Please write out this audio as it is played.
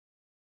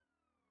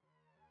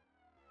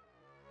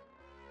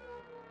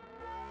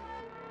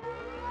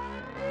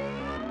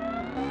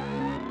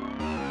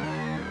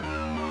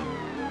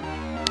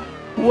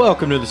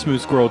Welcome to the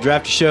Smooth Squirrel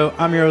Drafty Show.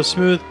 I'm your host,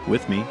 Smooth.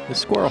 With me is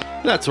Squirrel.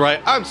 That's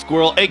right. I'm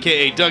Squirrel,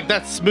 a.k.a. Doug.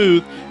 That's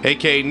Smooth,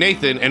 a.k.a.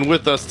 Nathan. And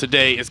with us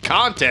today is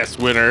contest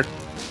winner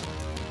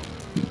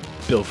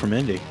Bill from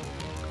Indy.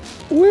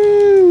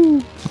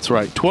 Woo! That's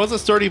right. 'Twas a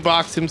Sturdy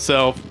Box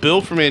himself.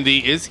 Bill from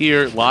Indy is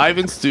here live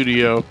in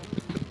studio.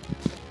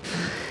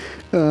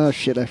 Oh,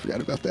 shit. I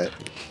forgot about that.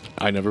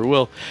 I never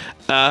will.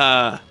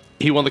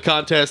 He won the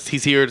contest.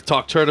 He's here to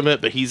talk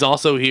tournament, but he's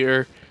also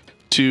here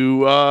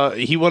to,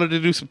 he wanted to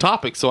do some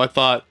topics. So I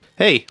thought,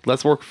 hey,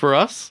 let's work for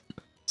us.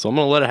 So I'm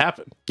going to let it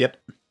happen. Yep.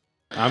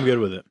 I'm good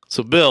with it.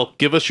 So, Bill,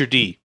 give us your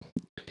D.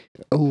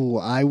 Oh,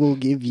 I will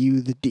give you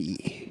the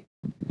D.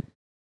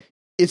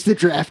 It's the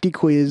Drafty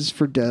quiz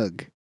for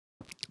Doug.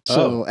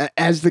 So,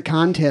 as the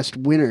contest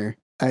winner,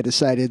 I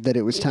decided that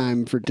it was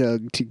time for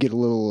Doug to get a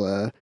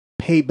little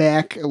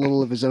payback, a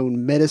little of his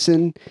own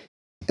medicine.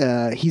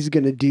 He's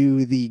going to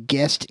do the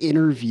guest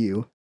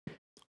interview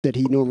that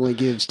he normally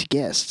gives to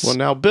guests. Well,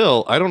 now,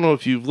 Bill, I don't know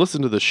if you've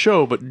listened to the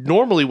show, but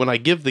normally when I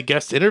give the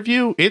guest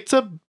interview, it's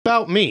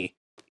about me.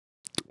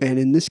 And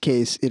in this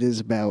case, it is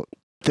about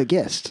the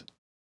guest,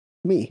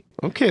 me.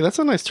 Okay, that's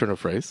a nice turn of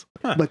phrase.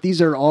 Huh. But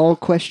these are all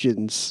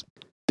questions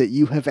that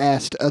you have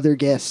asked other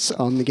guests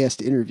on the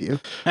guest interview.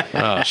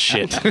 Oh,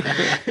 shit.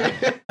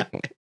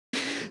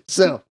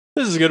 So,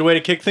 This is a good way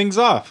to kick things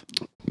off.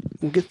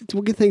 we'll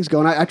get things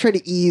going. I try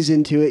to ease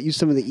into it, use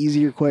some of the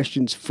easier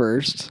questions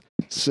first.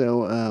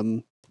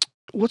 So,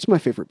 what's my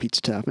favorite pizza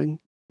topping?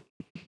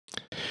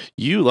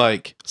 You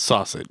like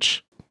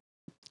sausage.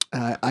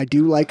 I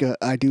do like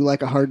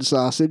a hard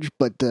sausage,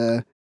 but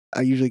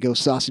I usually go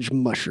sausage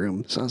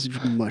mushroom.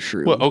 Sausage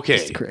mushroom. Well, okay.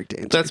 is the correct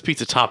answer. That's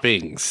pizza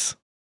toppings.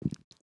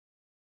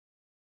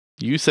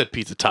 You said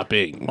pizza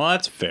topping. Well,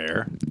 that's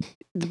fair.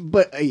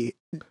 But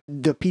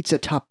the pizza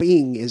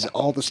topping is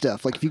all the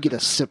stuff. Like if you get a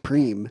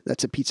supreme,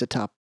 that's a pizza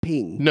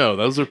topping. No,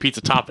 those are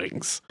pizza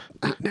toppings.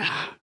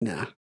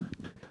 Nah.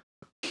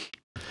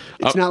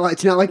 It's not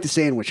like the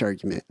sandwich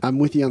argument. I'm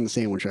with you on the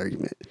sandwich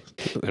argument.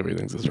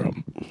 Everything's a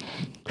drum.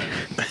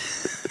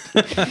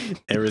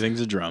 Everything's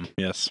a drum.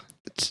 Yes.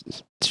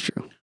 It's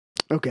true.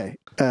 Okay.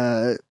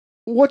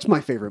 What's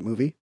my favorite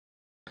movie?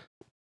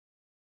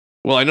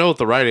 Well, I know what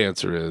the right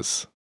answer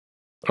is.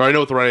 Or I know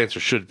what the right answer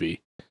should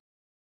be.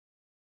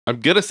 I'm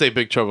going to say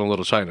Big Trouble in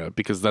Little China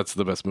because that's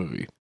the best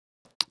movie.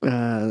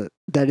 That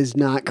is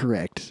not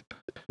correct.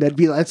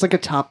 That's like a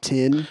top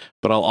 10.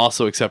 But I'll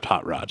also accept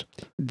Hot Rod.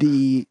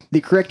 The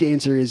correct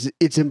answer is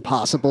it's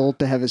impossible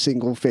to have a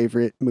single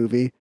favorite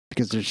movie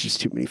because there's just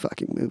too many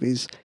fucking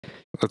movies.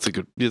 That's a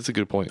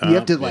good point. You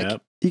have to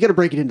yep. you got to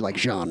break it into like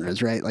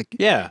genres, right? Like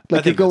Yeah, I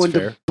like you think go that's into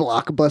fair.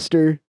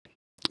 blockbuster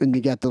and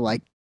you got the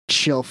like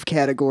shelf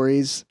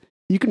categories.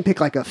 You can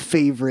pick like a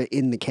favorite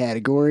in the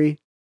category,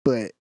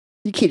 but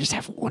you can't just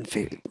have one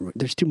favorite.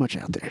 There's too much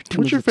out there.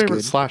 What's your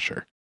favorite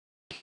slasher?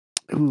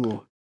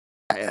 Ooh,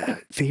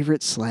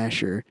 favorite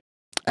slasher.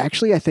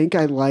 Actually, I think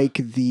I like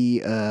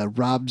the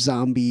Rob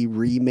Zombie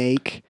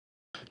remake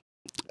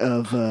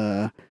of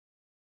the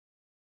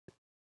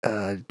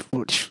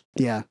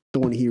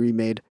one he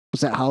remade.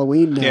 Was that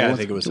Halloween? No, Yeah, I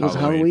think it was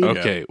Halloween. Halloween.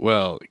 Okay,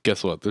 well,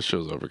 guess what? This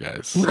show's over,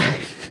 guys.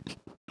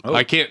 Oh.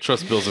 I can't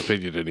trust Bill's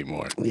opinion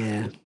anymore.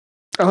 Yeah,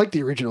 I like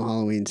the original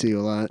Halloween too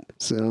a lot.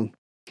 So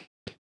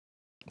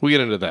We'll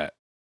get into that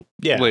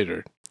Yeah.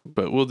 later.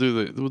 But we'll do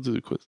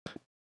the quiz.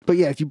 but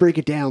yeah, if you break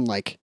it down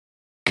like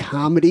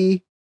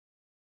comedy,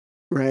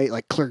 right?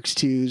 Like Clerks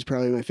 2 is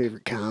probably my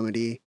favorite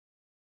comedy.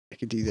 I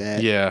could do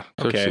that. Yeah,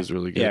 Clerks Okay. is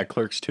really good. Yeah,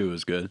 Clerks 2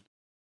 is good.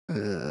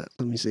 Let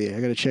me see. I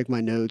gotta check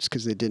my notes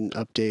because they didn't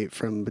update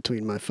from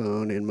between my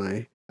phone and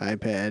my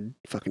iPad.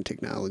 Fucking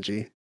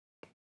technology.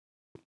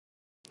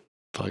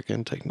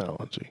 Fucking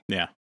technology.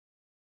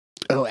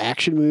 Oh,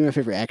 action movie. My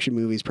favorite action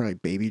movie is probably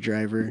Baby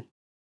Driver.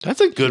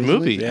 That's a good Seriously?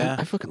 movie. Yeah.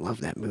 I fucking love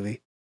that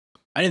movie.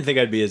 I didn't think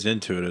I'd be as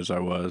into it as I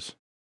was,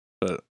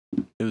 but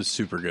it was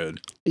super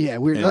good. Yeah,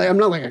 weird. Yeah. Like, I'm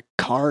not like a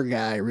car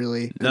guy,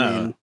 really.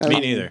 No, I me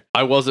like- neither.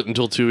 I wasn't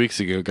until 2 weeks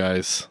ago,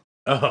 guys.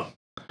 Oh,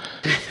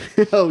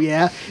 Oh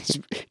yeah, it's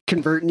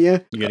converting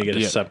you. you gotta get a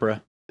Yeah.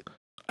 Supra?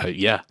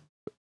 Yeah,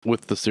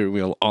 with the steering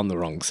wheel on the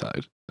wrong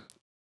side.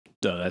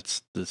 No,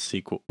 that's the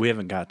sequel. We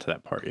haven't got to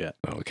that part yet.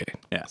 Oh, okay.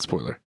 Yeah.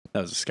 Spoiler.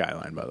 That was a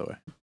Skyline, by the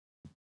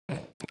way.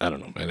 I don't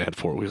know, man. It had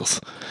 4 wheels.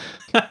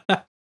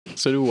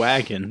 So do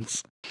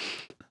wagons.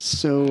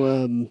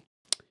 So,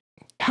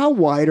 how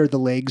wide are the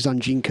legs on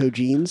Jinko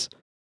jeans?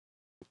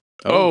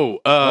 Well,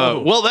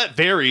 that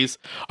varies.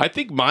 I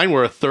think mine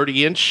were a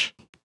 30-inch.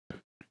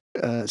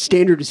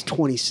 Standard is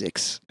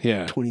 26.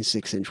 Yeah.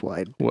 26-inch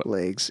wide What?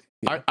 legs.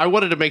 I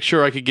wanted to make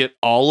sure I could get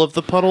all of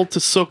the puddle to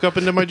soak up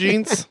into my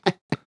jeans.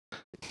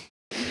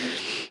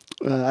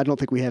 I don't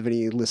think we have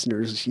any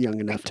listeners young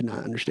enough to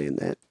not understand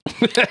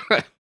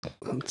that.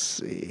 Let's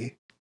see.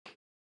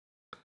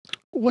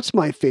 What's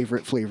my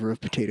favorite flavor of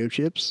potato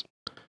chips?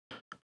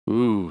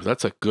 Ooh,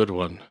 that's a good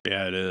one.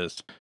 Yeah, it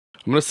is.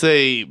 I'm going to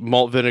say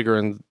malt vinegar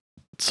and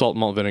salt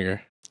malt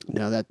vinegar.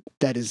 No,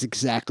 that is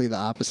exactly the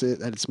opposite.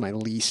 That is my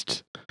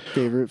least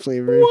favorite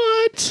flavor.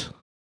 What?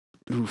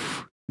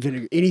 Oof.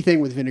 Vinegar. Anything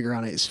with vinegar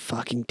on it is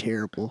fucking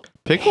terrible.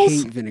 Pickles?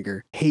 Hate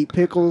vinegar. Hate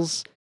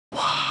pickles.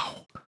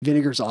 Wow.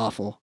 Vinegar's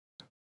awful.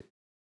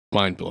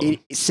 Mind blown.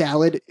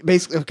 Salad,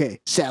 basically, okay,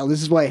 salad.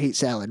 This is why I hate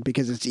salad,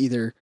 because it's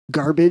either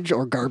garbage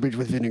or garbage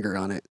with vinegar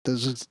on it.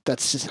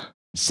 That's just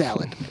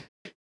salad.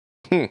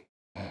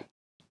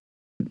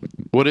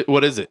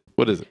 What is it?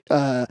 What is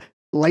it?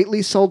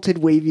 Lightly salted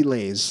wavy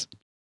lays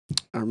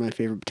are my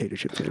favorite potato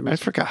chip flavors. I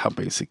forgot how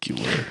basic you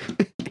were.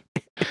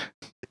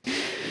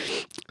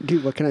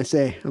 Dude, what can I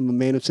say? I'm a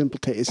man of simple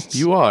tastes.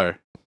 You are.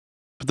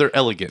 But they're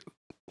elegant.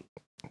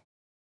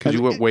 Because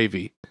you went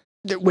wavy.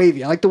 They're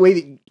wavy. I like the way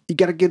that you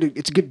gotta get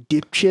it's a good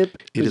dip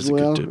chip. It as is a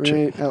well, good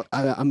dip chip. right?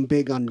 I'm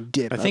big on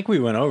dip. I think we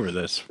went over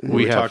this.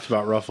 We have. Talked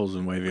about Ruffles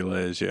and Wavy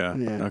Lays. Yeah.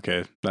 Yeah.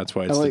 Okay. That's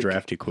why it's like- the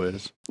drafty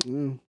quiz.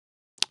 Mm.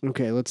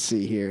 Okay, let's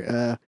see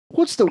here.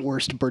 What's the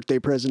worst birthday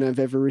present I've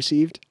ever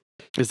received?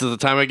 Is this the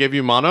time I gave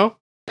you mono?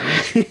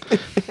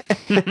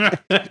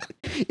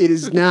 It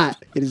is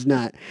not. It is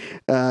not.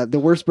 The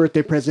worst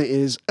birthday present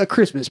is a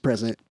Christmas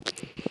present.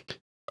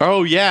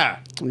 Oh, yeah.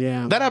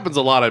 Yeah. That happens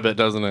a lot, I bet,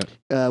 doesn't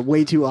it?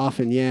 Way too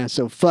often, yeah.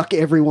 So fuck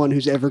everyone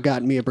who's ever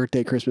gotten me a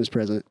birthday Christmas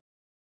present.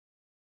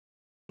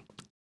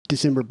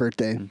 December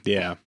birthday.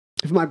 Yeah.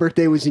 If my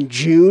birthday was in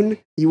June,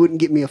 you wouldn't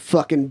get me a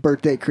fucking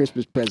birthday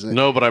Christmas present.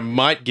 No, but I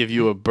might give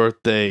you a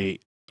birthday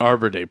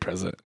Arbor Day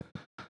present.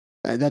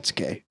 That's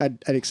okay. I'd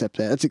accept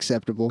that. That's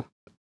acceptable.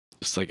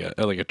 Just like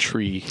a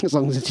tree. As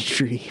long as it's a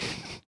tree.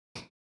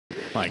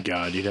 My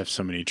God, you'd have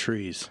so many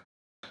trees.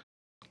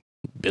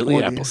 Billy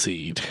What-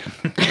 Appleseed.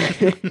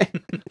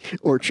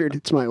 Orchard.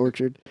 It's my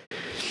orchard.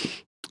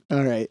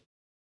 All right.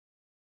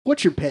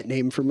 What's your pet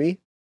name for me?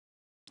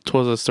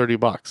 'Twas a sturdy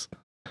box.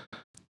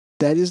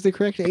 That is the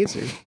correct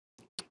answer.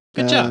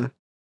 Good job.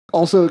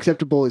 Also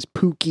acceptable is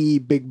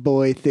Pookie, Big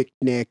Boy, Thick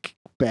Neck,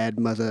 Bad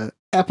Mother,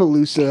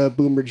 Appaloosa,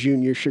 Boomer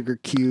Jr., Sugar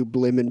Cube,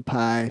 Lemon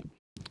Pie.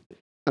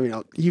 I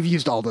mean, you've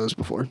used all those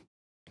before.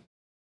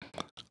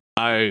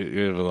 I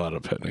have a lot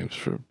of pet names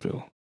for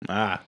Bill.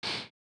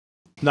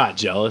 Not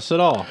jealous at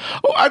all.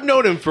 Oh, I've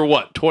known him for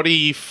what,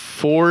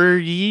 24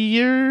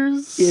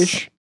 years?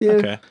 Ish. Yeah,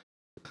 Okay.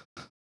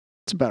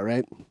 it's about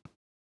right.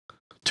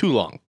 Too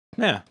long.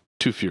 Yeah.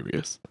 Too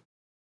furious.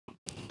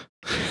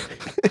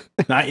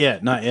 Not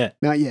yet. Not yet.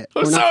 Not yet.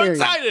 I'm We're not so there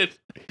yet. excited.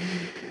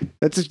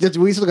 That's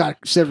we still got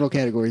several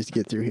categories to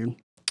get through here.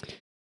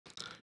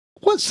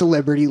 What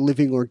celebrity,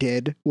 living or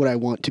dead, would I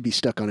want to be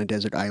stuck on a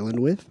desert island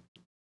with?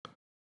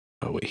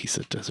 Oh, wait, he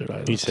said desert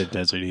island. He said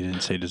desert. He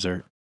didn't say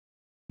dessert.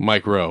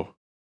 Mike Rowe,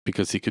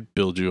 because he could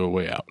build you a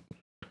way out.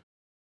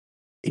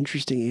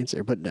 Interesting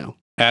answer, but no.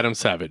 Adam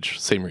Savage,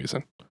 same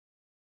reason.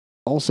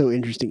 Also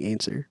interesting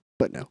answer,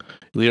 but no.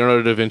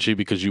 Leonardo da Vinci,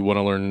 because you want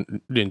to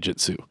learn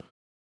ninjutsu.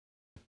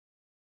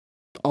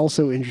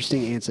 Also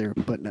interesting answer,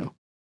 but no.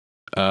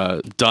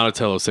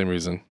 Donatello, same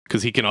reason,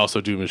 because he can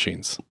also do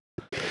machines.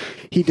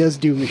 He does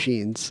do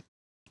machines.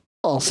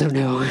 Also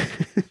no.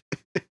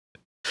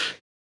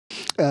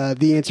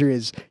 The answer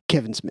is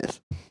Kevin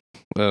Smith.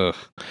 Ugh.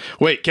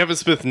 Wait, Kevin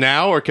Smith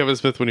now or Kevin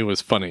Smith when he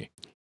was funny?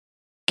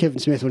 Kevin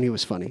Smith when he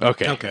was funny.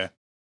 Okay. Okay.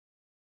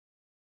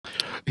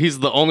 He's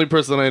the only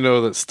person I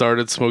know that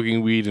started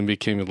smoking weed and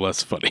became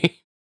less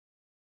funny.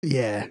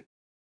 Yeah.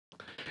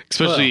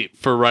 Especially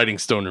for writing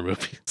stoner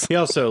movies. He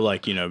also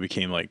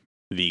became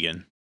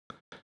vegan.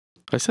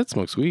 I said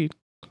smokes weed.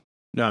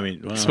 No, I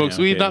mean Smokes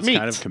weed, not it's meat.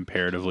 kind of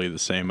comparatively the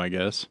same, I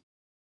guess.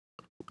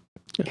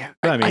 Yeah.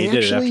 I mean, he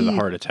did it after the actually-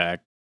 heart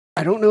attack.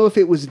 I don't know if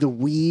it was the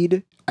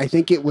weed. I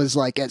think it was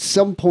at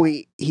some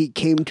point he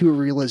came to a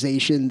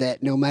realization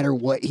that no matter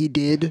what he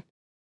did,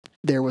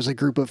 there was a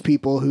group of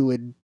people who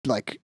would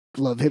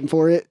love him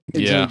for it.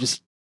 And so Yeah. he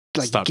just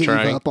Stop gave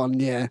trying. up on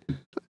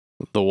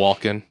The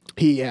walk-in.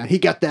 he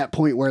got that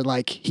point where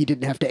he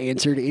didn't have to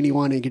answer to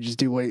anyone and could just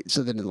do what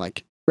so then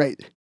right.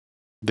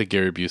 The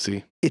Gary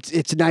Busey.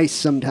 It's nice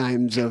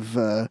sometimes of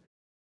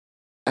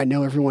I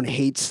know everyone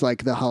hates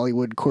the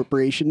Hollywood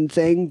corporation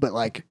thing,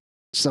 but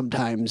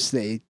sometimes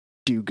they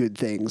do good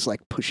things like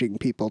pushing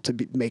people to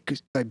make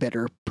a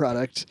better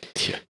product.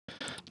 Yeah.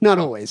 Not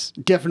always.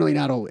 Definitely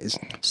not always.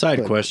 Side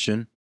But-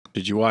 question: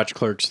 did you watch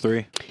Clerks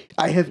 3?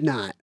 I have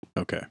not.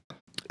 Okay.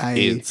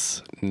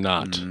 It's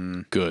not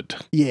Mm, good.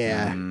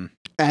 Yeah. mm,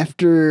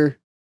 After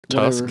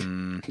Tusk?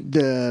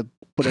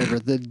 whatever,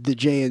 the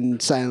Jay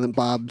and Silent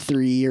Bob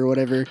 3 or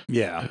whatever,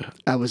 yeah.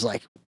 I was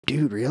like,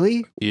 dude,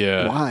 really?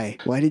 Yeah. Why?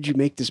 Why did you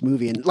make this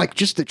movie? And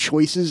just the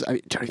choices. I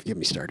mean, don't even get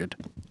me started.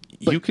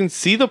 You can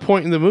see the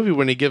point in the movie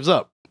when he gives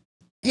up.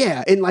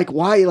 Yeah, and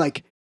why?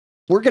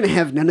 We're gonna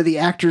have none of the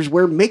actors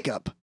wear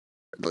makeup.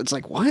 It's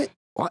what?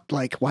 What?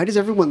 Why does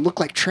everyone look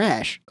like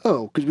trash?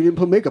 Oh, because we didn't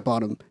put makeup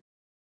on them.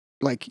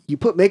 You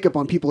put makeup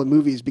on people in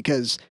movies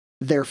because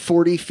they're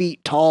 40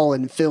 feet tall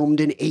and filmed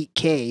in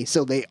 8K,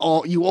 so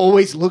you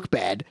always look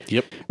bad.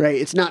 Yep. Right.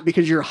 It's not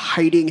because you're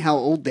hiding how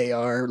old they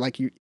are.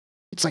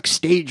 It's like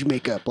stage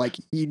makeup.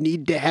 You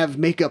need to have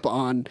makeup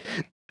on.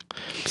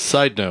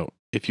 Side note,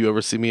 if you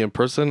ever see me in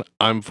person,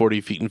 I'm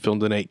 40 feet and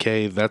filmed in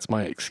 8K. That's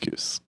my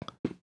excuse.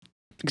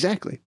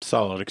 Exactly.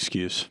 Solid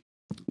excuse.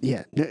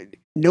 Yeah.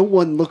 no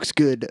one looks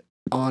good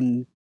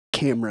on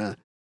camera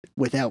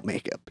without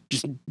makeup.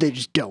 They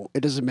just don't.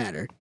 It doesn't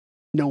matter.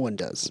 No one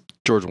does.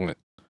 George Wendt.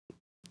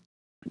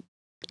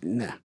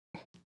 Nah.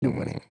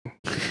 Nobody.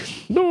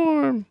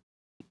 Norm.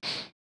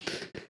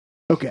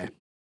 Okay.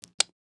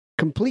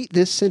 Complete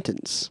this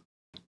sentence.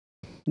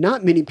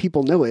 Not many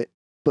people know it,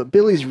 but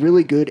Billy's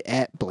really good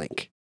at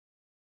blank.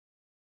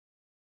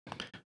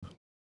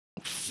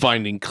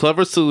 Finding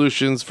clever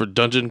solutions for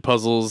dungeon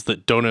puzzles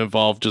that don't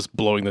involve just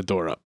blowing the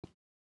door up.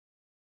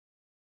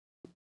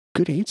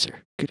 Good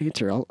answer. Good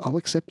answer. I'll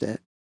accept that.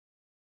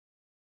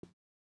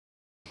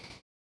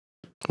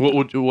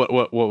 What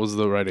was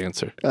the right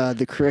answer?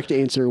 The correct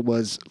answer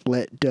was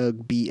let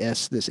Doug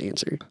BS this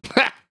answer.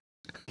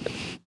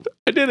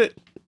 I did it.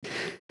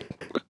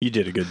 You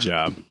did a good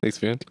job.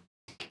 Thanks, man.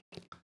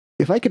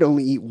 If I could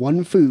only eat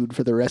one food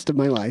for the rest of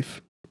my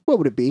life, what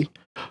would it be?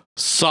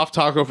 Soft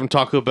taco from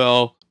Taco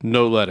Bell,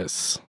 no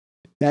lettuce.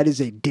 That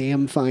is a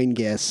damn fine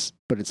guess,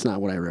 but it's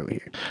not what I wrote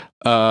here.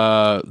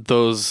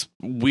 Those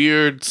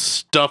weird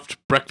stuffed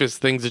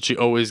breakfast things that you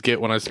always get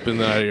when I spin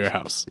that out of your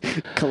house.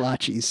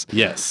 Kolaches.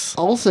 Yes.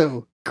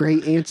 Also,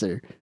 great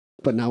answer,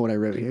 but not what I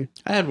wrote here.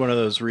 I had one of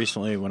those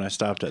recently when I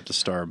stopped at the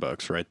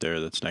Starbucks right there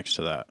that's next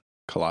to that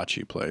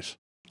kolache place.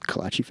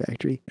 Kolache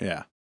Factory.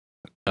 Yeah.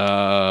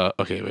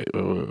 Okay,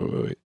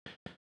 wait.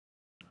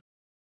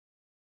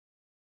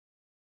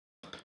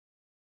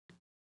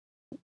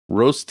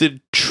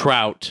 Roasted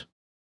trout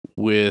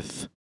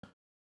with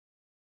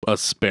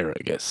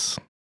asparagus.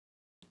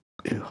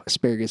 Ew,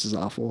 asparagus is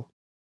awful.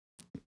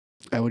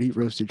 I would eat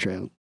roasted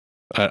trout.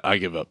 I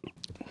give up.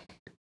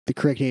 The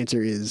correct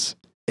answer is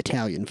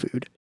Italian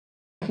food.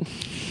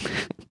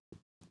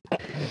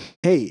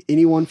 Hey,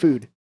 any one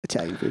food.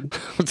 Italian food.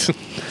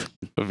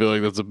 I feel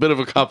like that's a bit of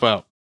a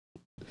cop-out.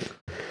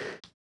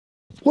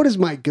 What is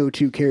my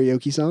go-to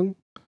karaoke song?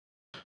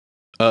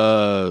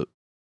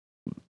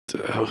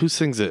 Who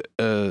sings it?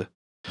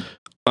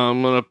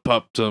 I'm gonna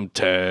pop some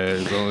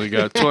tags. Only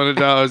got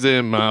 $20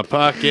 in my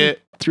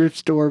pocket. Thrift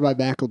Store by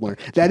Macklemore.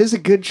 That is a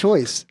good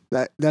choice.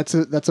 That's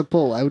a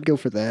pull. I would go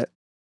for that.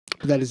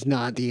 But that is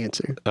not the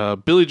answer.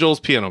 Billy Joel's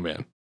Piano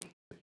Man.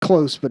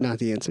 Close, but not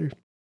the answer.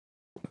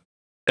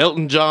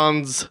 Elton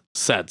John's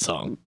Sad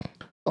Song.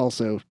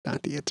 Also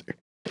not the answer.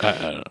 I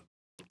don't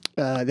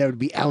know. That would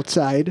be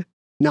Outside,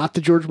 not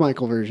the George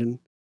Michael version,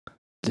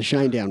 the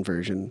Shinedown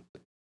version,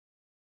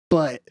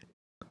 but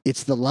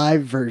it's the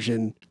live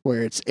version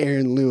where it's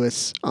Aaron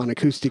Lewis on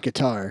acoustic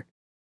guitar,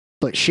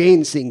 but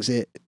Shane sings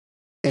it,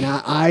 and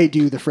I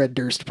do the Fred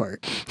Durst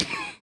part.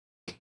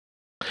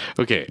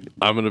 Okay,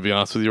 I'm going to be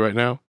honest with you right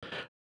now.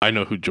 I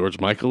know who George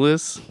Michael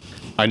is.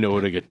 I know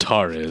what a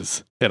guitar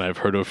is, and I've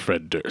heard of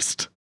Fred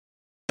Durst.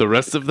 The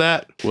rest of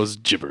that was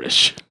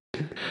gibberish.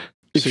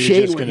 If So you're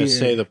Shane just were going to here-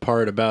 say the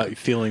part about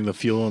feeling the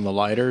fuel in the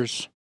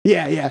lighters?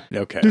 Yeah.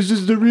 Okay. This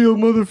is the real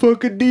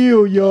motherfucking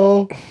deal,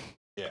 y'all.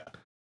 Yeah.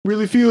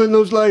 Really feeling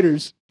those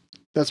lighters.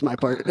 That's my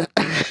part.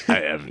 I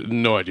have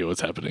no idea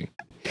what's happening.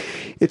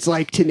 It's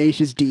like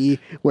Tenacious D,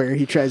 where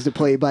he tries to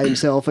play by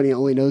himself and he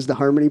only knows the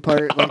harmony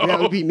part. Like, that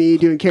would be me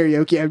doing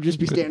karaoke. I would just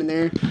be standing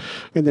there,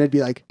 and then I'd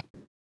be like,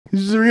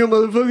 "This is a real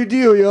motherfucking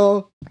deal,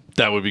 y'all."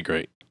 That would be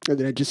great. And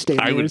then I'd just stand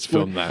there. I would and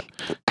film that.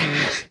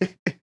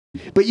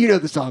 But you know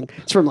the song.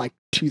 It's from like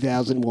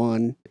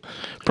 2001.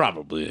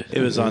 Probably. It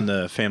was on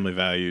the Family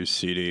Values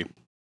CD.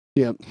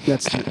 Yep,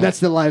 that's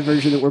the live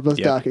version that we're both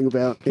Yep. talking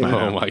about. Yeah.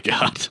 Oh my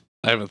God.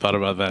 I haven't thought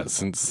about that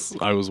since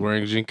I was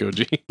wearing Jinko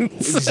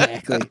jeans.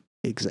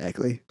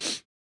 Exactly.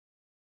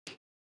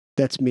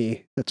 That's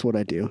me. That's what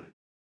I do.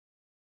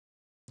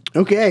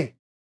 Okay,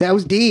 that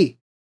was D.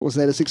 Was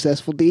that a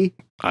successful D?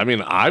 I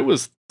mean, I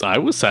was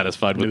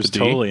satisfied It with was the D.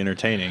 totally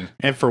entertaining.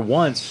 And for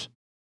once,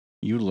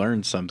 you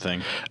learned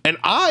something. And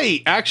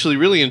I actually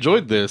really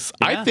enjoyed this.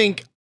 Yeah. I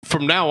think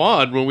from now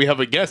on, when we have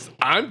a guest,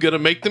 I'm going to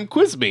make them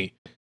quiz me.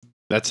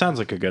 That sounds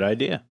like a good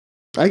idea.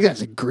 I think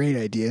that's a great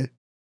idea.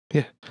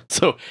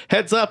 So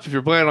heads up, if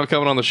you're planning on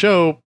coming on the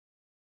show,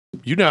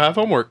 you now have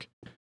homework.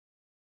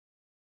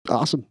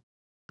 Awesome.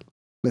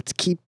 Let's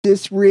keep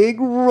this rig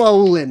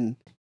rolling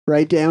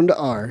right down to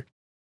R.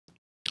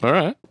 All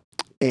right.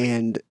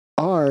 And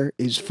R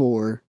is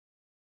for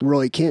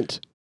Roy Kent.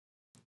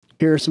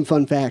 Here are some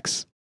fun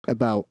facts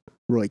about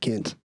Roy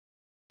Kent.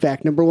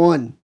 Fact number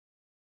 1,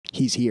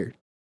 he's here.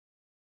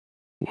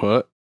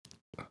 What?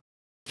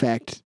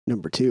 Fact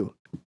number 2,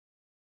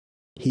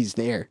 he's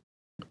there.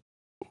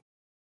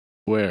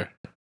 Where?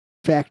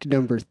 Fact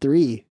number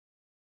 3,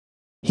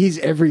 he's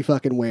every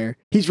fucking where.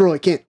 He's Roy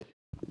Kent.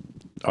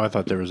 Oh, I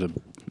thought there was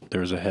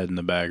a head in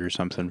the bag or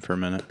something for a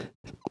minute.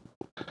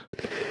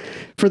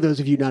 For those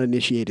of you not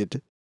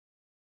initiated,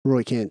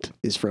 Roy Kent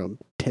is from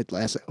Ted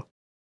Lasso.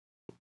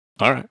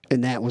 All right.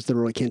 And that was the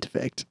Roy Kent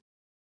effect.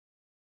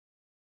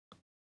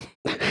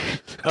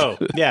 Oh,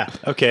 yeah.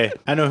 Okay.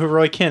 I know who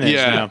Roy Kent is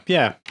Yeah. now.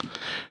 Yeah.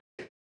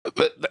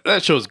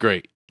 That show's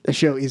great. The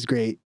show is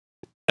great.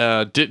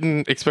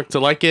 Didn't expect to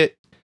like it.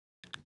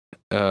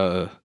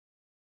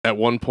 At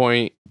one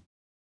point,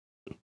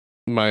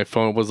 my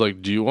phone was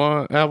like, "Do you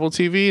want Apple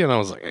TV?" And I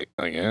was like,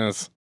 "I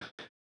guess."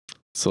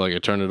 So like I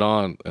turned it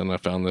on and I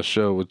found this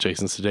show with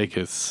Jason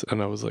Sudeikis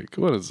and I was like,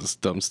 what is this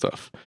dumb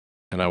stuff?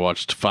 And I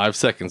watched 5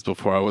 seconds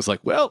before I was like,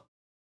 well,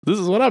 this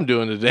is what I'm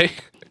doing today.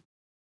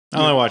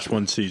 I only watched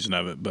one season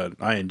of it, but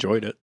I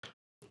enjoyed it.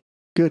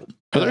 Good.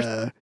 Are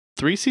there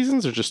 3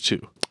 seasons or just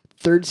 2?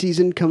 Third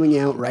season coming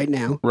out right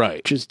now.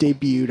 Right. Just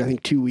debuted, I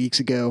think, 2 weeks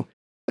ago.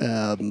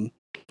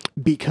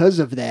 Because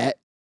of that,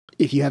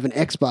 if you have an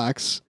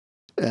Xbox,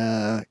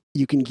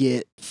 you can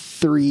get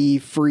 3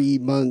 free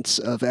months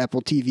of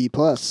Apple TV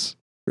Plus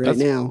That's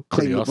now.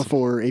 Claim pretty it awesome.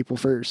 before April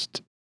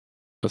 1st.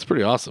 That's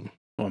pretty awesome.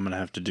 Well, I'm gonna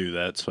have to do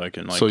that so I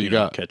can So you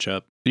got- catch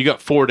up. You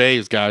got 4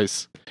 days,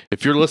 guys.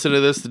 If you're listening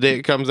to this the day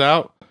it comes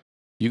out,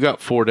 you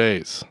got 4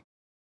 days.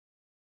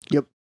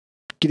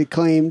 Get it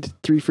claimed,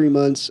 3 free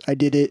months. I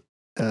did it.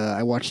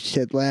 I watched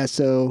Ted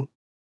Lasso.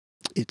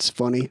 It's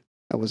funny.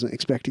 I wasn't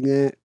expecting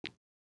that.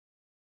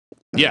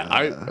 Yeah,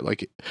 I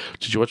like it.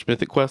 Did you watch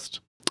Mythic Quest?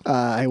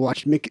 I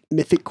watched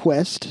Mythic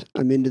Quest.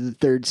 I'm into the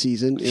 3rd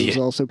season. It was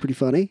Yeah. also pretty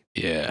funny.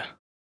 Yeah.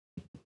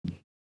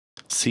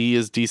 C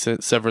is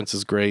decent. Severance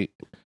is great.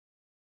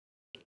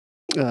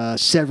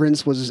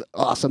 Severance was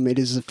awesome. It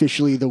is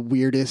officially the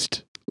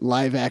weirdest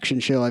live action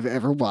show I've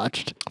ever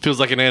watched. Feels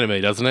like an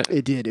anime, doesn't it?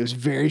 It did. It was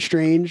very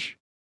strange,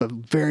 but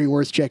very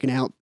worth checking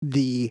out.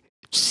 The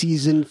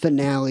season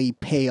finale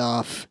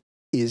payoff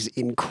is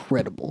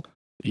incredible.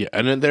 Yeah,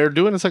 and then they're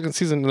doing a second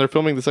season, and they're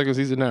filming the second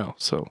season now.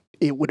 So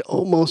It would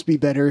almost be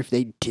better if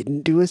they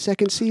didn't do a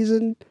second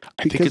season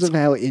I think because it's of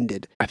how it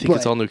ended. it's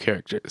but- all new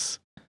characters.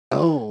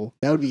 Oh,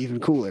 that would be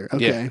even cooler.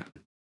 Okay.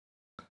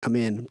 I'm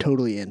in. I'm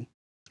totally in.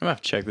 I'm gonna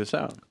have to check this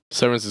out.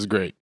 Severance is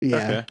great. Yeah.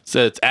 Okay.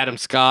 So it's Adam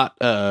Scott.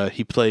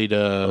 He played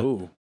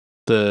Oh.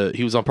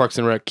 he was on Parks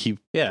and Rec.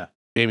 Yeah.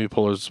 Amy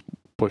Poehler's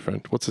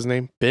boyfriend. What's his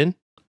name? Ben.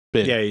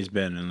 Yeah, he's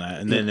been in that.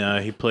 And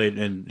then he played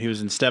and he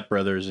was in Step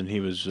Brothers and he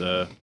was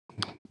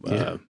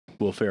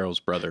Will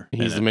Ferrell's brother.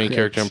 He's in the it. main Correct.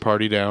 character in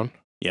Party Down.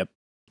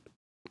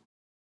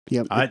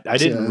 Yep. I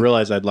It's, didn't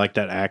realize I'd like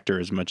that actor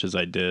as much as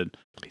I did.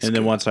 He's And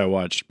then good. once I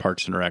watched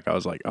Parks and Rec, I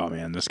was like, oh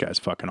man, this guy's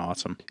fucking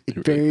awesome. It's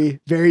very,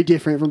 very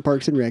different from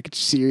Parks and Rec. It's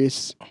a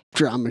serious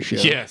drama show.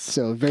 Yes.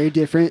 So very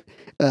different.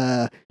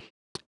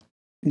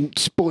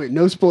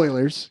 No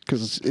spoilers,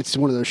 because it's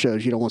one of those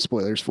shows you don't want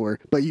spoilers for.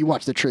 But you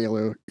watch the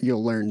trailer,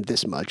 you'll learn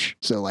this much.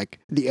 So like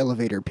the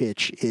elevator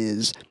pitch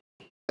is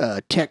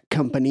a tech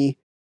company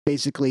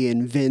basically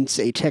invents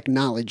a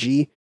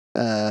technology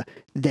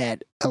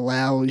that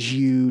allows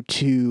you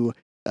to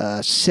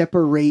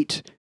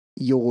separate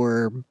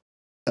your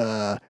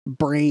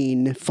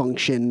brain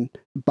function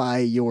by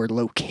your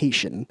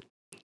location.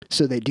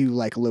 So they do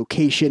like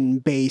location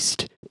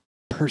based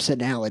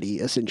personality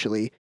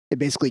essentially. It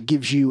basically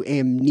gives you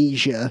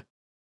amnesia.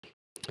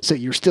 So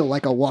you're still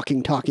like a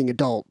walking, talking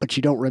adult, but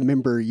you don't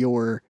remember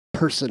your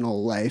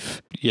personal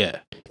life. Yeah.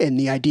 And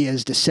the idea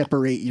is to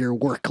separate your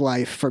work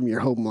life from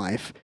your home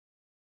life.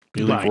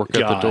 You leave My work at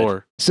the God.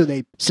 door. So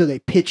they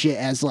pitch it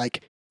as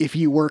like if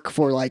you work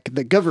for like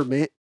the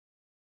government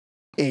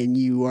and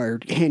you are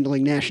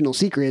handling national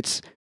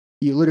secrets,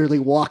 you literally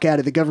walk out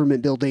of the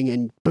government building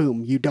and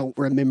boom, you don't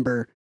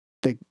remember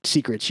the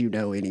secrets you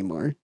know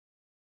anymore.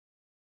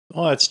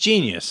 Oh, that's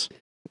genius.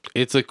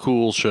 It's a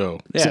cool show.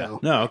 Yeah. So-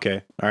 No,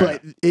 okay. All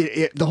right.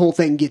 But the whole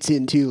thing gets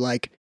into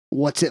like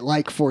what's it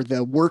like for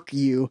the work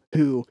you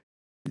who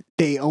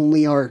they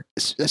only are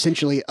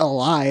essentially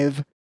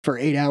alive for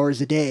 8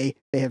 hours a day.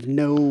 They have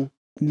no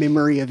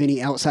memory of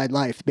any outside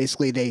life.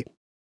 Basically, they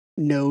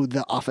know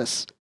the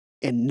office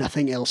and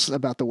nothing else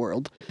about the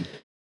world.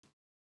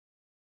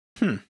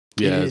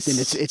 Yes. And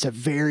it's a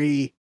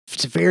very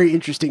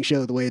interesting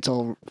show. The way it's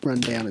all run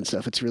down and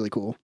stuff. It's really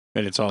cool.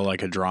 And it's all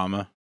like a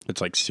drama.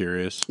 It's like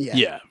serious. Yeah,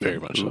 Yeah, very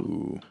much so.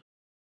 Ooh.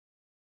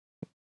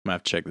 I'm gonna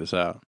have to check this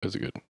out. It's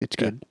good. it's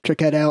good. Check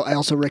that out. I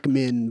also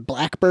recommend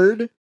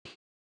Blackbird,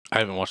 I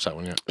haven't watched that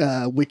one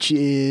yet. which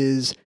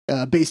is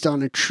based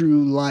on a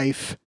true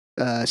life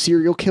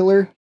serial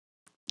killer.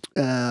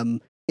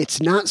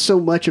 It's not so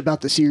much about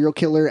the serial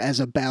killer as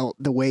about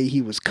the way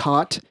he was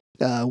caught,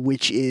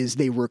 which is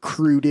they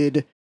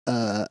recruited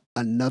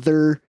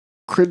another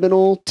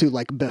criminal to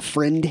like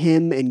befriend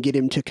him and get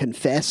him to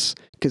confess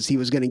because he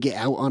was going to get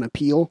out on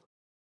appeal.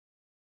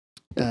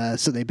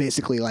 So they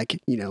basically like,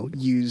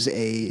 use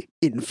a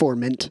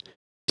informant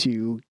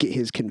to get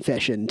his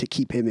confession to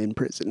keep him in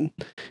prison.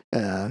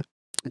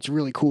 It's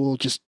really cool.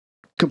 Just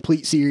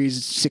complete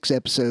series, 6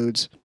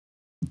 episodes.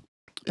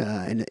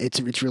 And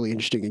it's really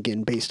interesting,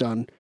 again, based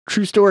on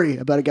true story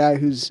about a guy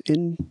who's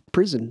in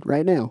prison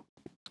right now.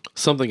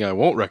 Something I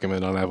won't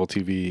recommend on Apple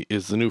TV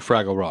is the new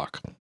Fraggle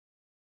Rock.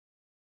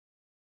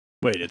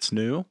 Wait, it's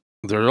new?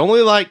 They're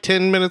only like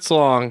 10 minutes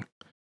long,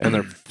 and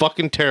they're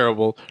fucking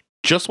terrible.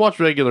 Just watch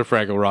regular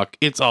Fraggle Rock.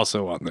 It's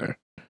also on there.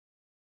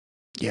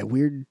 Yeah,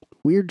 weird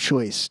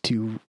choice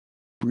to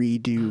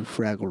redo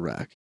Fraggle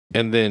Rock.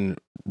 And then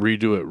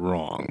redo it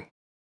wrong.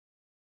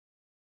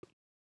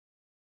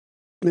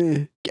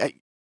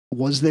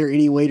 Was there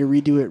any way to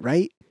redo it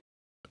right?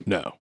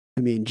 No.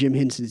 I mean, Jim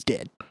Henson's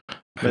dead, I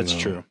That's know.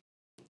 true.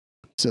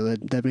 so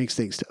that makes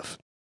things tough.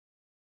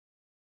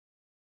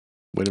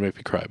 Way to make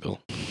me cry, Bill.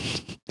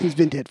 He's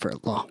been dead for a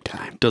long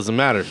time. Doesn't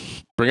matter.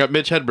 Bring up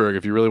Mitch Hedberg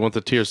if you really want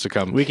the tears to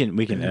come. We can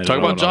edit Talk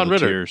about out John all the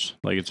Ritter. tears.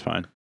 Like, it's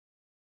fine.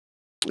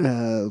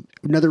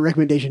 Another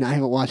recommendation, I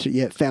haven't watched it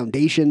yet,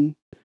 Foundation.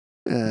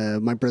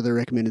 My brother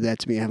recommended that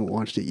to me. I haven't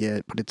watched it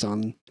yet, but it's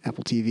on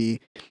Apple TV.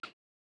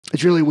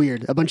 It's really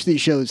weird. A bunch of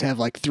these shows have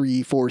like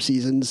 3-4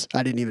 seasons.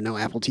 I didn't even know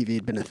Apple TV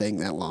had been a thing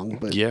that long,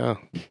 but Yeah.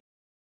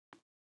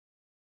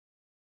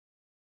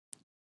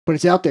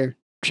 it's out there.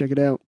 Check it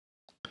out.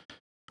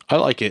 I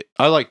like it.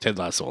 I like Ted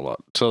Lasso a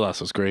lot. Ted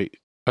Lasso's great.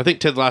 I think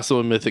Ted Lasso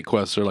and Mythic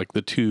Quest are like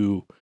the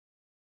two,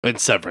 and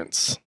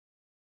Severance.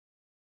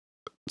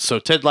 So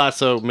Ted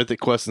Lasso, Mythic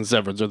Quest, and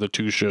Severance are the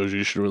two shows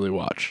you should really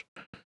watch.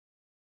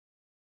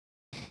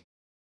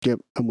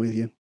 Yep, I'm with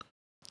you.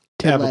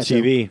 Ted Apple Lasso,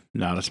 TV,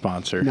 not a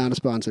sponsor. not a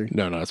sponsor.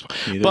 No, it's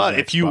Neither but is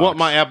if you Xbox. want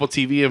my Apple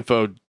TV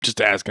info,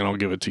 just ask and I'll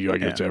give it to you. I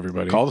give it to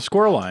everybody. Call the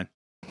Squirrel line.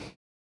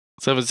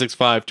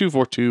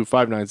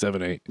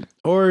 765-242-5978.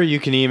 Or you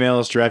can email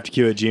us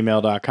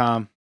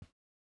draftyq@gmail.com.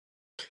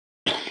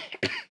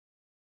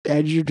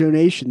 Add your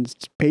donations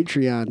to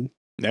Patreon.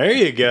 There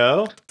you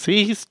go.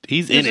 See, he's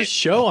There's in a it.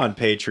 show on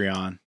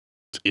Patreon.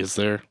 Is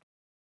there?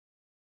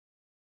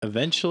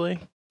 Eventually.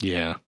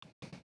 Yeah.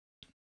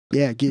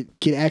 Yeah, get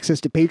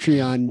access to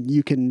Patreon.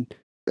 You can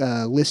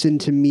listen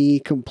to me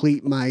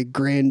complete my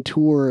grand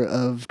tour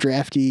of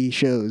Drafty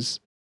shows.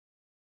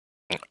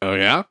 Oh,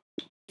 yeah?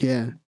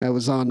 Yeah, I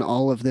was on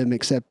all of them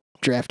except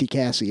Drafty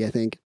Cassie, I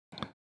think.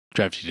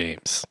 Drafty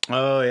James.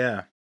 Oh,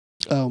 yeah.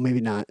 Oh,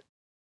 maybe not. I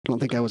don't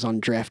think I was on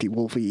Drafty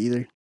Wolfie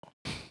either.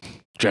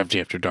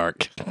 Drafty After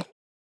Dark.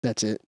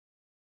 That's it.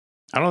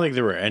 I don't think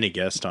there were any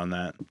guests on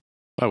that.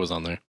 I was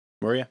on there.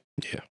 Were you?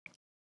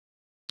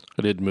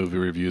 I did movie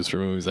reviews for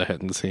movies I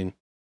hadn't seen.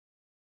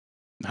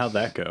 How'd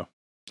that go?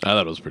 I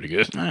thought it was pretty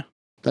good. I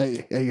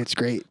think it's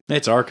great.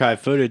 It's archive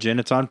footage and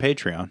it's on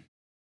Patreon.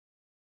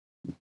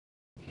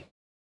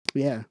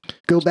 Yeah.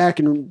 Go back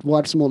and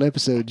watch some old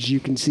episodes. You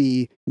can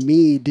see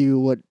me do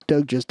what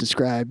Doug just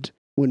described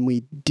when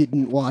we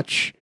didn't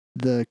watch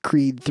the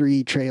Creed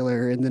 3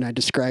 trailer and then I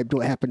described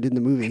what happened in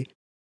the movie.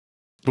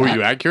 Were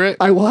you accurate?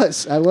 I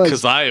was.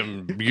 Because I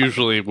am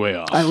usually way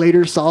off. I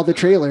later saw the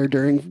trailer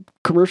during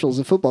commercials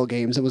of football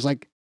games and was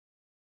like,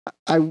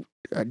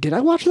 did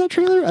I watch that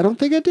trailer? I don't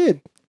think I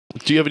did.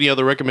 Do you have any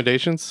other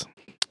recommendations?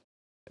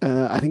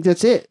 I think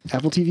that's it.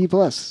 Apple TV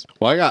Plus.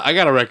 Well, I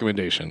got a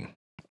recommendation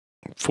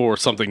for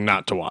something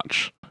not to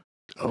watch.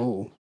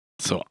 Oh.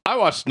 So I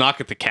watched Knock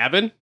at the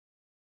Cabin.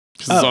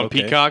 This is Oh, on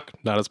okay. Peacock,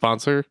 not a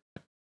sponsor.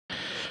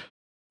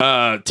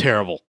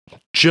 Terrible.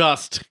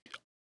 Just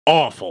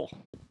awful.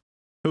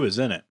 Who is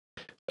in it?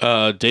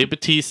 Dave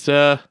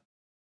Bautista,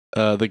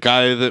 the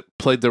guy that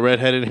played the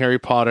redhead in Harry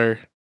Potter,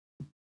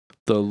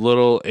 the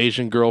little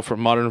Asian girl from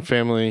Modern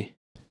Family,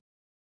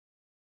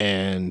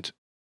 and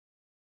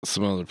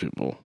some other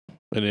people.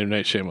 And M.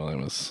 Night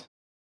Shyamalan was.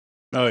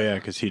 Oh, yeah,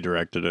 because he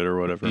directed it or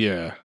whatever.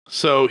 Yeah.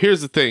 So here's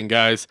the thing,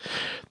 guys.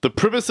 The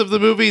premise of the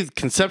movie,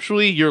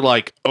 conceptually, you're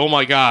like, oh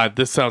my God,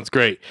 this sounds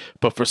great.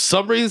 But for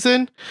some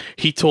reason,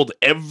 he told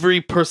every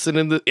person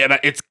and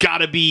it's got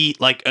to be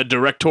like a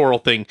directorial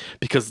thing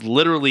because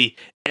literally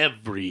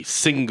every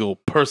single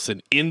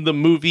person in the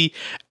movie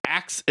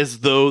acts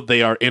as though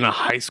they are in a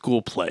high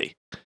school play.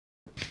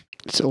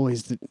 It's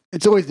always the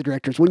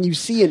directors. When you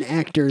see an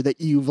actor that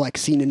you've like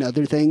seen in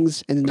other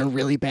things and then they're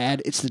really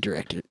bad, it's the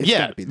director. It's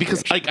Yeah, gotta be the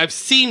because direction. like I've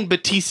seen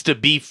Batista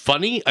be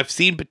funny. I've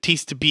seen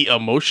Batista be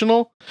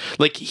emotional.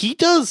 Like he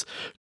does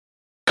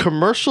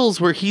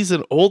commercials where he's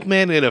an old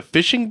man in a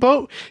fishing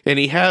boat and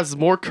he has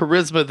more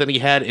charisma than he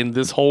had in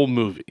this whole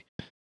movie.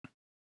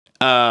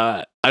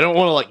 I don't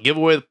want to like give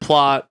away the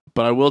plot,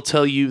 but I will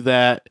tell you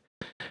that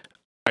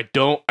I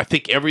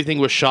think everything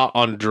was shot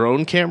on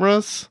drone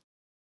cameras.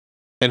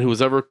 And who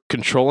was ever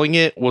controlling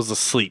it was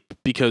asleep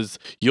because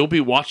you'll be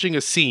watching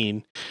a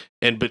scene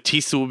and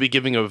Batista will be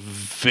giving a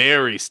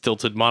very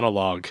stilted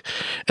monologue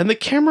and the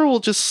camera will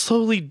just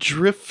slowly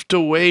drift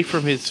away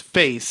from his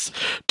face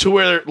to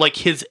where like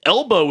his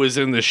elbow is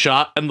in the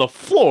shot and the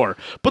floor,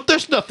 but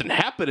there's nothing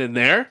happening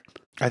there.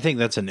 I think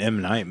that's an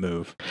M. Night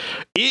move.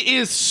 It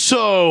is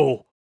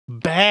so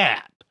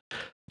bad.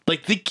 I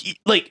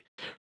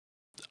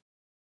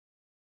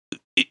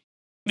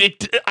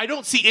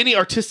don't see any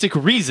artistic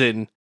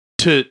reason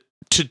to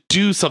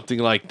do something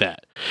like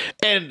that.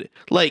 And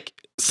like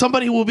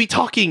somebody will be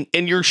talking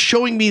and you're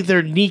showing me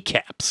their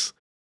kneecaps.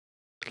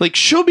 Like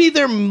show me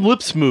their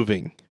lips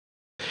moving.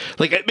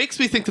 Like it makes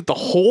me think that the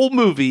whole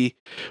movie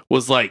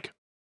was like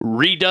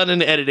redone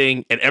in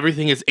editing and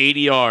everything is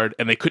ADR'd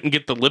and they couldn't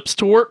get the lips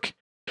to work.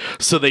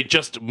 So they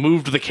just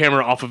moved the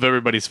camera off of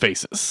everybody's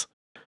faces.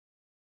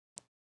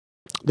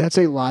 That's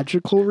a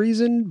logical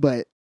reason,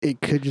 but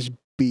it could just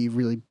be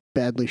really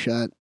badly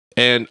shot.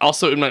 And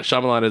also, M. Night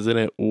Shyamalan is in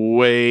it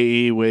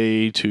way,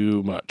 way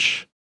too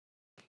much.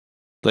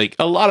 Like,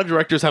 a lot of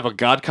directors have a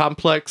God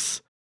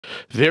complex.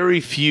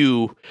 Very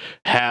few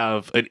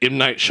have an M.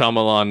 Night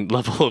Shyamalan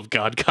level of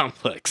God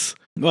complex.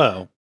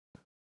 Well,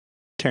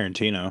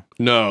 Tarantino.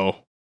 No.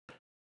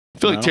 I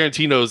feel like No?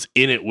 Tarantino's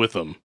in it with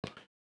them.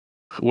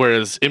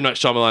 Whereas M. Night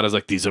Shyamalan is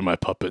like, these are my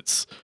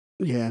puppets.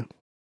 Yeah.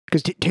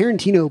 Because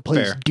Tarantino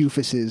plays Fair.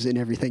 doofuses and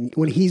everything.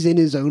 When he's in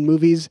his own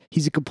movies,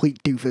 he's a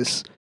complete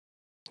doofus.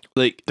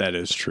 Like, That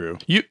is true.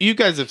 you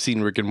guys have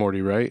seen Rick and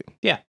Morty, right?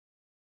 Yeah.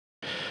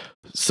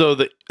 So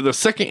the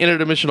second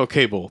interdimensional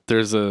cable,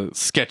 there's a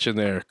sketch in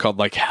there called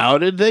like, how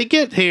did they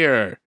get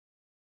here?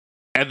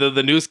 And then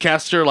the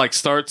newscaster like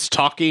starts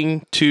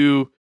talking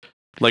to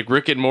like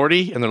Rick and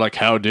Morty, and they're like,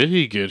 how did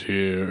he get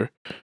here?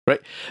 Right?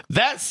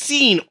 That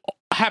scene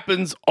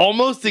happens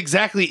almost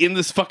exactly in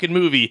this fucking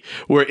movie,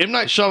 where M.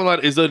 Night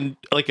Shyamalan is a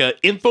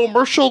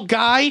infomercial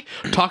guy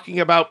talking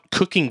about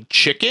cooking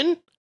chicken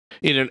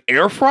in an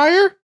air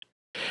fryer.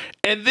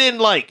 And then,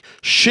 like,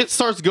 shit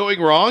starts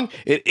going wrong,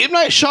 and M.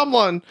 Night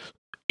Shyamalan,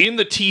 in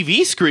the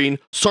TV screen,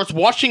 starts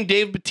watching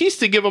Dave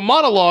Bautista give a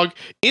monologue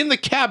in the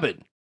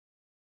cabin.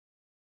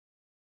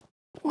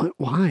 What?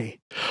 Why?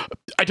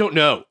 I don't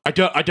know. I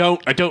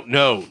don't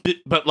know.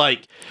 But,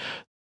 like,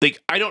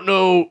 I don't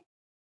know.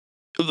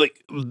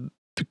 Like,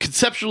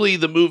 conceptually,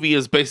 the movie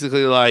is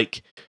basically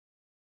like,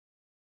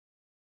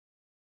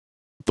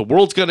 the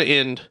world's gonna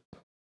end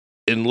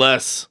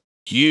unless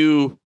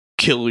you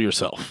kill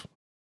yourself.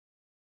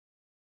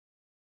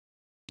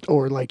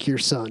 Or like your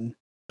son.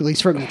 At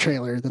least from the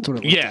trailer, that's what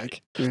it looks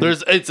like.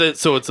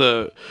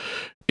 Yeah.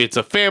 It's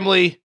a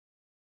family.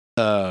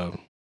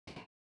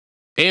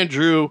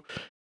 Andrew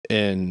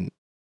and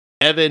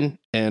Evan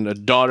and a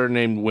daughter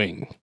named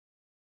Wing.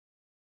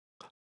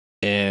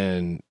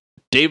 And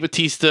Dave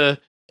Bautista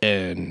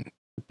and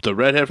the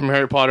redhead from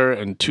Harry Potter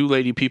and two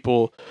lady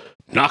people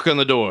knock on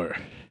the door.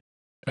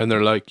 And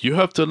they're like, you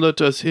have to let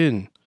us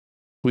in.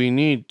 We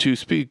need to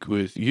speak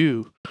with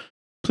you.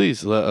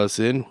 Please let us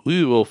in.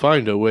 We will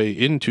find a way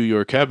into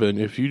your cabin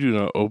if you do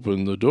not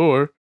open the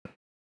door.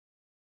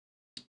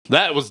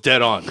 That was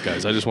dead on,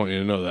 guys. I just want you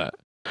to know that.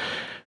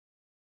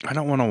 I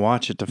don't want to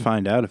watch it to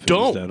find out if it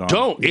was dead on.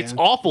 Don't. It's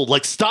awful.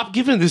 Like, stop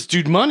giving this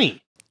dude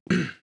money.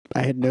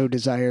 I had no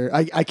desire.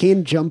 I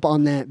can jump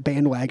on that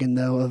bandwagon,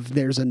 though, of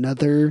there's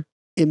another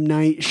M.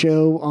 Night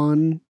show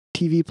on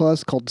TV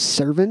Plus called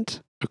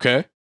Servant.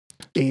 Okay.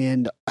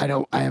 And I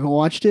haven't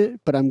watched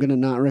it, but I'm going to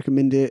not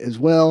recommend it as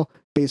well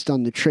based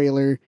on the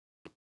trailer.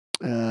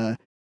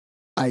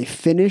 I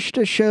finished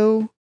a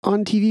show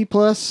on TV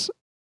Plus,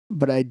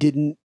 but I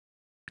didn't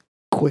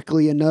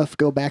quickly enough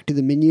go back to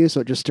the menu,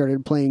 so it just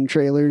started playing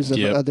trailers of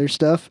other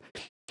stuff.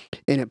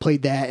 And it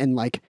played that, and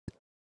like,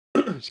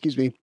 excuse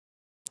me,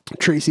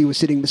 Tracy was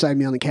sitting beside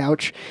me on the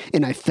couch,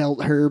 and I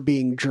felt her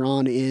being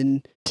drawn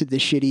in to the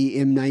shitty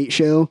M. Night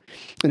show.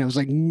 And I was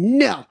like,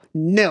 no,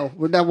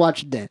 we're not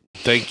watching that.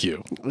 Thank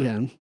you.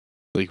 Yeah.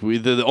 Like,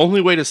 the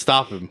only way to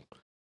stop him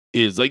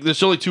is, like,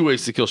 there's only two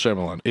ways to kill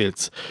Shyamalan.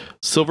 It's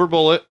silver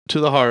bullet to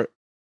the heart,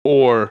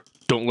 or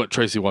don't let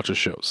Tracy watch his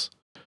shows.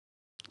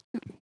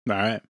 All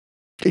right.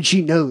 And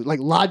she knows, like,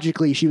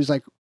 logically, she was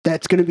like,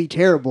 that's going to be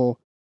terrible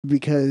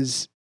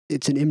because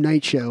it's an M.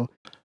 Night show.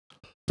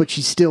 But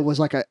she still was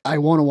like, I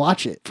want to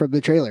watch it from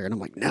the trailer. And I'm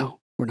like, no,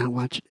 we're not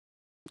watching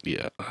it.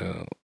 Yeah.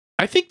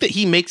 I think that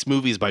he makes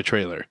movies by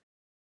trailer.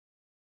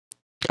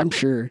 I'm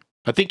sure.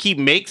 I think he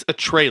makes a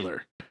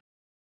trailer.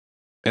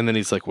 And then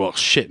he's like, well,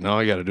 shit, now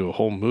I got to do a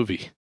whole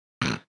movie.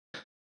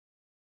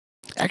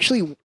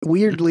 Actually,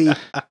 weirdly,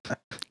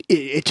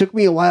 it took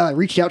me a while. I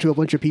reached out to a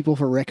bunch of people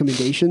for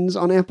recommendations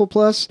on Apple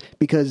Plus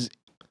because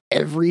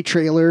every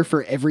trailer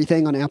for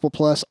everything on Apple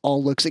Plus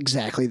all looks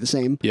exactly the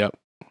same. Yep.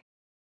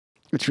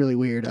 It's really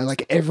weird. I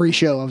like every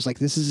show. I was like,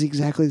 this is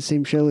exactly the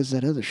same show as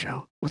that other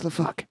show. What the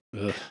fuck?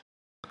 Ugh.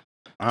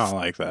 I don't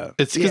like that.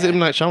 It's because M.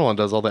 Night Shyamalan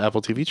does all the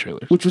Apple TV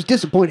trailers. Which was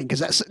disappointing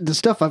because the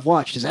stuff I've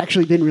watched has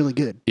actually been really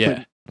good.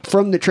 Yeah. But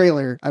from the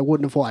trailer, I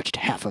wouldn't have watched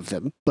half of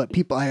them. But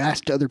I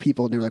asked other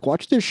people and they were like,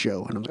 watch this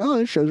show. And I was like, oh,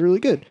 this show's really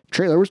good. The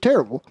trailer was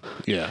terrible.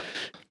 Yeah.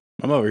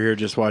 I'm over here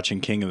just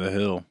watching King of the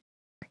Hill.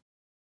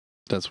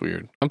 That's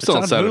weird. I'm still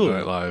on Saturday Hulu.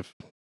 Night Live,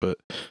 but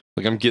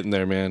like I'm getting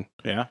there, man.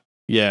 Yeah.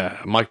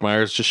 Yeah. Mike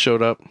Myers just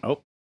showed up.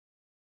 Oh.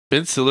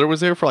 Ben Stiller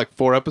was there for like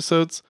 4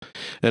 episodes,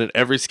 and in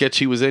every sketch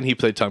he was in, he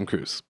played Tom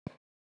Cruise.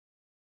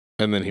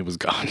 And then he was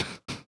gone.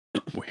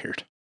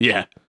 Weird.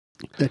 Yeah.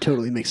 That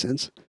totally makes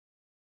sense.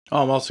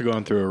 Oh, I'm also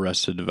going through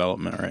Arrested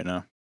Development right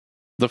now.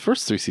 The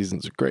first 3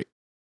 seasons are great.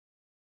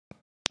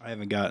 I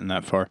haven't gotten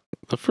that far.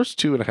 The first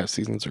 2.5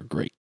 seasons are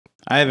great.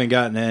 I haven't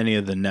gotten any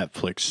of the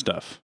Netflix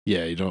stuff.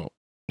 Yeah, you don't.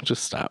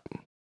 Just stop.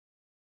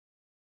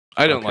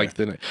 I don't like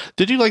the...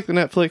 Did you like the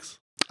Netflix?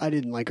 I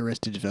didn't like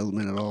Arrested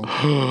Development at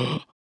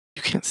all.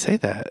 You can't say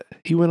that.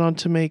 He went on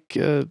to make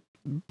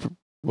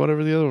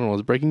whatever the other one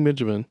was, Breaking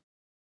Benjamin.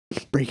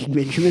 Breaking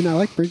Benjamin? I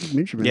like Breaking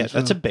Benjamin. Yeah,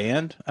 that's a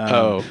band.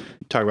 Talk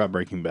about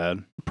Breaking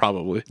Bad.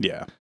 Probably.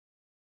 Yeah.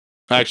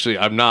 Actually,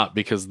 I'm not,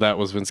 because that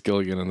was Vince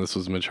Gilligan and this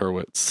was Mitch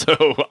Hurwitz.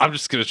 So I'm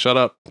just going to shut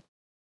up.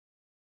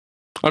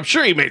 I'm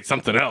sure he made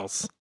something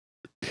else.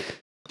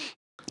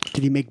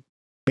 Did he make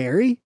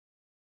Barry?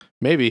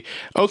 Maybe.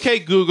 Okay,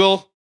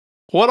 Google.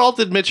 What all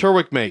did Mitch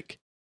Hurwitz make?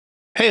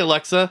 Hey,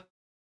 Alexa.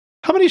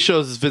 How many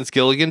shows has Vince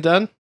Gilligan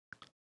done?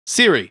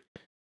 Siri,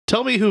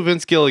 tell me who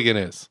Vince Gilligan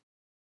is.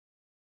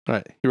 All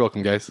right. You're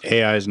welcome, guys.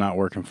 AI is not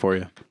working for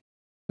you.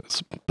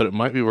 But it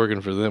might be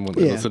working for them when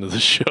they listen to the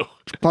show.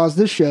 Pause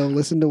this show.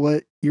 Listen to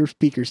what your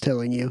speaker's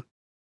telling you.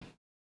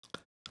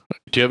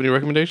 Do you have any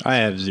recommendations? I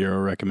have 0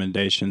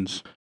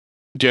 recommendations.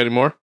 Do you have any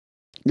more?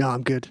 No,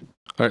 I'm good.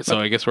 All right. So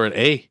I guess we're at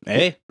A.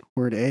 Hey,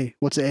 Word A.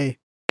 What's A?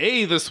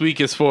 A this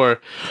week is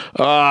for,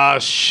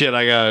 shit,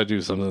 I got to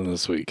do something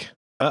this week.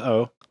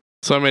 uh-oh.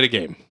 So I made a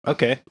game.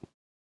 Okay.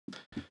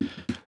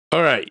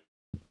 All right.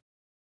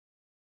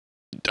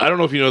 I don't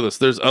know if you know this.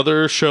 There's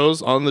other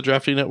shows on the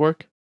Drafty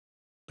Network.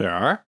 There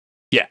are?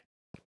 Yeah.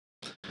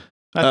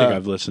 I think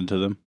I've listened to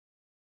them.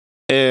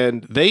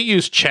 And they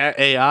use chat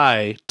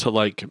AI to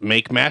like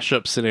make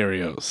mashup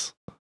scenarios.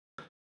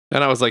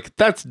 And I was like,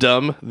 that's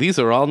dumb. These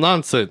are all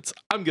nonsense.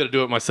 I'm going to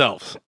do it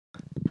myself.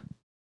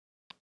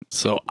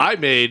 So I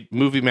made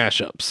movie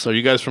mashups. Are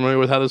you guys familiar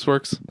with how this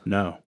works?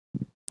 No.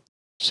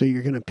 So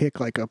you're going to pick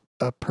like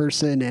a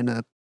person and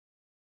a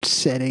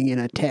setting and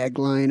a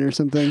tagline or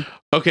something?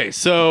 Okay,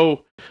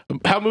 so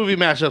how movie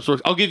mashups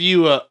work? I'll give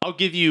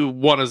you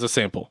one as a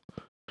sample.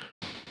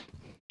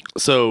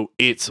 So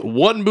it's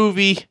one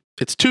movie,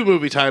 it's 2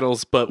 movie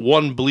titles, but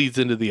one bleeds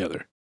into the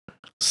other.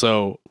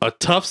 So a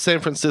tough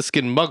San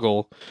Franciscan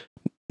muggle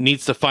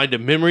needs to find a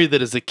memory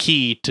that is a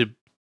key to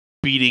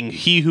beating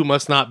He Who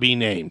Must Not Be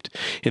Named.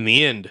 In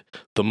the end,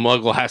 the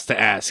muggle has to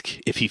ask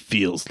if he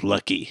feels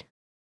lucky.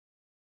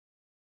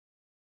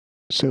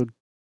 So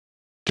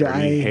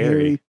Dirty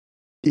Harry.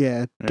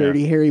 Yeah,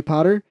 Dirty Harry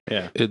Potter.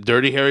 Yeah.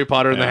 Dirty Harry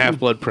Potter and the Yeah.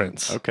 Half-Blood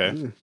Prince.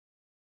 Okay.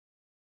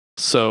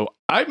 So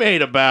I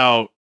made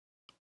about,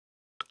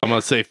 I'm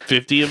going to say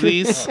 50 of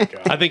these. Oh,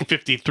 God. I think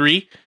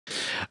 53.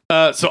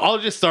 So I'll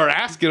just start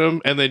asking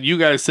them, and then you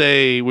guys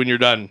say when you're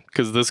done,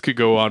 because this could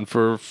go on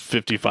for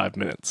 55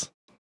 minutes.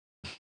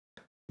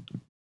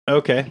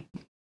 Okay.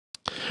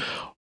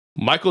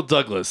 Michael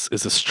Douglas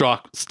is a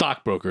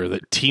stockbroker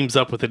that teams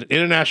up with an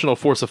international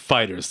force of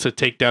fighters to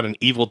take down an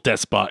evil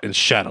despot in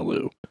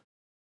Shadaloo.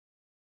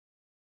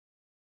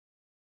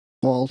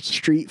 Wall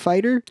Street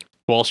Fighter.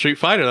 Wall Street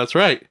Fighter, that's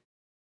right.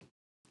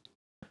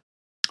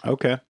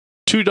 Okay.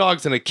 2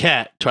 dogs and a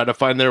cat try to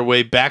find their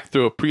way back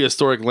through a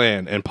prehistoric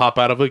land and pop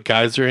out of a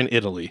geyser in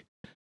Italy.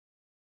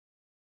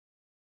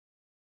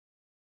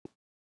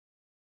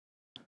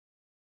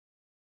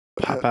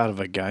 Pop out of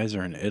a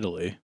geyser in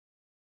Italy.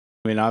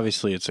 I mean,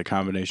 obviously, it's a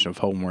combination of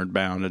Homeward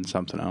Bound and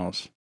something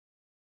else.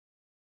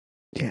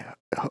 Yeah,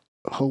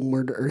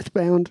 Homeward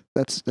Earthbound.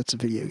 That's a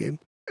video game.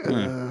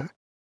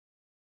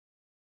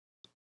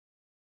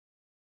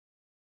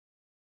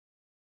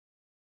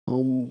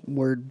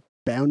 Homeward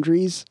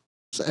Boundaries.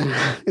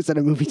 Is that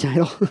a movie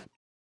title?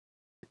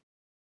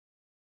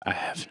 I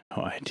have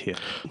no idea.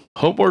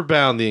 Homeward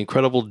Bound, the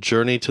incredible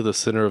journey to the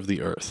center of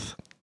the earth.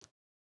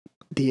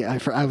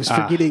 I was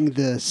forgetting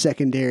the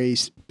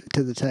secondaries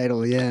to the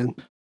title. Yeah.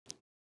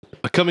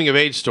 A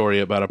coming-of-age story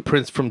about a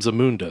prince from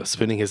Zamunda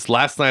spending his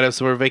last night of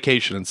summer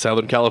vacation in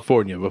Southern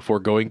California before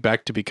going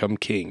back to become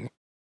king.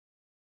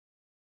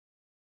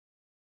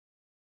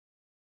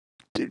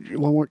 Did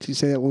you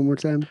say that one more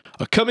time?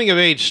 A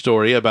coming-of-age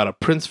story about a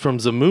prince from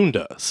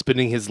Zamunda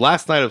spending his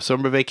last night of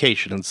summer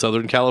vacation in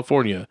Southern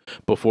California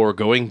before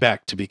going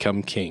back to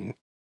become king.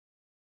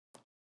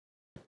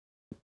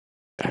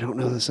 I don't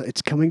know this.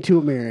 It's Coming to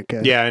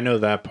America. Yeah, I know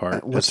that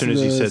part. As soon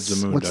as you said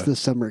Zamunda. What's the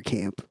summer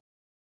camp?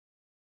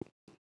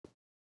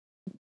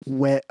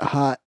 Wet,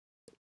 hot.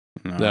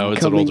 No,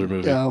 it's an older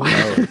movie. Oh.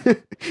 I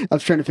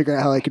was trying to figure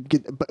out how I could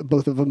get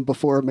both of them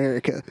before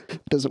America.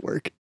 It doesn't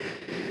work.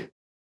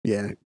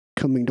 Yeah,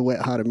 Coming to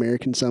Wet, Hot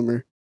American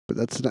Summer. But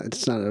that's not.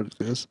 It's not out of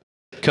this.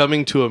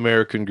 Coming to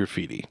American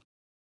Graffiti.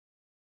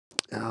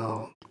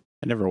 Oh,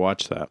 I never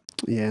watched that.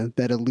 yeah,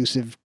 that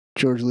elusive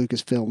George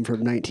Lucas film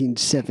from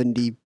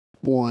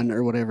 1971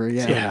 or whatever.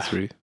 Yeah,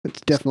 Yeah.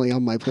 it's definitely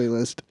on my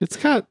playlist. It's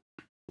got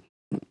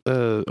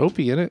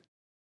Opie in it.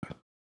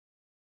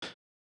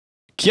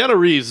 Keanu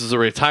Reeves is a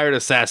retired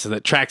assassin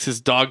that tracks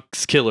his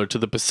dog's killer to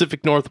the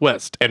Pacific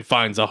Northwest and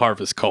finds a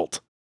harvest cult.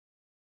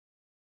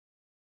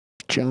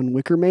 John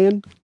Wicker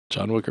Man.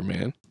 John Wicker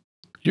Man.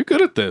 You're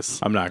good at this.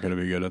 I'm not going to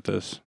be good at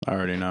this. I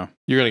already know.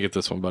 You're going to get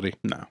this one, buddy.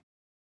 No.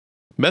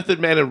 Method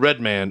Man and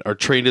Red Man are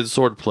trained in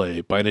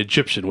swordplay by an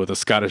Egyptian with a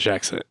Scottish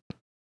accent.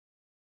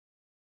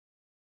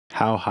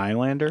 How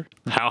Highlander?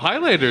 How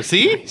Highlander,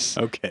 see? Nice.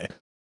 Okay.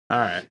 All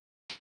right.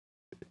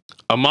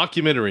 A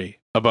mockumentary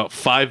about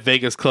 5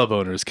 Vegas club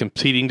owners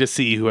competing to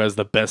see who has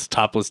the best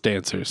topless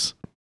dancers.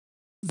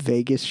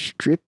 Vegas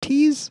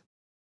striptease.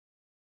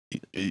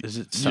 Is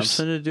it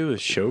something to do with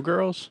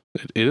showgirls?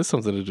 It is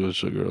something to do with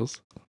showgirls.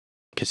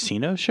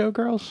 Casino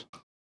showgirls?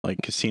 Like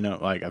casino,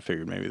 like I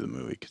figured maybe the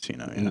movie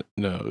Casino. Yeah,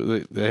 No,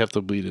 they have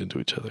to bleed into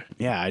each other.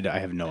 yeah, I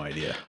have no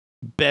idea.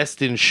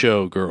 Best in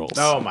show girls.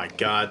 Oh my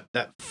god,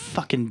 that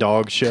fucking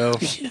dog show.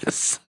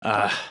 yes.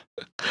 Uh,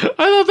 I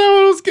thought that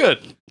one was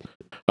good.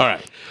 All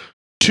right.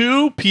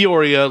 2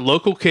 Peoria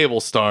local cable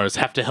stars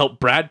have to help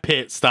Brad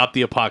Pitt stop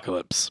the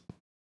apocalypse.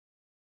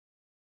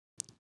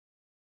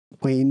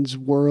 Wayne's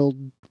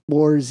World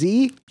War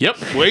Z.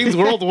 Yep, Wayne's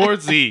World War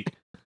Z.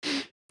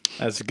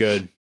 that's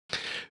good.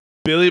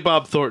 Billy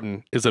Bob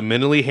Thornton is a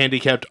mentally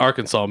handicapped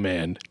Arkansas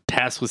man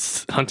tasked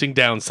with hunting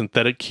down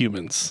synthetic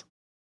humans.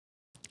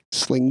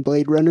 Sling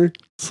Blade Runner.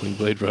 Sling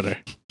Blade Runner.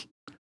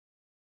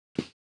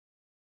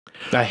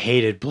 I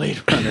hated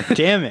Blade Runner.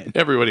 Damn it.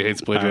 Everybody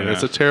hates Blade I Runner. know.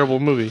 It's a terrible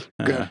movie.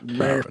 Not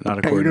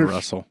according to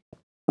Russell.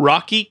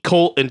 Rocky,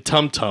 Colt, and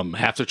Tum Tum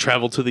have to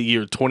travel to the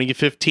year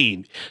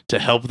 2015 to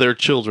help their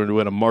children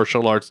win a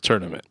martial arts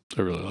tournament.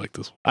 I really like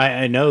this one.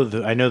 I know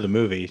the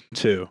movie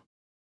too.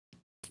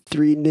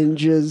 Three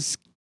Ninjas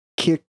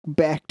Kick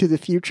Back to the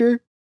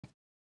Future.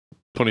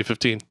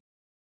 2015.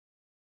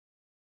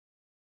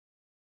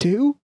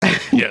 2?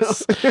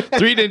 Yes.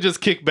 Three Ninjas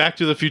Kick Back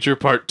to the Future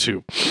Part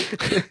 2.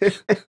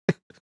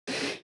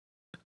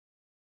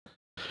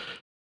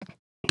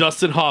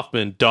 Dustin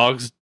Hoffman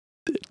dons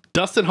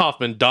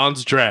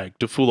drag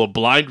to fool a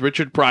blind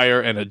Richard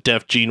Pryor and a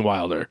deaf Gene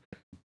Wilder.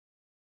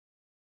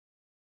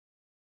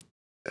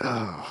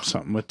 Oh,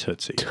 Something with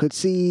Tootsie.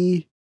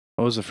 Tootsie.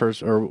 What was the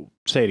first? Or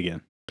say it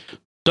again.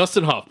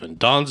 Dustin Hoffman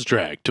dons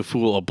drag to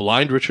fool a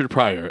blind Richard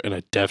Pryor and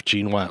a deaf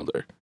Gene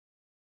Wilder.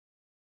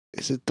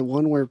 Is it the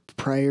one where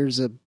Pryor's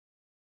a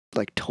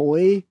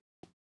toy?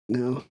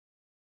 No.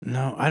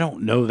 No, I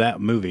don't know that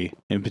movie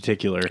in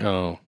particular.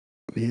 Oh.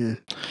 Yeah.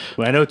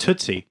 Well, I know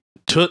Tootsie.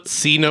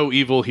 See no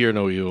evil, hear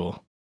no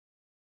evil.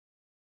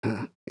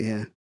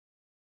 Yeah.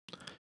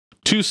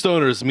 Two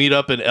stoners meet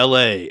up in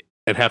LA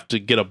and have to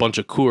get a bunch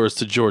of Coors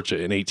to Georgia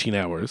in 18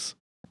 hours.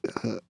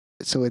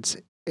 So it's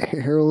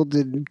Harold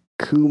and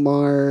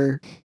Kumar,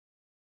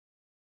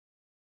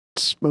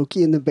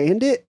 Smokey and the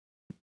Bandit?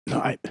 No,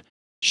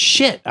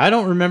 I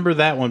don't remember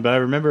that one, but I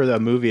remember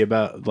that movie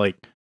about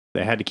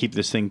they had to keep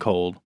this thing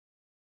cold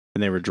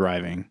and they were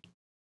driving.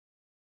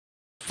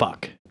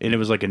 Fuck. And it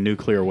was like a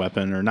nuclear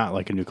weapon, or not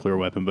like a nuclear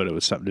weapon, but it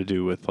was something to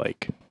do with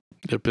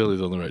Yeah,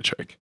 Billy's on the right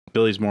track.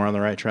 Billy's more on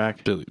the right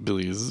track.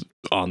 Billy is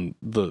on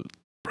the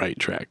right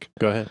track.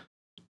 Go ahead.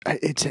 I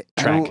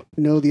don't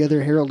know the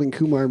other Harold and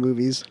Kumar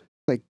movies.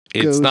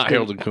 It's not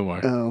Harold and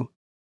Kumar. Oh.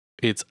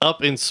 It's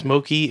Up in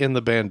Smokey and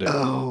the Bandit.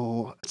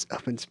 Oh, it's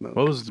Up in Smoke.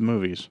 What was the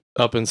movies?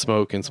 Up in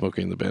Smoke and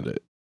Smokey and the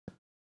Bandit.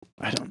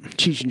 I don't.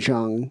 Cheech and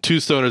Chong. Two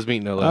stoners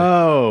meet in LA.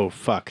 Oh,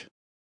 fuck.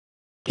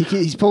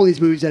 He's pulling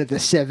these movies out of the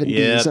 70s.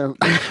 Yeah. So.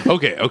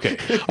 Okay.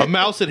 A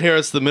mouse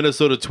inherits the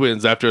Minnesota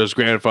Twins after his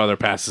grandfather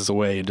passes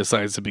away and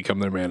decides to become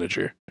their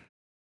manager.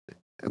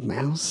 A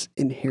mouse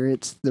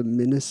inherits the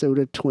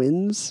Minnesota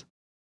Twins?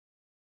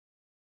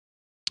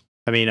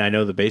 I mean, I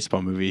know the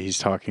baseball movie he's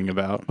talking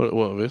about.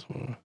 What is?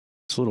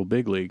 It's Little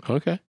Big League.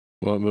 Okay.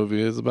 What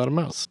movie is about a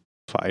mouse?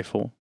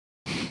 Feifel.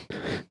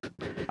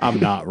 I'm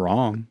not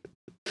wrong.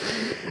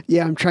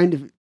 Yeah, I'm trying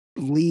to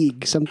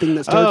league something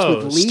that starts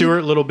with league.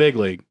 Stuart Little Big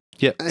League.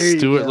 Yep. There you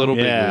Stuart go. Little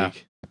Big Yeah.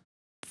 League.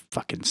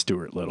 Fucking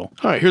Stuart Little.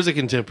 All right, here's a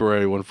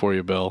contemporary one for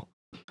you, Bill.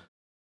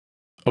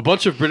 A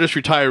bunch of British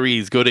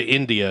retirees go to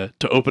India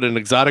to open an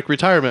exotic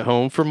retirement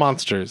home for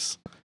monsters.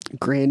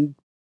 Grand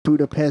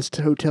Budapest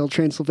Hotel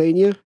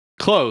Transylvania.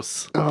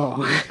 Close.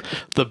 Oh,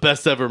 The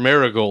best ever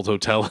Marigold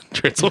Hotel in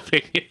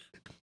Transylvania.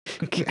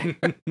 okay.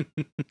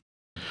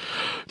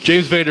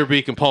 James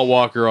Vanderbeek and Paul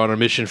Walker are on a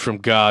mission from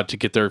God to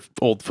get their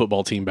old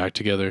football team back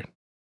together.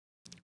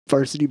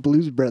 Varsity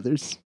Blues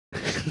Brothers.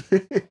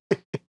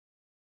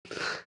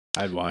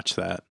 I'd watch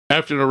that.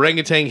 After an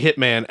orangutan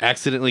hitman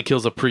accidentally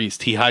kills a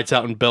priest, he hides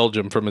out in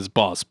Belgium from his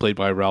boss, played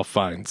by Ralph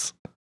Fiennes.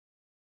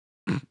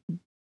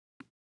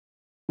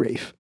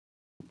 Rafe.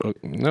 Oh,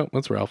 no,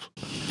 that's Ralph.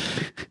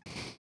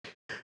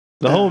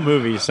 The whole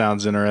movie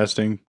sounds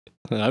interesting.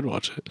 I'd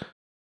watch it.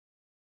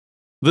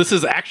 This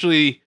is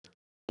actually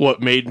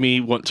what made me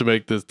want to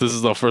make this. This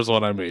is the first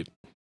one I made.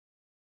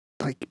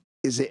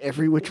 Is it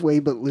Every Which Way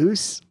But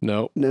Loose?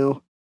 No.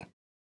 No.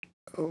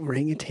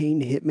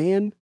 Orangutan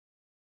Hitman?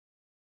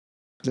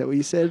 Is that what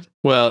you said?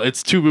 Well,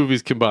 it's two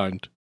movies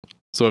combined.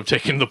 So I've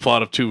taken the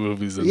plot of two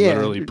movies and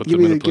literally put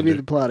them in a give me blender.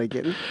 the plot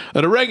again.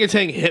 An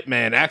orangutan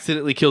hitman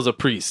accidentally kills a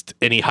priest,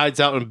 and he hides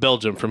out in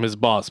Belgium from his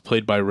boss,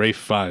 played by Ralph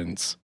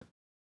Fiennes.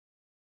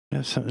 It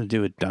has something to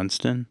do with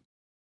Dunstan?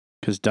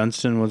 Because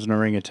Dunstan was an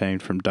orangutan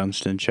from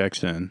Dunstan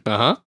Checks In.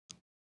 Uh-huh.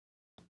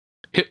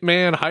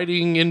 Hitman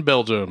hiding in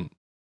Belgium.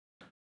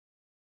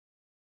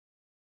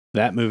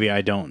 That movie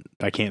I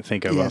can't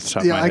think of off the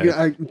top yeah, of my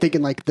head. I'm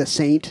thinking like The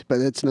Saint, but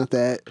it's not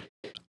that.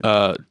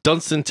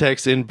 Dunstan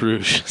Techs in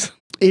Bruges.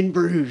 In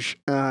Bruges.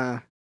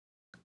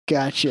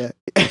 Gotcha.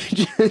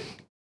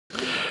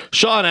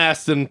 Sean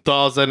Astin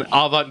thaws an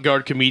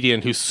avant-garde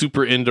comedian who's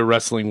super into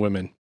wrestling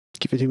women.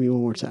 Give it to me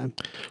one more time.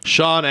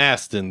 Sean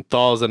Astin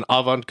thaws an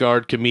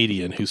avant-garde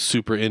comedian who's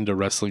super into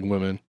wrestling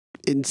women.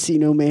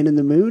 Encino Man in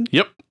the Moon?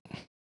 Yep.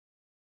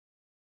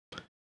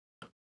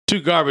 Two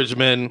garbage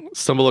men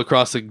stumble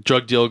across a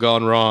drug deal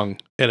gone wrong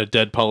and a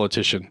dead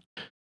politician.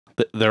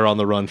 They're on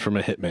the run from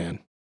a hitman.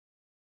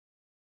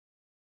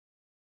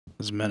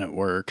 Those Men at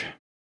Work.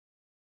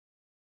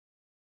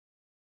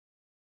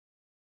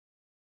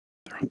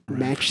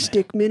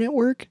 Matchstick Men at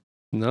Work?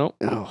 No.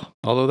 Oh.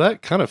 Although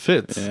that kind of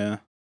fits. Yeah.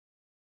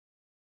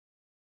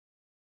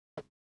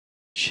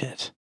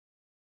 Shit.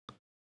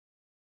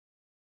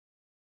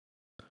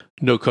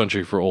 No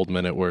Country for Old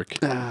Men at Work.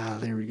 Ah,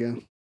 there we go.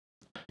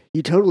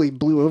 You totally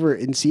blew over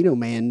Encino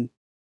Man.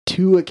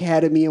 2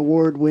 Academy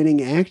Award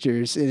winning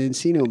actors in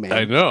Encino Man.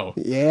 I know.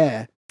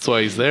 Yeah. That's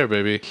why he's there,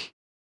 baby.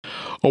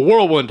 A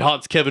whirlwind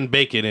haunts Kevin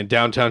Bacon in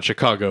downtown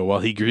Chicago while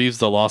he grieves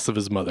the loss of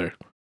his mother.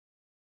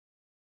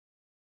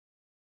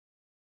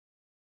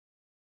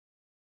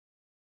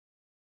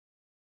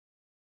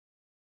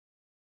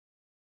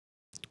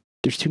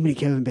 There's too many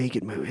Kevin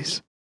Bacon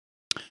movies.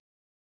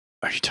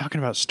 Are you talking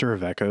about Stir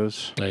of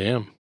Echoes? I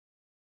am.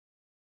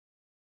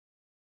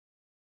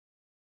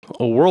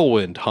 A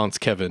whirlwind haunts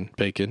Kevin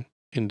Bacon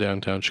in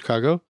downtown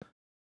Chicago.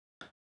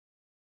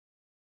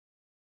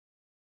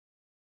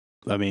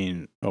 I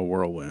mean, a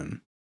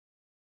whirlwind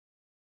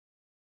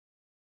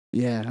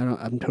Yeah,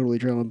 I'm totally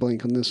drawing a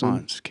blank on this one.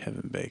 haunts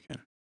Kevin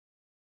Bacon.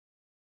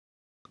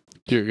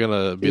 You're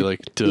gonna be like,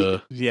 duh.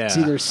 Yeah. It's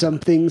either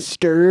something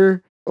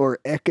stir or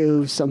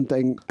echo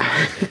something.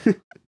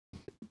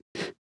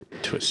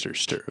 Twister,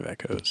 Stir of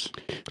Echoes.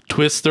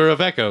 Twister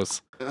of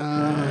Echoes.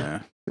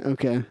 Yeah.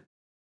 Okay.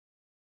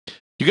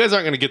 You guys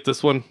aren't gonna get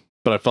this one,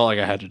 but I felt like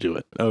I had to do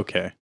it.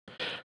 Okay.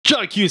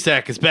 John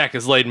Cusack is back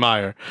as Lane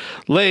Meyer.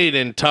 Lane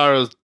and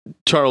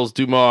Charles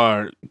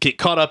Dumas get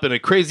caught up in a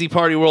crazy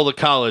party world at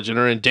college and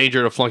are in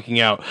danger of flunking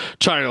out.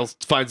 Charles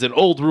finds an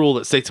old rule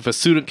that states if a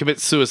student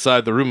commits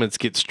suicide, the roommates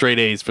get straight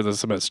A's for the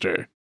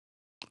semester.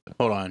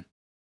 Hold on.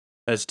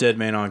 That's Dead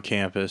Man on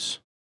Campus.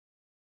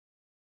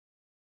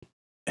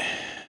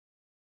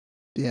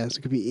 Yeah, so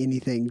it could be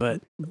anything.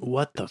 But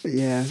what the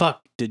Yeah.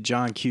 fuck did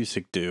John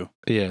Cusack do?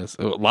 Yes,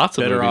 lots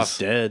of Better movies. Off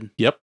Dead.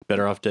 Yep.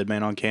 Better Off Dead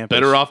Man on Campus.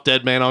 Better Off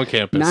Dead Man on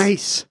Campus.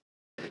 Nice.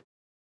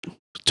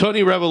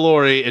 Tony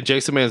Revolori and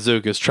Jason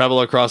Mantzoukas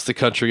travel across the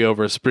country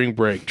over a spring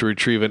break to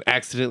retrieve an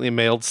accidentally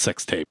mailed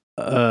sex tape.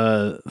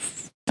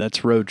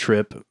 That's Road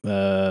Trip.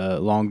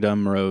 Long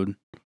Dumb Road.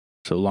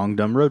 So Long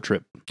Dumb Road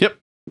Trip. Yep.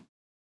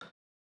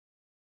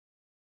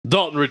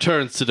 Dalton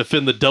returns to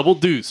defend the double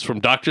deuce from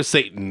Dr.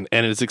 Satan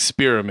and his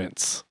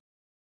experiments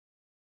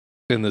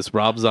in this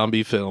Rob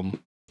Zombie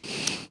film.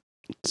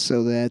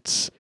 So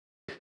that's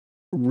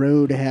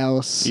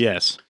Roadhouse.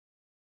 Yes.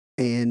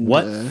 And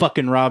What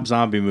fucking Rob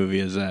Zombie movie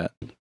is that?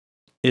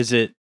 Is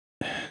it?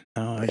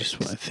 Oh, I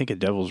think of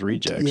Devil's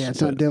Rejects. Yeah,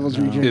 it's not but Devil's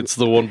no. Rejects. It's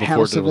the one before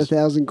House of a Devil's.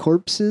 Thousand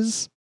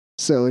Corpses.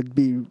 So it'd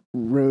be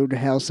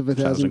Roadhouse of a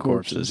Thousand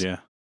Corpses. Yeah.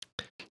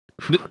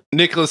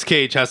 Nicolas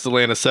Cage has to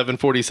land a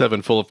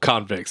 747 full of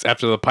convicts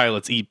after the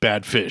pilots eat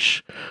bad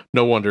fish.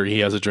 No wonder he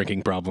has a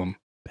drinking problem.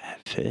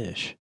 Bad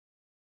fish.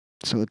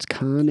 So it's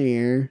Con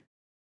Air.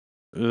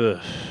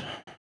 Ugh.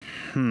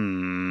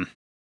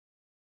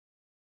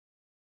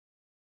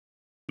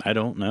 I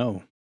don't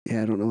know.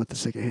 Yeah, I don't know what the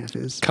second half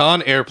is.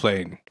 Con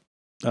Airplane.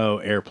 Oh,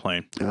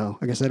 Airplane. Oh,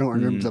 I guess I don't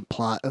remember the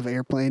plot of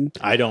Airplane.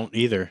 I don't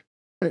either.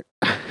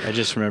 I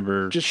just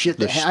remember Just shit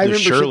the, that I the remember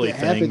Shirley shit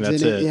that thing.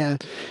 happens That's in it. it. Yeah.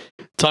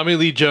 Tommy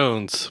Lee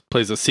Jones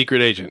plays a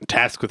secret agent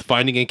tasked with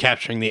finding and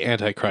capturing the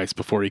Antichrist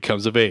before he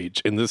comes of age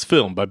in this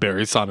film by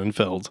Barry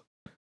Sonnenfeld.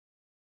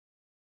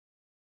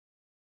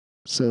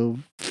 So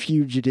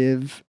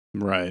Fugitive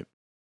Right.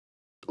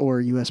 or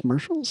U.S.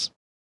 Marshals?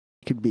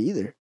 Could be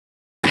either.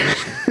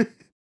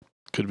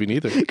 Could be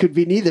neither. Could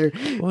be neither.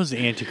 What was the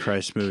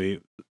Antichrist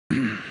movie?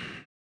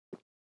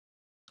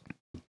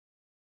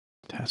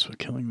 Tasked with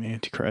killing the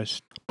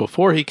Antichrist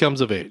Before he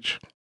comes of age.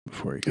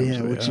 before he comes. Yeah,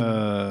 to which-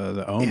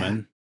 The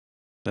Omen.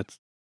 That's.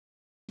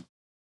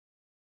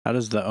 How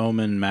does The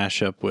Omen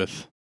mash up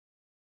with?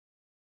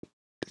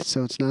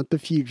 So it's not The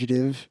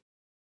Fugitive.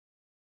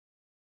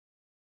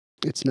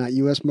 It's not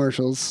U.S.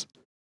 Marshals.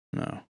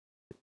 No.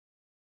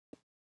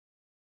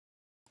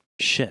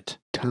 Shit.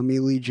 Tommy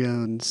Lee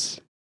Jones.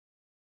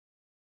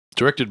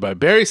 Directed by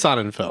Barry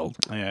Sonnenfeld.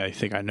 Yeah, I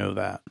think I know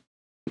that.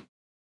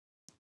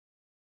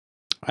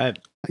 I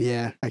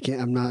Yeah, I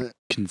can't. I'm not.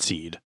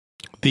 concede.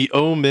 The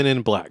Men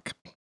in Black.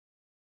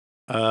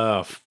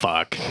 Oh,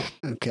 fuck.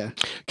 Okay.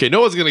 Okay,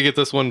 no one's going to get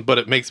this one, but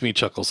it makes me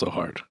chuckle so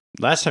hard.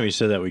 Last time you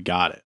said that, we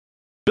got it.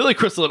 Billy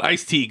Crystal and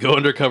Ice-T go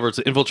undercover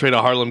to infiltrate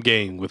a Harlem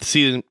gang with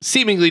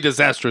seemingly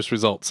disastrous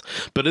results.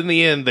 But in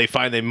the end, they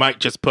find they might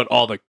just put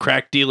all the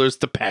crack dealers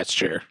to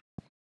pasture.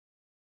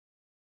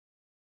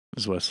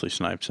 Is Wesley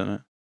Snipes in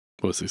it?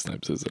 Wesley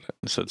Snipes is in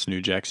it. So it's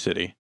New Jack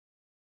City.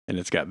 And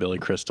it's got Billy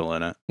Crystal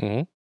in it.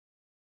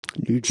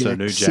 New Jack,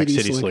 New Jack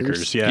City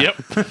Slickers. Yeah. Yep.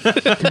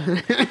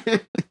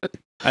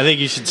 I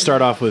think you should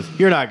start off with,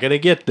 you're not going to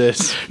get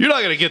this. You're not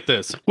going to get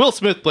this. Will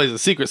Smith plays a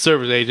Secret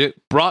Service agent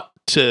brought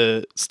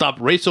to stop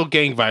racial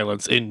gang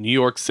violence in New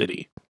York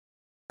City.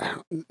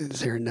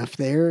 Is there enough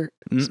there?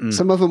 Mm-mm.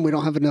 Some of them we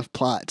don't have enough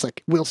plot. It's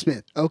like Will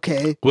Smith.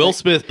 Okay. Will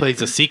Smith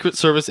plays a Secret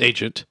Service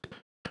agent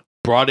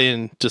brought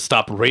in to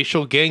stop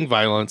racial gang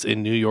violence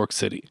in New York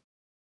City.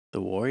 The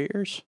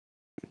Warriors?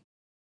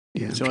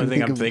 Yeah, It's the only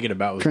thing I'm thinking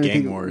about with trying to gang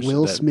think of wars.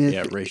 Will Smith.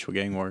 Yeah, racial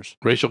gang wars.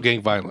 Racial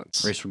gang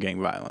violence. Racial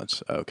gang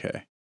violence.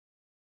 Okay.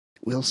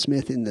 Will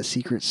Smith in the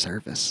Secret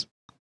Service.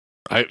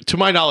 To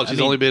my knowledge, I he's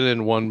mean- only been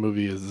in one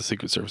movie as the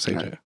Secret Service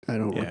agent. I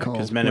don't Yeah, recall.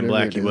 because Men in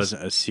whatever Black, it he is.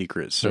 wasn't a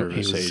Secret No, Service he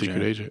was a agent.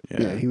 secret agent.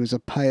 Yeah, he was a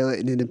pilot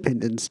in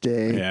Independence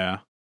Day. Yeah.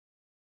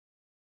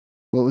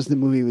 What was the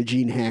movie with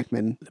Gene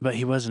Hackman? But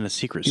he wasn't a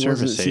Secret He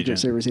Service wasn't a Secret agent.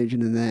 Service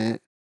agent in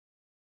that.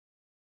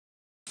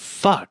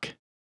 Fuck.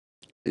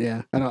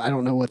 Yeah, I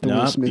don't know what the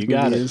Nope, Will Smith you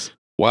got movie it. is.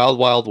 Wild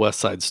Wild West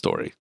Side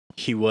Story.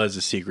 He was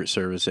a Secret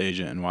Service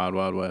agent in Wild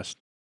Wild West.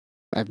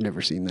 I've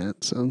never seen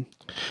that, so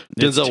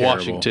It's Denzel terrible.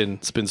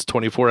 Washington spends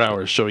 24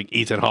 hours showing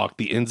Ethan Hawke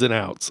the ins and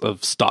outs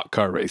of stock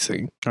car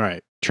racing. All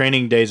right.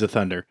 Training Days of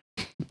Thunder.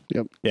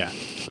 Yep. Yeah.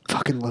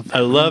 fucking love that. I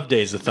love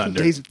Days of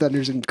Thunder. Days of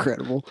Thunder's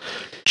incredible.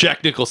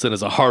 Jack Nicholson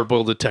is a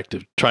hard-boiled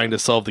detective trying to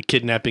solve the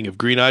kidnapping of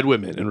green-eyed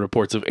women and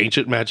reports of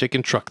ancient magic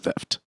and truck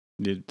theft.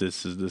 Dude,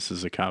 this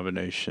is a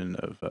combination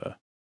of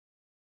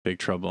Big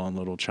Trouble in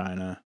Little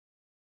China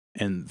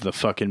and the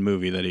fucking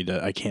movie that he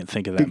does. I can't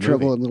think of that Big movie.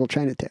 Trouble in Little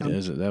Chinatown.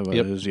 Is it that what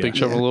Yep, it is? Yeah. Big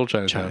Trouble in Yeah. Little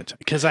Chinatown.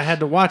 Because I had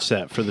to watch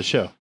that for the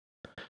show.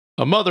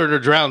 A mother and her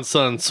drowned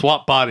son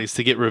swap bodies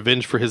to get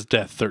revenge for his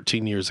death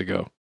 13 years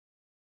ago.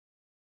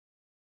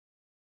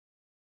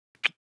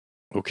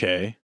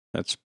 Okay.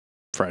 That's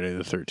Friday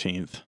the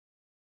 13th.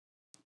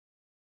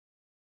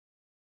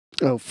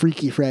 Oh,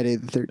 Freaky Friday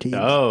the 13th.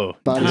 Oh,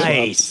 Body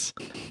nice.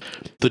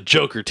 The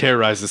Joker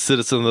terrorizes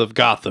citizens of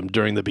Gotham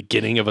during the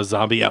beginning of a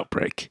zombie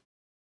outbreak.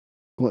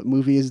 What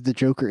movie is the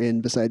Joker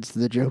in besides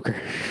the Joker?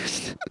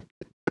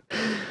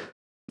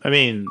 I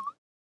mean,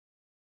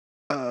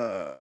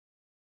 I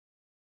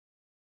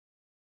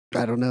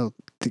don't know.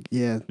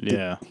 Yeah.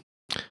 yeah.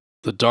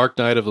 The Dark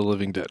Knight of the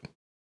Living Dead.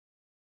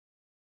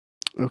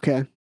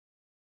 Okay.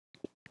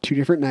 2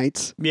 different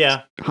nights.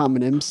 Yeah.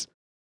 Homonyms.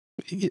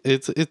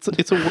 It's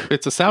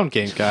a sound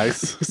game,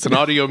 guys. It's an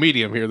audio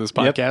medium here, this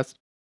Yep. podcast.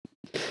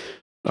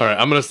 All right,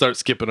 I'm going to start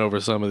skipping over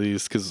some of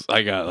these because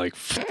I got like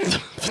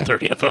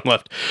 30 of them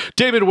left.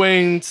 David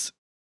Wayne's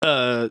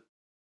David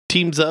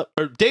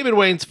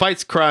Wayne's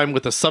fights crime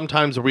with a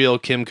sometimes real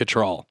Kim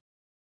Cattrall.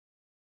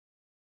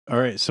 All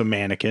right. So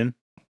Mannequin.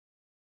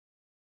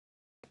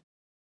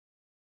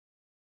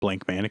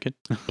 Blank Mannequin.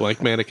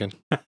 Blank Mannequin.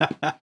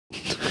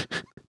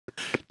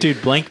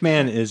 Dude, Blank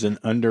Man is an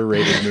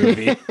underrated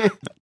movie.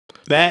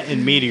 That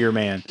and Meteor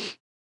Man.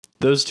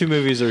 Those 2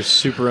 movies are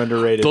super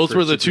underrated. Those for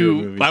were the superhero 2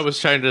 movies. I was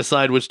trying to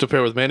decide which to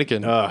pair with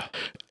Mannequin. An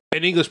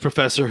English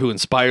professor who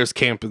inspires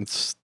an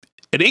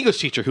English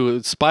teacher who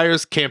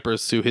inspires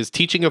campers through his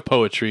teaching of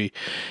poetry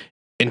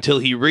until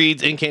he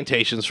reads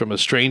incantations from a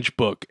strange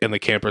book and the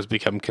campers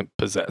become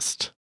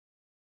possessed.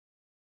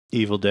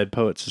 Evil Dead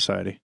Poet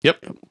Society.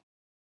 Yep.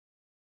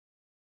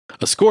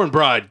 A scorned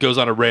bride goes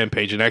on a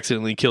rampage and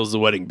accidentally kills the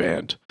wedding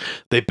band.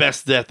 They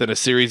best death in a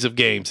series of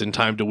games in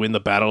time to win the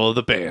battle of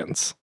the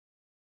bands.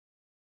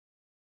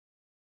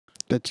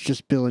 That's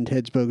just Bill and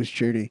Ted's Bogus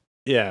Journey.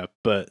 Yeah,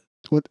 but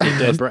What?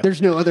 Dead Bride.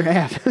 There's no other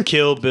half.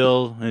 Kill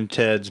Bill and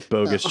Ted's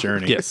Bogus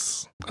Journey.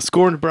 Yes. A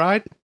scorned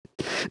bride?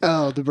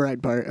 Oh, the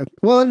bride part.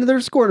 Well, and they're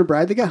scorned a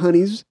bride. They got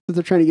honeys that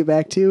they're trying to get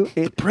back to.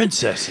 And-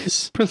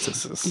 Princesses.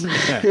 Princesses.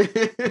 Yeah.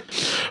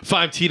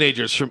 5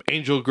 teenagers from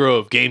Angel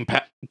Grove gain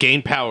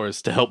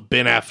powers to help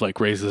Ben Affleck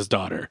raise his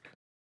daughter.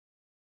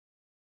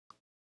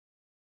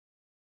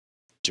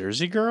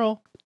 Jersey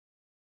Girl.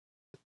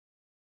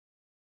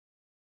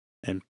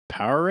 And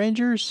Power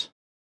Rangers?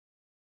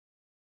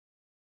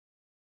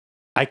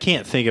 I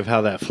can't think of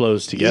how that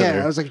flows together.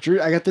 Yeah, I was like,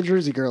 I got the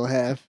Jersey Girl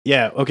half.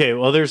 Yeah, okay.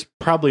 Well, there's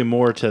probably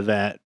more to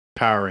that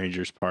Power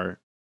Rangers part.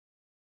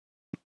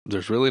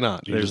 There's really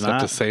not. You There's just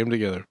have not? to say them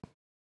together.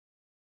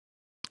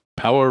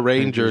 Power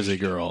Rangers Jersey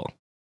Girl.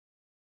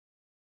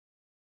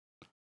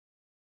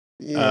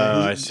 Yeah,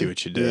 Oh, I see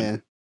what you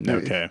did. Yeah.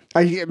 Okay.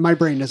 My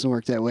brain doesn't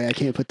work that way. I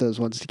can't put those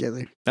ones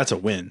together. That's a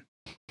win.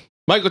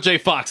 Michael J.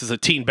 Fox is a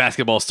teen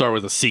basketball star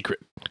with a secret.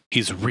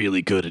 He's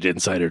really good at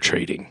insider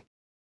trading.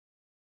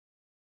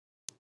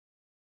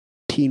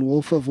 Teen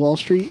Wolf of Wall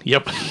Street.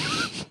 Yep.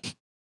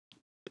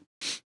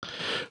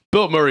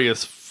 Bill Murray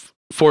is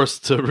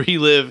forced to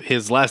relive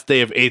his last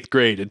day of 8th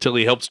grade until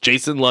he helps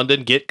Jason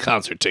London get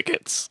concert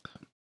tickets.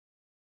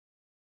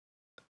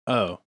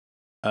 Oh.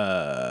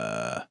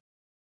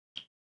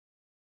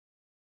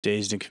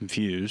 Dazed and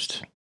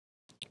Confused.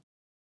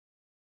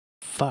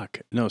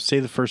 Fuck. No, say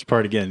the first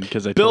part again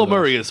because I Bill told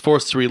Murray is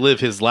forced to relive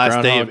his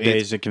last day of 8th.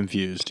 Dazed and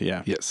Confused.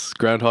 Yeah. Yes,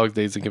 Groundhog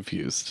Days and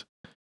Confused.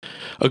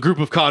 A group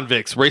of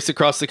convicts race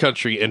across the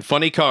country in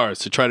funny cars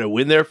to try to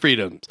win their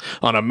freedoms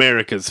on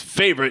America's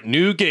favorite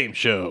new game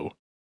show.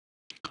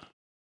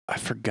 I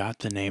forgot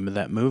the name of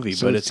that movie,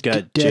 So but it's it's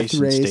got Death Jason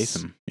Race.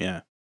 Statham.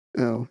 Yeah.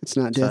 Oh, it's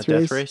not It's Death not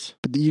Race. Death Race?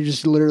 But you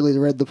just literally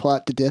read the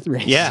plot to Death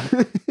Race. Yeah.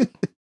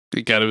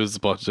 It kind of is the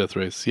plot to Death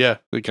Race. Yeah,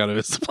 it kind of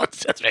is the plot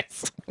to Death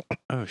Race.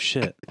 Oh,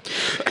 shit.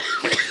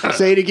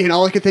 Say it again.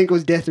 All I could think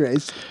was Death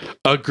Race.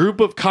 A group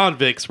of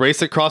convicts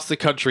race across the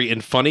country in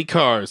funny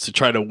cars to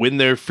try to win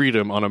their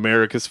freedom on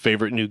America's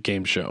favorite new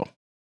game show.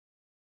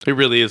 It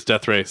really is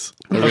Death Race.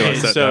 I Okay,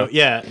 realize that so, now.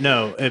 yeah,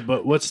 no,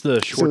 but what's the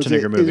So is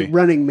Schwarzenegger it movie?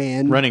 Running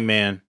Man. Running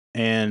Man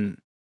and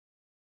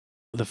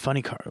the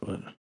funny car.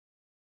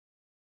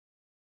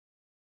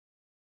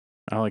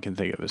 All I can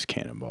think of is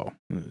Cannonball.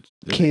 Is it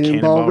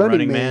Cannonball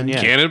Running Man. Yeah.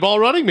 Cannonball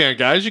Running Man,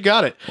 guys. You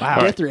got it.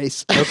 Wow. Death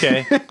Race.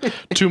 Okay.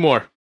 Two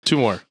more.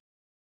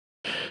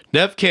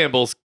 Nev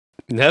Campbell's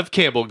Nev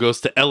Campbell goes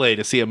to LA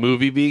to see a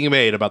movie being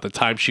made about the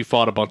time she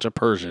fought a bunch of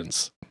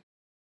Persians.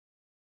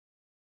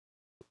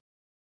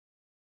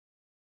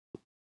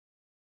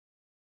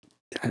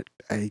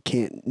 I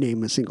can't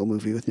name a single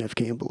movie with Nev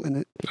Campbell in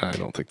it. I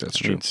don't think that's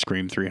I true. mean,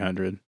 Scream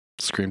 300.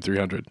 Scream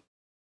 300.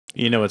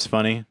 You know what's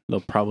funny?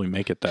 They'll probably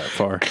make it that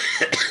far.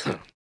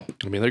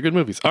 I mean, they're good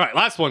movies. All right,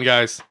 last one,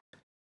 guys.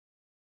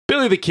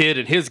 Billy the Kid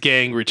and his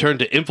gang return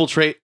to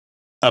infiltrate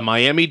a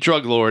Miami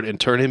drug lord and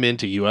turn him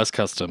into U.S.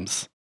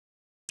 Customs.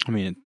 I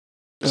mean,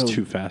 it's Oh.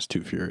 Too Fast,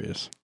 Too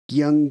Furious.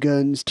 Young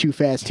Guns, Too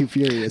Fast, Too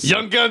Furious.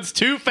 Young Guns,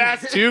 Too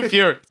Fast, Too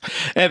Furious.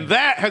 And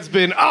that has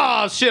been,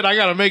 oh, shit, I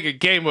got to make a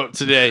game up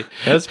today.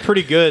 That's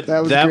pretty good. That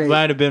was that great.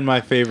 might have been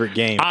my favorite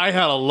game. I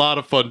had a lot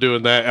of fun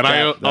doing that, and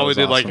I That only was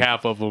did like awesome.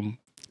 half of them.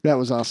 That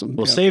was awesome.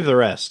 We'll Yeah. save the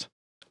rest.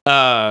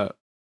 Yeah.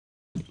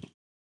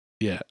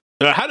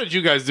 How did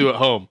you guys do at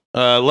home?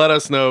 Let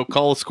us know.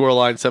 Call the Squirrel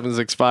line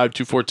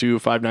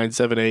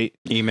 765-242-5978.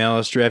 Email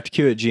us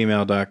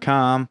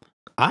draftq@gmail.com.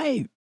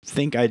 I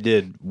think I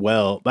did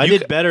well. I You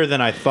did better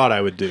than I thought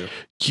I would do.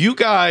 You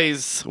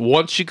guys,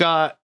 once you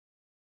got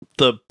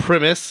the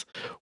premise,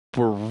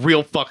 were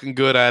real fucking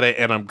good at it,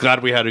 and I'm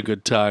glad we had a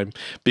good time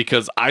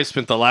because I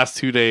spent the last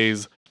 2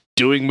 days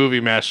doing movie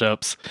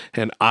mashups,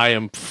 and I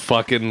am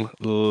fucking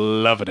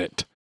loving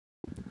it.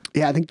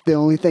 Yeah, I think the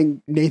only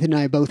thing Nathan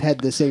and I both had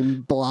the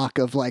same block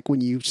of like when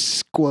you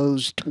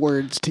squozed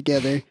words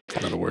together.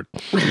 Not a word.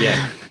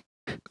 Yeah.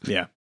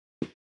 Yeah.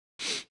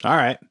 All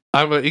right.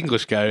 I'm an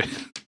English guy.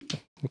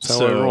 That's how I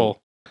So-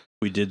 roll.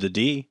 We did the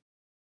D.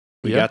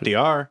 We Yeah. got the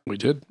R. We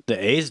did.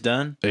 The A's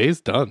done.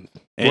 A's done.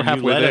 And We're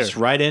halfway you led there. us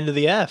right into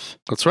the F.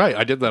 That's right.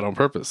 I did that on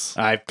purpose.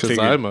 Because Because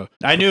I'm a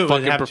I knew it would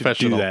fucking have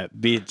professional. to do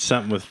that. Be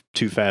something with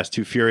Too Fast,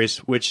 Too Furious,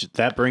 which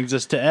that brings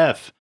us to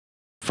F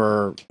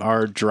for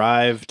our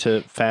drive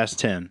to Fast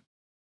 10.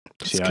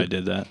 See how I good.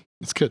 did that?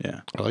 It's good.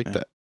 Yeah. I like Yeah.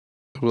 that.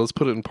 Well, let's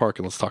put it in park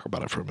and let's talk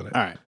about it for a minute.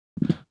 All right.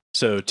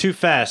 So Too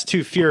Fast,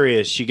 Too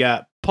Furious. You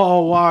got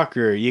Paul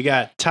Walker. You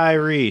got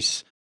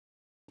Tyrese.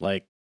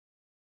 Like,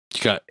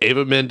 You got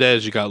Ava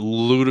Mendez, you got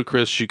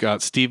Ludacris, you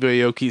got Steve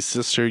Aoki's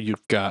sister,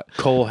 you've got...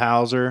 Cole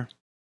Hauser.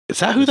 Is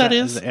that who that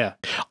is? Yeah.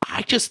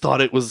 I just thought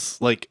it was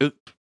like...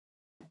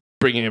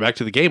 bringing it back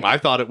to the game, I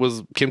thought it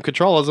was Kim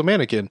Cattrall as a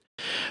mannequin.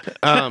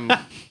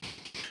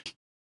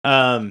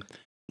 Then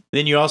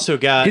you also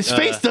got His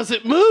face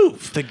doesn't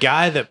move! the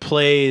guy that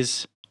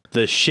plays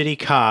the shitty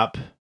cop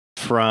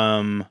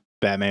from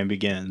Batman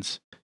Begins.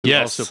 Who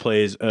Yes. also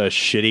plays a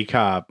shitty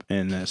cop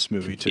in this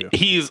movie too.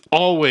 He's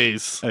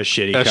always A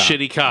shitty a cop.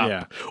 shitty cop.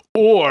 Yeah.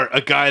 Or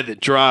a guy that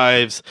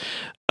drives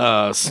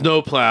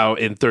snowplow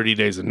in 30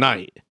 Days a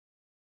Night.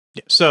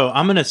 So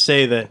I'm gonna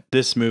say that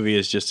this movie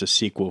is just a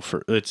sequel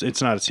for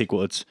it's not a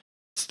sequel, it's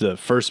the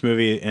first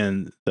movie,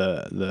 and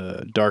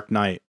the Dark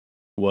Knight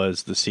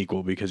was the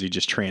sequel because he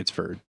just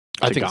transferred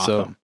to I think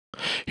Gotham.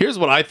 so. Here's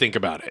what I think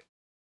about it.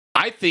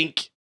 I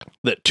think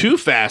that Too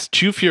Fast,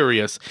 Too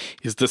Furious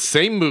is the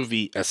same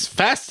movie as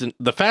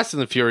the Fast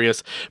and the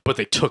Furious, but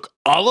they took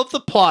all of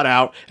the plot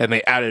out and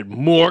they added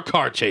more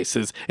car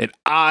chases, and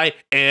I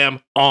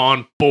am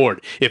on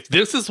board. If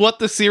this is what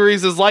the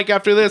series is like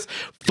after this,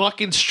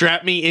 fucking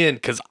strap me in,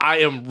 because I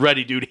am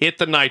ready, dude. Hit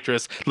the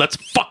nitrous. Let's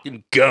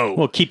fucking go.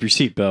 Well, keep your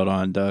seatbelt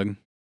on, Doug.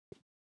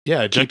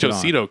 yeah, keep it on.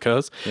 Ejectocito,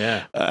 cuz.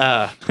 Yeah.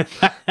 Uh,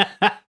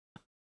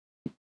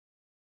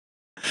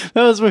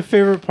 That was my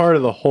favorite part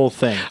of the whole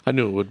thing. I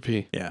knew it would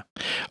be. Yeah.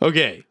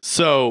 Okay,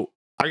 so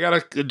I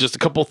got just a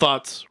couple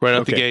thoughts right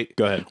out the gate.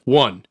 Go ahead.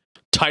 One,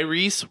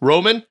 Tyrese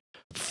Roman,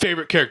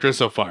 favorite character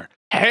so far.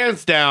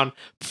 Hands down,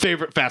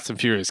 favorite Fast and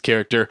Furious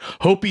character.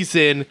 Hope he's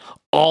in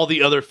all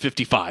the other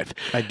 55.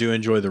 I do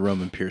enjoy the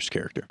Roman Pierce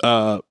character.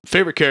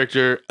 Favorite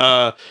character.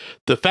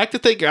 The fact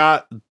that they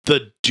got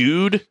the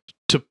dude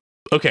to...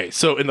 Okay,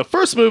 so in the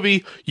first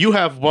movie, you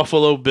have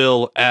Buffalo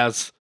Bill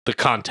as the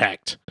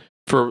contact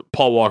for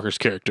Paul Walker's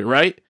character,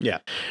 right? Yeah.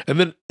 And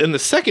then in the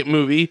second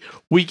movie,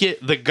 we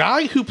get the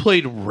guy who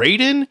played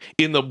Raiden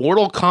in the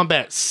Mortal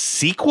Kombat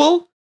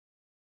sequel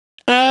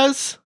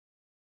as...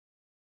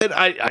 And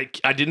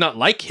I did not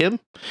like him.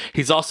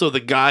 He's also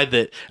the guy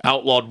that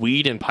outlawed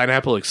weed in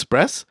Pineapple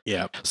Express.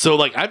 Yeah. So,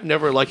 like, I've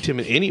never liked him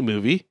in any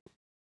movie.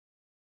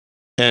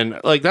 And,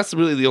 like, that's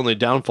really the only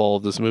downfall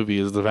of this movie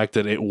is the fact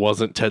that it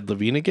wasn't Ted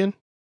Levine again.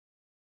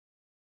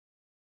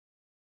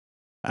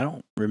 I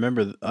don't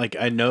remember. Like,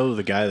 I know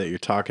the guy that you're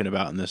talking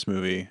about in this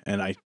movie, and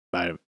I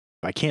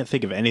can't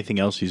think of anything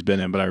else he's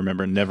been in, but I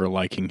remember never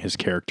liking his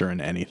character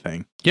in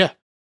anything.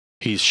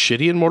 He's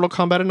shitty in Mortal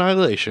Kombat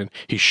Annihilation.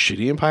 He's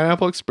shitty in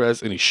Pineapple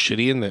Express, and he's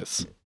shitty in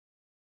this.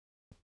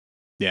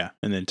 Yeah.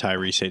 And then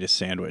Tyrese ate his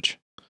sandwich.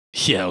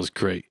 Yeah, it was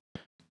great.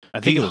 I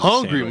think He's it was a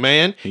hungry, sandwich.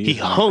 man. He's He's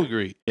hungry.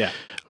 hungry. Yeah.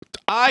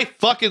 I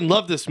fucking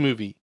love this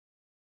movie.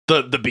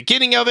 The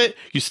beginning of it,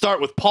 you start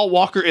with Paul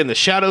Walker in the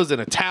shadows in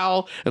a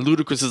towel, and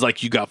Ludacris is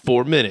like, you got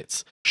 4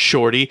 minutes,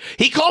 Shorty.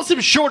 He calls him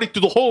Shorty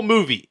through the whole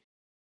movie.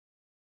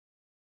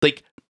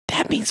 Like,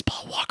 that means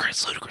Paul Walker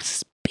is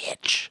Ludacris'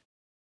 bitch.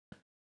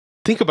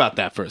 Think about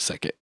that for a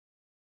second.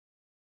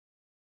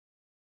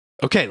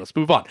 Okay, let's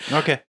move on.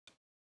 Okay.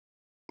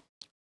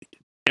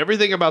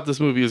 everything about this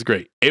movie is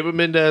great. Ava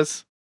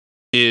Mendes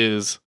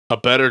is a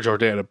better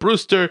Jordana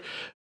Brewster.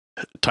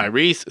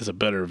 Tyrese is a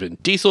better Vin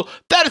Diesel.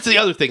 That is the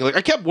other thing. Like,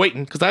 I kept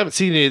waiting because I haven't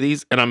seen any of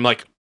these, and I'm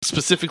like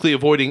specifically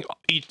avoiding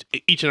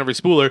each and every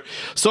spooler.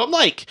 So I'm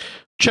like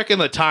checking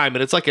the time,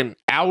 and it's like an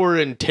hour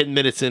and 10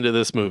 minutes into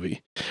this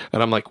movie,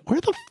 and I'm like,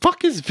 where the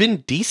fuck is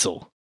Vin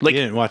Diesel? Like,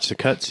 You didn't watch the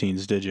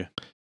cutscenes, did you?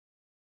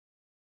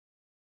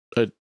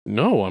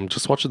 no, I'm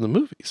just watching the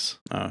movies.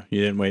 Oh,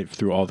 you didn't wait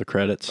through all the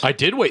credits? I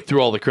did wait through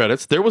all the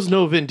credits. There was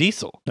no Vin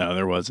Diesel. No,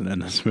 there wasn't in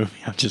this movie.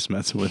 I'm just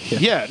messing with you.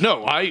 Yeah,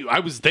 no, I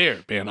was there,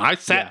 man. I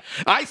sat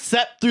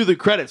through the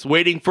credits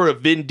waiting for a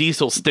Vin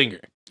Diesel stinger.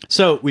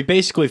 So we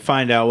basically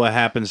find out what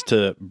happens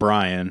to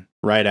Brian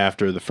right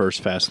after the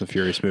first Fast and the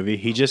Furious movie.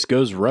 He just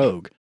goes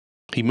rogue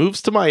He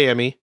moves to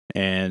Miami.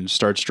 and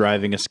starts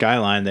driving a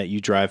Skyline that you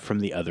drive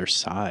from the other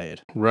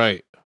side.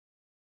 Right.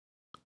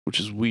 Which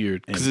is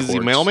weird. Because is he a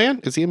Imports. mailman?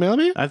 Is he a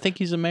mailman? I think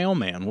he's a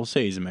mailman. We'll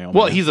say he's a mailman.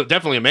 Well, he's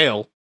definitely a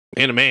male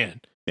and a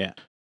man. Yeah.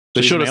 They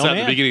So he's showed a us that at the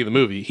mailman? beginning of the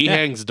movie. He Yeah.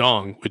 hangs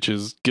dong, which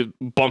is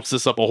bumps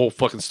this up a whole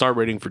fucking star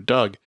rating for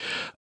Doug.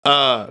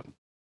 Uh,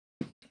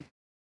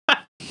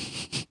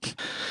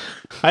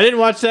 I didn't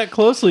watch that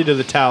closely to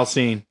the towel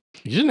scene.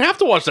 you didn't have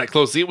to watch that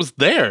closely. It was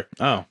there.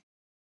 Oh.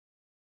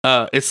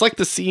 It's like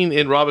the scene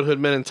in Robin Hood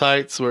Men in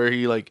Tights where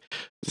he like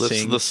lifts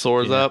Sings, the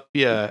swords yeah. up.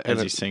 Yeah. As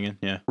And he's singing,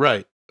 yeah.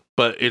 right.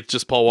 But it's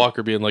just Paul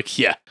Walker being like,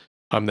 yeah,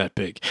 I'm that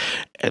big.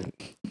 And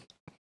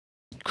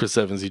Chris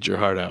Evans, eat your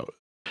heart out.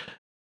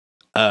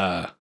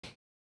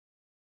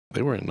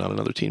 They were not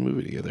another teen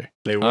movie together.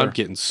 They were. I'm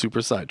getting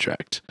super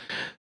sidetracked.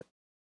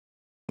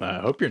 I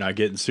hope you're not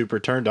getting super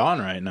turned on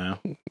right now.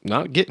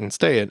 Not getting,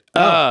 staying.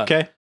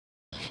 Okay.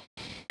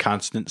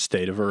 Constant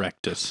state of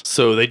erectus.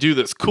 So they do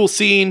this cool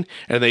scene,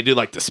 and they do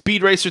like the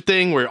speed racer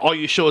thing where all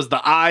you show is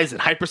the eyes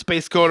and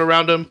hyperspace going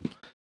around them.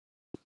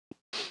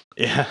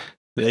 Yeah.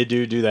 They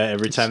do that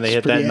every time they It's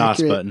hit that pretty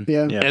NOS accurate,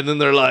 button. yeah. And then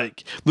they're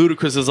like,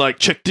 Ludacris is like,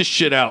 check this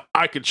shit out.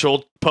 I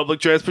control public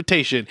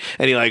transportation.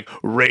 And he like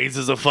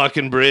raises a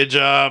fucking bridge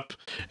up.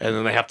 And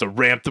then they have to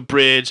ramp the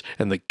bridge.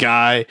 And the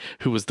guy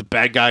who was the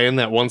bad guy in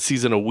that one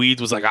season of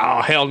Weeds was like,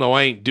 oh, hell no,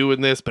 I ain't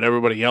doing this. But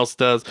everybody else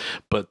does.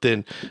 But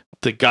then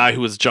the guy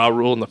who was Ja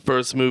Rule in the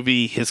first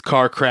movie, his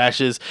car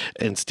crashes.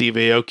 And Steve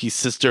Aoki's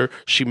sister,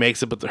 she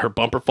makes it, but her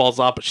bumper falls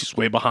off. But she's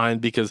way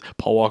behind because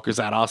Paul Walker's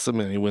that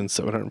awesome. And he wins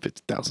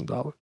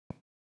 $750,000.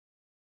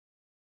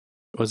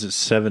 Was it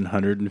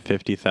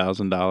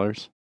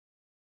 $750,000?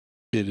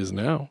 It is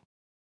now.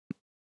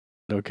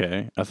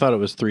 Okay. I thought it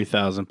was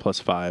 3,000 plus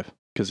 5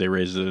 because they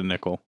raised it a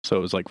nickel. So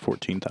it was like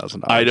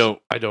 $14,000. I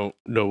don't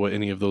know what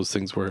any of those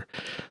things were.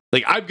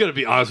 Like, I'm gonna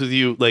be honest with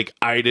you, like,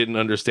 I didn't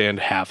understand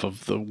half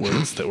of the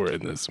words that were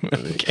in this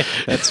movie. Okay,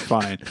 that's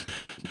fine.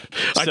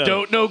 I So-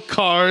 don't know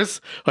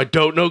cars. I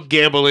don't know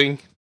gambling.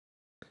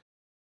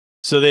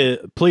 So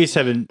the police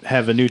have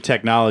a new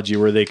technology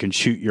where they can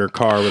shoot your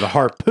car with a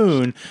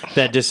harpoon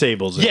that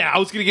disables it. Yeah, I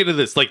was gonna get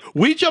into this. Like,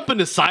 we jump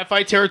into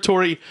sci-fi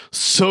territory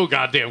so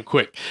goddamn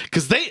quick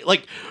because they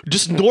like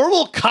just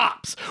normal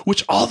cops,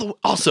 which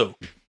also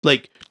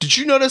like. Did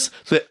you notice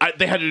that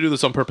they had to do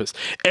this on purpose?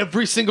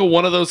 Every single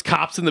one of those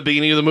cops in the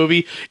beginning of the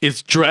movie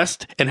is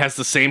dressed and has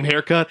the same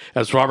haircut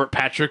as Robert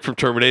Patrick from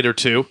Terminator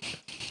 2.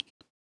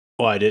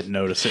 Well, I didn't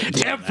notice it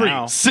until Every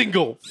now.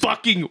 single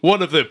fucking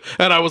one of them.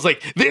 And I was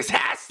like, this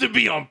has to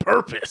be on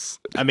purpose.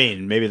 I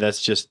mean, maybe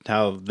that's just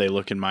how they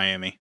look in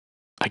Miami.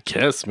 I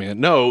guess, man.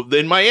 No,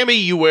 in Miami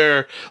you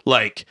wear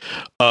like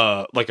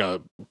a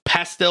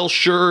pastel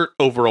shirt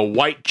over a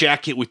white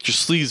jacket with your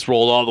sleeves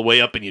rolled all the way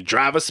up and you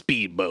drive a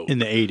speedboat. In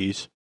the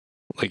 80s.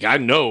 Like, I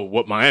know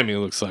what Miami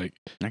looks like.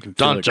 I can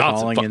feel Don it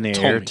Johnson calling in the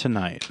fucking air told me.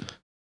 tonight.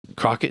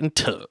 Crockett and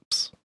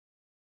Tubbs.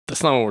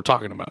 That's not what we're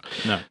talking about.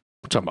 No.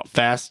 We're talking about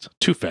Fast,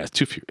 Too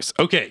Furious.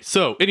 Okay,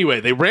 so anyway,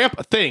 they ramp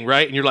a thing,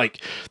 right? And you're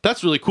like,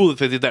 that's really cool that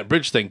they did that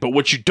bridge thing. But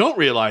what you don't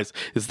realize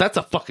is that's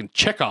a fucking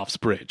Chekhov's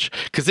bridge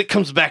because it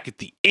comes back at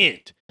the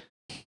end.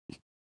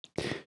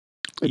 It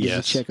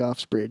Yes. is a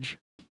Chekhov's bridge.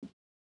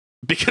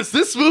 Because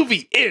this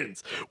movie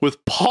ends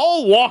with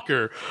Paul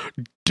Walker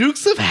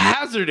Dukes of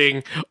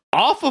Hazzarding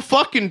off a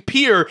fucking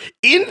pier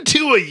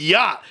into a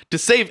yacht to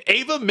save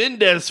Ava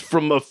Mendes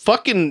from a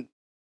fucking...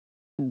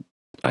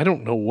 I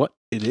don't know what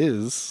it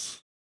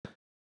is.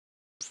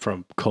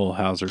 From Cole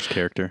Hauser's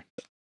character.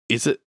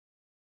 Is it?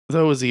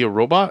 Though, is he a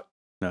robot?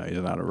 No, he's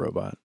not a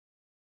robot.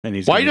 And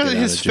he's Why gonna doesn't get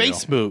out his of jail.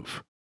 face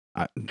move?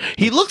 I-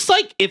 He looks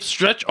like if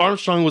Stretch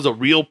Armstrong was a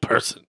real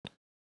person.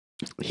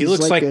 He He's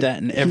looks like a-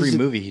 that in every he's a-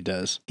 movie he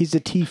does. He's a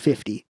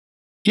T-50.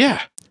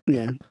 Yeah.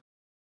 Yeah.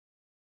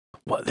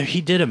 Well, he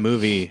did a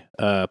movie,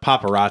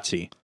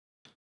 Paparazzi,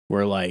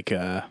 where like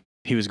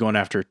he was going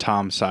after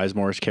Tom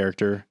Sizemore's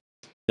character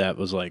that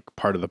was like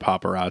part of the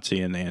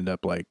paparazzi, and they end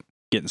up like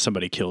getting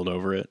somebody killed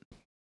over it.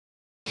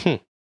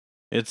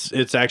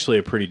 It's actually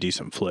a pretty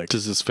decent flick.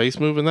 Does his face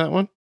move in that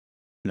one?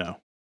 No,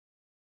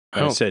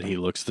 Oh. I said he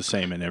looks the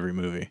same in every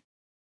movie.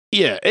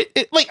 Yeah.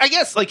 Like, I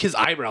guess like his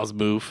eyebrows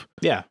move.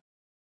 Yeah,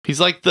 He's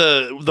like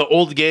the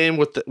old game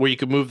with where you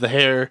could move the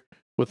hair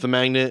with the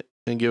magnet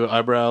and give it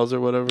eyebrows or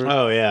whatever.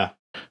 oh yeah,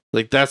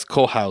 Like, that's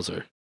Cole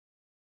Hauser.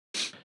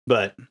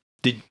 But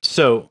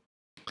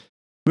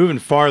moving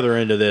farther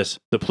into this,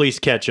 the police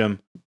catch him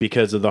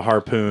because of the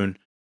harpoon,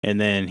 and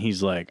then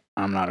he's like,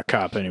 "I'm not a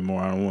cop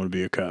anymore. I don't want to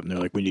be a cop." And they're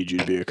like, "We need you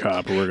to be a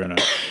cop, or we're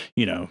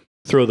gonna,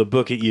 throw the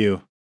book at you."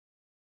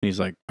 And he's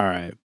like, "All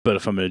right, but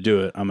if I'm gonna do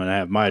it, I'm gonna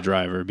have my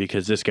driver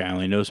because this guy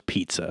only knows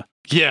pizza."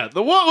 Yeah,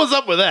 what was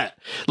up with that?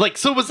 Like,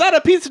 so was that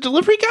a pizza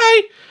delivery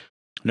guy?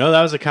 No,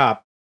 that was a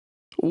cop.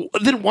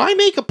 Then why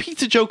make a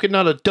pizza joke and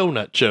not a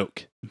donut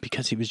joke?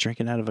 Because he was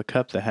drinking out of a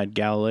cup that had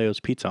Galileo's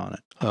pizza on it.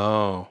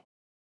 Oh.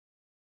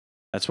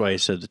 That's why he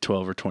said the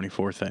 12 or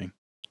 24 thing.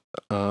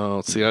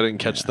 Oh, see, I didn't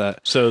catch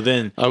that. So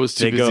then I was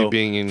too they busy go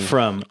being in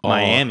from awe.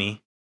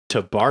 Miami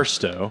to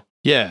Barstow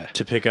Yeah.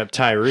 to pick up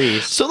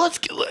Tyrese. So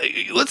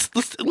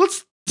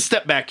let's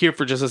step back here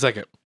for just a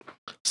second.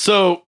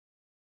 So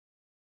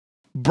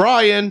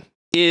Brian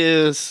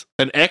is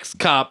an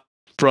ex-cop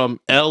from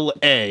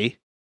L.A.,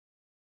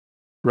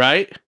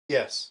 right?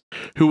 Yes.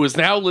 Who is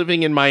now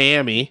living in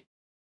Miami,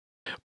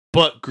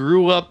 but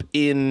grew up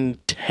in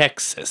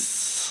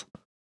Texas.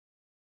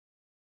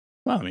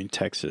 Well, I mean,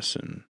 Texas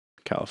and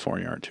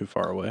California aren't too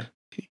far away.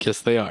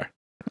 Yes, they are.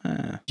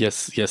 Eh.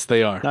 Yes,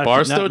 they are. Not-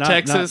 Barstow, not-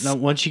 Texas. not-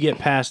 once you get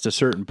past a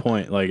certain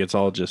point, like it's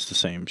all just the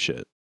same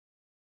shit.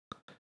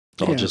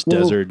 It's all Yeah, just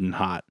well- desert and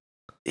hot.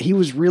 He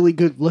was really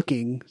good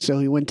looking, so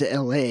he went to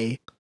LA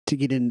to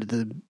get into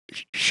the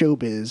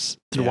showbiz.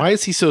 Then Yeah. why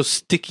is he so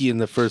sticky in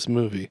the first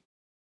movie?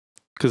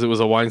 Because it was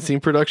a Weinstein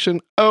production?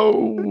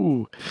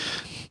 Oh.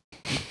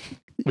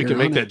 We You're can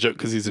make on that it. joke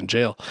because he's in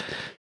jail.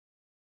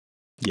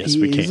 Yes,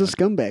 He we is can. a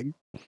scumbag.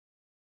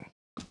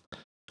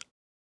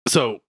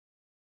 So,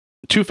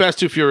 Too Fast,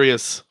 Too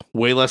Furious,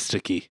 way less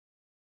sticky,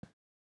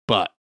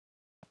 but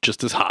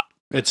just as hot.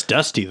 It's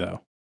dusty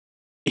though,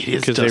 It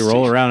is because they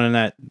roll around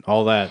in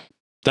all that.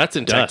 That's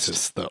in dust.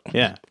 Texas, though.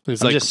 Yeah,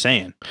 It's I'm like, just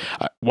saying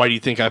why do you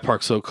think I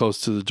park so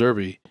close to the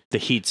Derby? the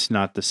heat's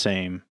not the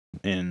same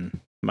in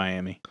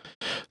Miami.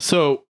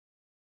 So,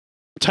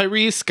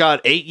 Tyrese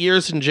got 8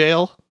 years in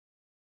jail.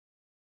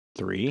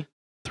 3,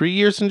 3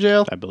 years in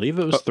jail? I believe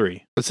it was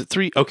 3. Is it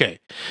 3? Okay.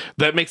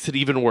 That makes it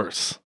even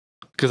worse.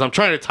 Because I'm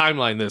trying to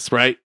timeline this,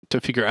 right?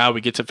 To figure out how we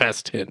get to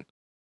Fast 10.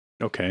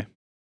 Okay.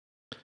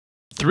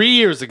 3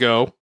 years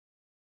ago,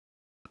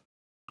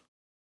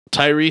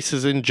 Tyrese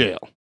is in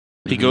jail.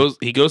 He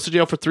Mhm. goes to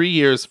jail for 3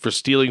 years for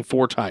stealing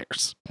 4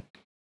 tires.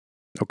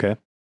 Okay.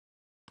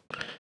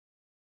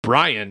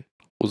 Brian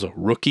was a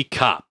rookie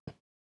cop.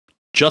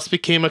 Just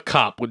became a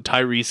cop when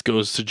Tyrese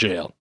goes to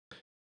jail.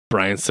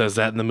 Brian says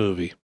that in the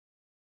movie.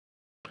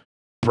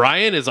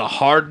 Brian is a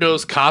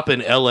hard-nosed cop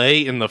in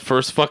LA in the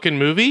first fucking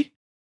movie?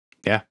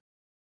 Yeah.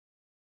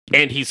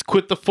 And he's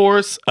quit the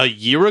force a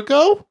year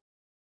ago?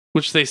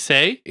 Which they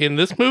say in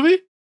this movie?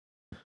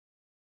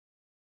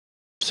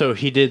 So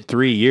he did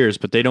 3 years,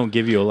 but they don't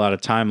give you a lot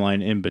of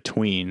timeline in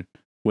between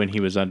when he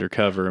was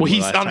undercover. and Well, the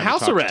he's last on time we house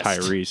talked to arrest.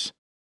 Tyrese.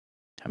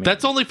 I mean,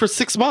 That's only for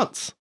 6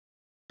 months.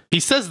 He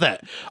says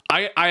that.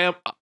 I'm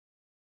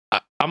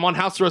on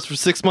house arrest for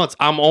 6 months.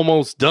 I'm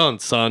almost done,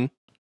 son.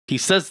 He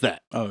says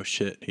that. oh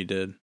shit, he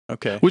did.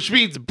 Okay. Which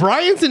means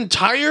Brian's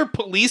entire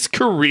police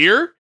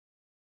career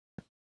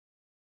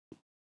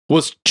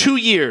was 2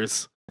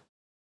 years.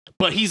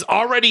 But he's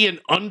already an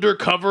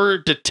undercover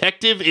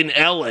detective in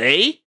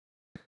LA?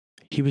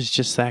 He was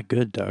just that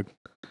good, Doug.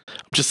 I'm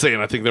just saying,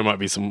 I think there might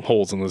be some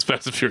holes in this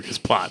Fast and Furious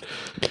plot.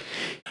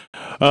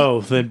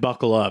 Oh, then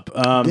buckle up.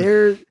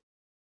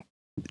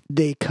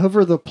 They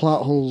cover the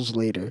plot holes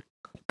later.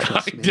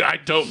 Trust me. I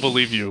don't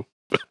believe you.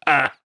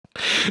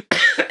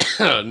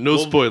 No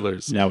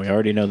spoilers. Now we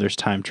already know there's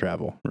time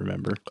travel.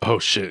 Remember, Oh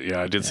shit!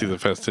 Yeah, I did see the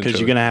Fast and because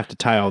you're gonna have to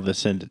tie all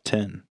this into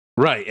 10.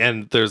 right,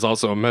 and there's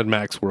also a Mad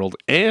Max world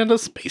and a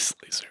space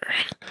laser.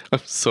 I'm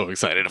so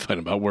excited to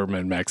find out where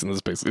Mad Max and the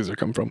space laser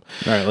come from.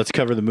 All right, let's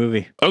cover the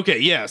movie. Okay,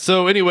 yeah.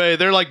 So anyway,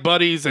 they're like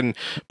buddies, and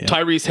Yeah.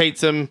 Tyrese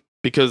hates him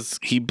because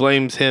he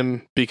blames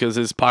him because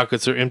his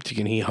pockets are empty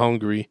and he's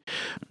hungry.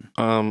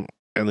 And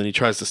then he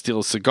tries to steal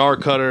a cigar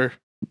cutter,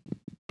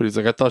 but he's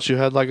like, "I thought you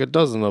had like a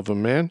dozen of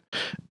them, man."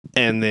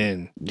 And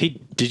then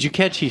Did you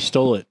catch? He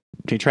stole it.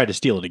 He tried to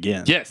steal it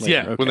again. yes, later.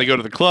 yeah, Okay. when they go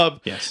to the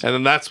club, Yes, and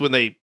then that's when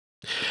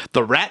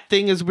the rat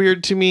thing is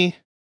weird to me.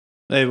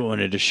 they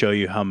wanted to show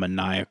you how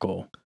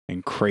maniacal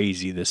and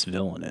crazy this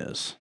villain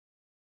is.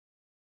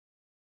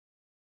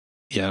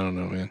 Yeah, I don't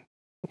know, man.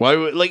 Why?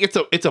 Like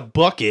it's a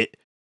bucket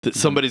that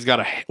somebody's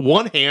got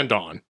one hand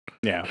on,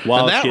 Yeah,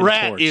 while and it's that getting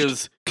rat torched.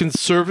 is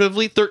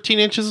conservatively 13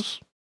 inches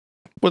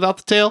without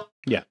the tail.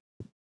 Yeah.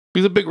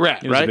 He's a big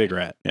rat, It was right? a big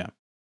rat. Yeah.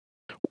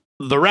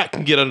 The rat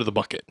can get under the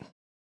bucket.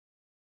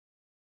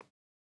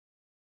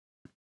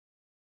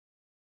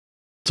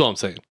 That's all I'm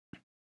saying.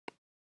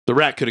 The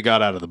rat could have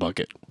got out of the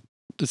bucket.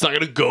 It's not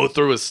going to go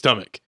through his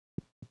stomach.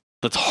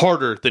 That's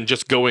harder than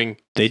just going,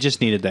 They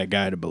just needed that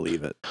guy to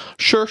believe it.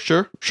 sure.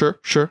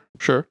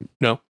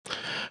 No.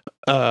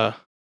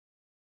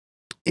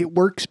 It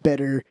works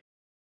better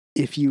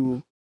if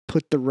you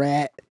put the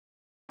rat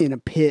in a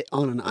pit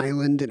on an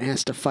island and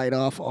has to fight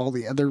off all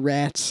the other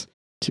rats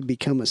to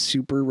become a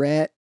super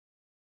rat.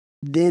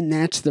 then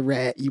that's the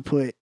rat you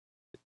put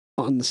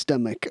on the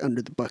stomach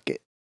under the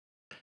bucket.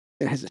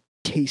 It has a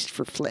taste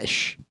for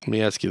flesh. Let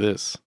me ask you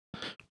this.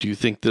 Do you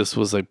think this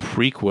was a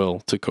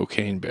prequel to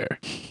Cocaine Bear?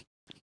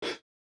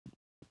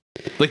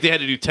 Like they had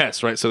to do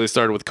tests, right? So they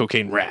started with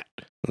Cocaine Rat.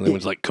 And then it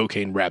was like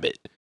Cocaine Rabbit.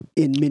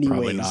 In many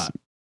Probably ways. not.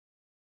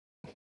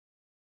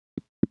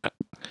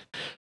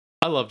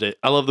 I loved it.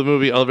 I love the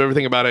movie. I love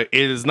everything about it.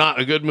 It is not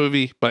a good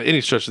movie by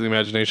any stretch of the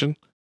imagination,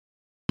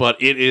 but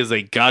it is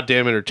a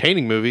goddamn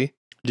entertaining movie.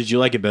 Did you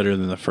like it better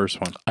than the first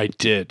one? I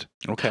did.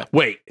 Okay.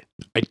 Wait,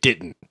 I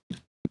didn't.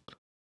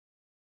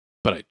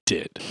 But I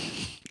did.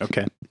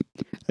 Okay.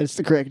 That's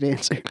the correct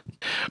answer.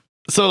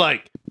 So,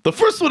 like, the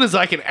first one is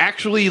like an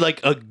actually,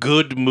 like, a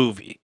good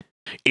movie.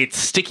 It's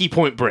Sticky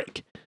Point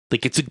Break.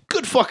 Like, it's a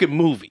good fucking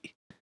movie.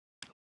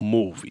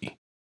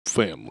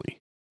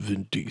 Family.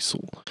 Vin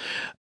Diesel.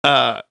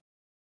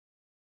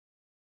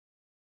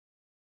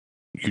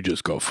 You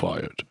just got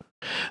fired.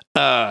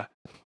 That's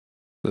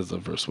the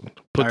first one.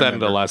 Put I that into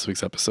remember. last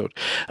week's episode.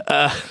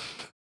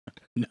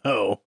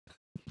 No.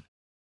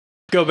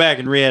 Go back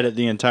and re-edit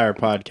the entire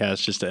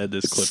podcast just to add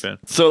this clip in.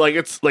 So, like,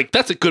 it's like,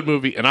 that's a good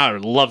movie, and I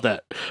love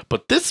that.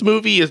 But this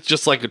movie is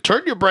just like a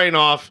turn your brain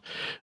off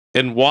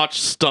and watch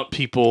stunt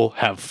people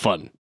have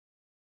fun.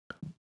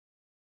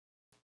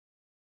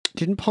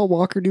 Didn't Paul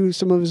Walker do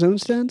some of his own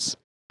stunts?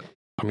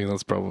 I mean,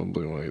 that's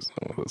probably why he's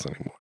not with us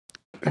anymore.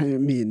 I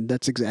mean,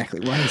 that's exactly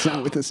why he's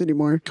not with us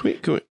anymore.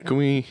 Can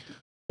we?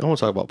 I want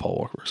to talk about Paul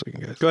Walker for a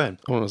second, guys. Go ahead.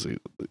 I want to see,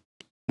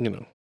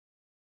 Did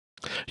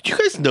you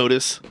guys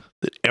notice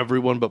that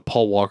everyone but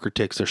Paul Walker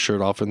takes their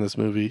shirt off in this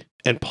movie?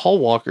 And Paul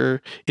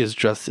Walker is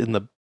dressed in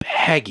the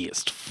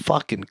baggiest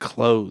fucking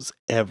clothes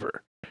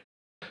ever.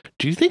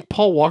 Do you think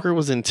Paul Walker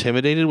was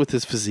intimidated with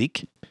his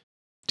physique?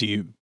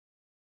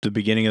 The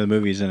beginning of the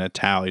movie is in a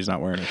towel. He's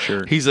not wearing a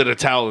shirt. He's in a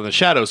towel in the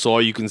shadow, so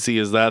all you can see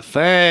is that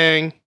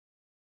thing.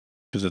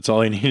 Because that's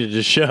all he needed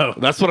to show.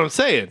 That's what I'm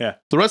saying. Yeah.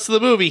 The rest of the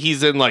movie,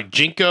 he's in like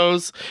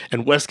Jinkos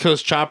and West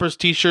Coast Choppers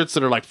t-shirts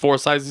that are like 4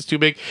 sizes too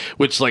big,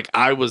 which like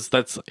I was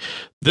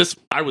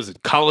in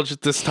college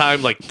at this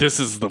time. Like this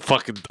is the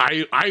fucking,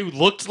 I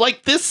looked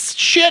like this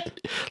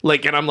shit.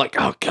 Like, and I'm like,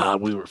 oh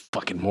God, we were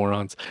fucking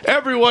morons.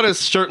 Everyone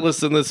is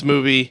shirtless in this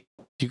movie.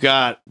 You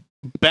got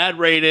Bad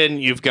Raiden,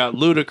 you've got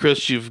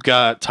Ludacris, you've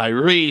got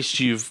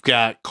Tyrese, you've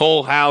got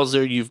Cole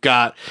Hauser, you've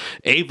got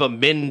Ava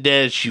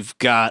Mendez, you've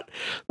got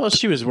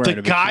She was wearing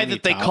the a guy bikini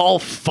that they top. call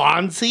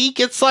Fonzie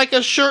gets like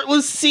a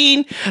shirtless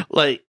scene,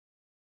 like,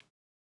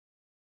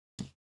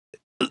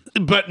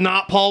 but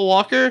not Paul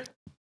Walker.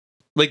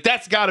 Like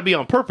that's got to be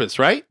on purpose,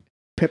 right?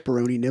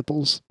 Pepperoni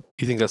nipples.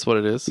 You think that's what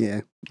it is?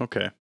 Yeah.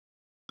 Okay.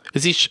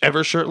 Is he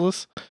ever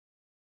shirtless?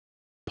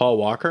 Paul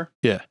Walker?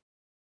 Yeah.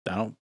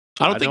 I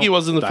I don't think he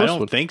was in the I first don't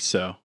one. think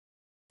so.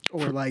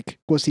 Or like,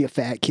 was he a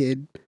fat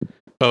kid?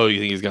 Oh, you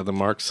think he's got the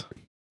marks?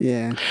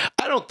 Yeah.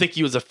 I don't think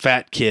he was a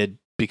fat kid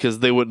because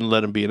they wouldn't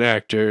let him be an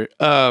actor.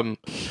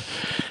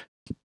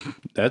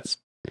 That's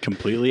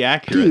completely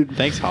accurate. Dude.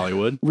 Thanks,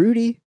 Hollywood.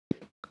 Rudy,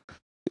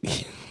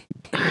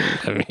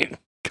 I mean,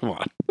 come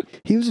on.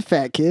 he was a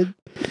fat kid.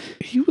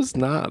 He was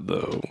not,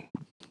 though.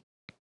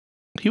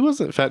 He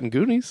wasn't fat in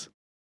Goonies.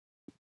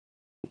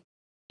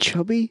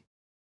 Chubby?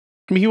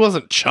 I mean, he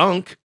wasn't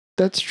chunk.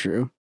 That's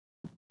true.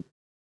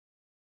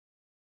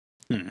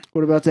 Hmm.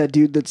 What about that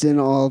dude that's in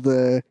all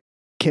the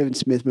Kevin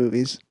Smith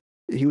movies?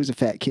 He was a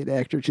fat kid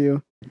actor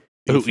too.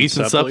 Who,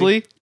 Ethan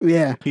Suplee?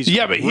 Yeah, He's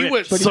Yeah, but he ripped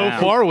went But so now.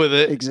 far with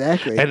it.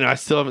 exactly. And I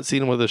still haven't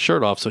seen him with his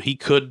shirt off, so he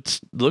could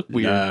look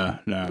weird.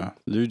 No.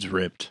 Dude's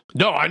ripped.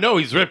 No, I know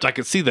he's ripped. I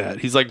can see that.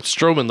 He's like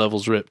Strowman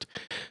levels ripped.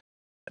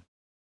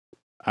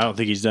 I don't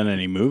think he's done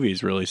any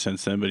movies really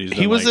since then, but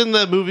He was in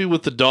the movie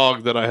with the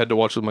dog that I had to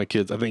watch with my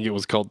kids. I think it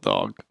was called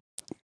Dog.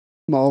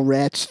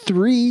 Mallrats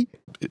 3.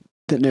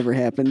 That never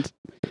happened.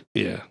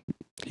 Yeah.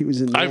 He was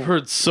in that. I've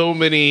heard so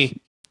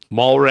many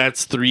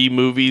Mallrats 3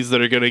 movies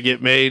that are going to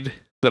get made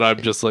that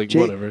I'm just like,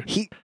 whatever.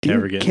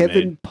 Never getting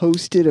Kevin made.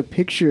 posted a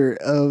picture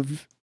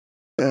of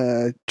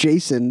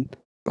Jason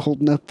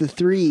holding up the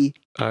 3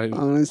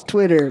 on his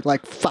Twitter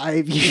like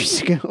 5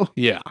 years ago.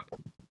 Yeah.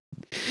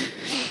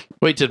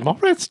 Wait, did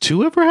Mallrats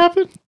 2 ever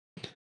happen?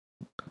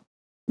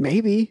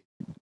 Maybe.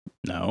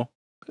 No.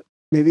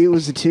 Maybe it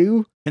was a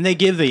 2. And they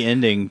give the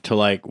ending to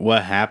like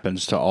what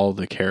happens to all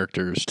the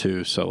characters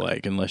too. So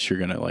like, unless you're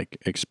gonna like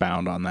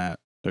expound on that,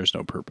 there's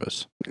no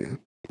purpose.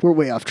 We're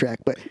way off track,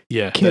 but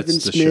Yeah. Kevin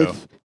that's the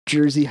Smith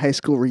Jersey high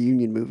school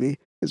reunion movie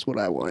is what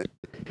I want.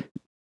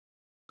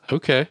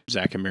 Okay.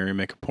 Zach and Mary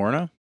make a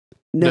porno.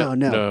 No.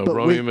 But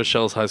Romeo and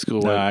Michelle's high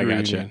school. No, I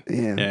reunion. gotcha.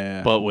 yeah.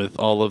 Yeah. But with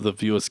all of the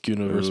VSQ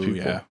universe Ooh, people.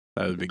 yeah,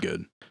 that would be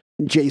good.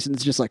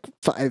 Jason's just like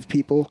 5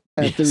 people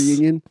at the Yes.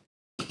 reunion.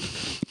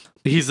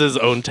 He's his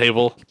own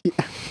table. Yeah.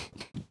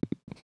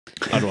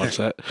 I'd watch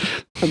that.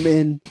 I'm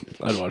in.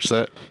 I'd watch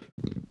that.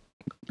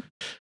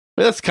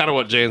 But that's kind of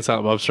what Jay and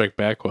Silent Bob Strike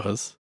Back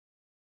was.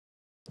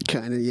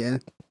 Kind of, yeah.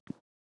 A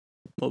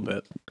little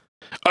bit.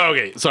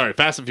 Okay, sorry.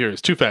 Fast and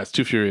Furious. Too fast.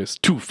 Too furious.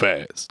 Too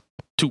fast.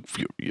 Too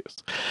furious.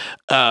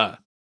 I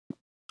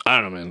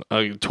don't know,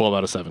 man. 12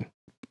 out of 7.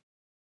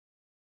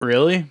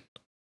 Really?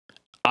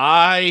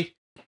 I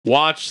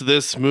watched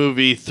this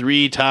movie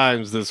 3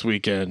 times this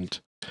weekend.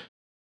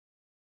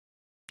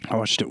 I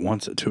watched it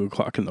once at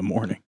 2:00 in the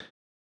morning.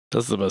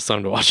 That's the best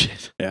time to watch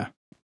it. Yeah.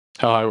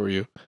 How high were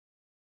you?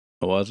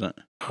 It wasn't.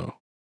 Oh,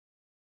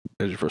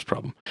 there's your first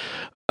problem.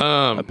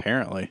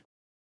 Apparently.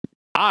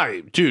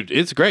 Dude,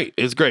 it's great.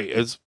 It's great.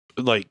 It's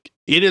like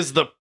it is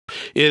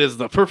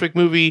the perfect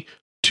movie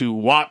to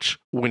watch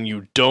when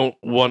you don't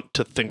want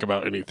to think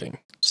about anything.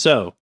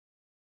 So,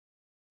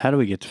 how do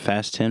we get to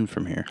Fast 10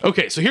 from here?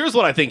 Okay, so here's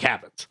what I think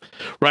happens,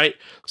 right?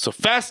 So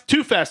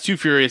Too Fast, Too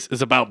Furious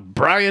is about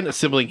Brian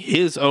assembling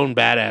his own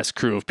badass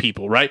crew of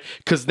people, right?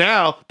 Because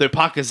now their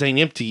pockets ain't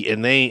empty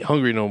and they ain't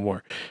hungry no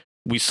more.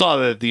 We saw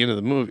that at the end of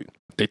the movie.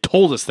 They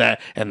told us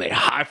that and they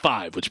high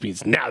five, which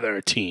means now they're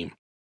a team.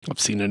 I've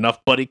seen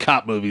enough buddy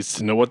cop movies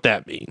to know what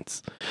that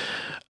means.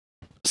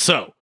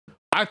 So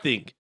I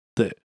think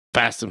that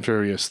Fast and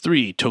Furious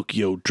 3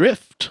 Tokyo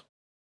Drift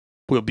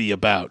will be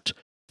about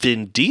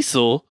Vin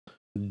Diesel,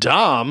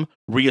 Dom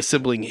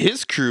reassembling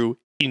his crew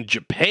in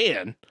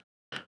Japan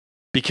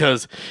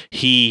because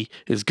he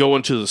is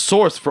going to the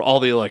source for all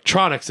the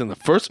electronics in the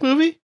first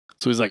movie.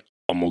 So he's like,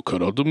 I'm gonna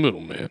cut out the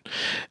middleman.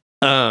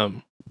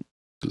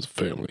 His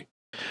family.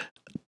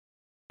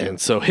 And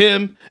so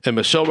him and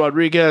Michelle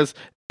Rodriguez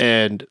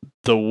and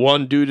the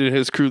one dude in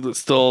his crew that's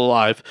still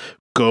alive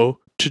go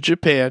to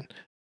Japan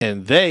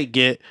and they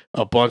get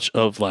a bunch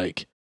of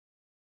like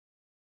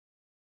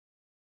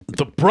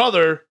the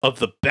brother of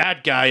the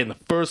bad guy in the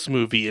first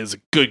movie is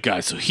a good guy.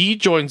 So he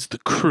joins the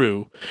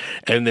crew.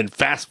 And then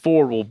fast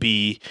forward will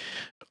be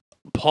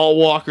Paul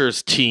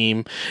Walker's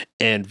team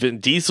and Vin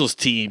Diesel's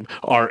team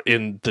are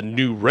in the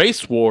new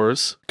race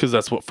wars, because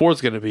that's what 4 is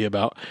going to be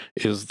about,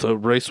 is the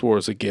race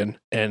wars again.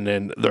 And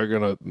then they're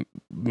going to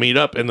meet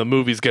up and the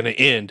movie's going to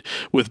end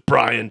with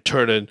Brian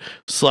turning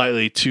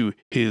slightly to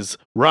his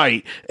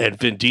right and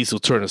Vin Diesel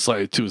turning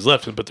slightly to his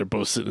left, but they're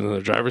both sitting in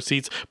their driver's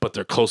seats, but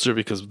they're closer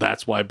because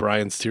that's why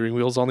Brian's steering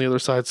wheel's on the other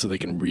side, so they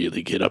can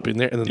really get up in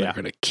there, and then they're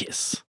going to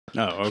kiss.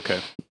 Oh, okay.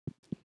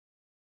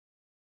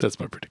 That's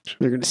my prediction.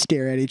 They're going to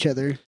stare at each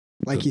other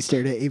like he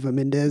stared at Eva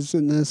Mendes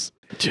in this.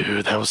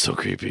 Dude, that was so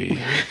creepy.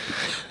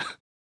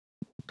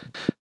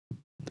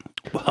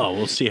 Well,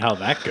 we'll see how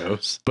that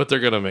goes. But they're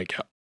going to make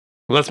out.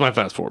 Well, that's my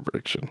Fast 4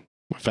 prediction.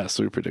 My Fast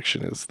 3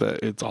 prediction is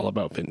that it's all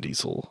about Vin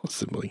Diesel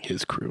assembling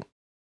his crew.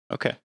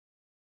 Okay.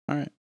 All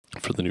right.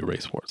 For the new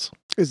race wars.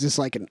 Is this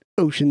like an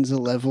Ocean's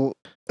 11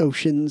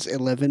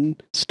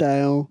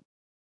 style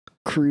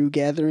crew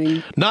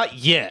gathering? Not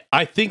yet.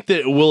 I think that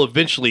it will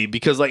eventually,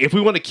 because like if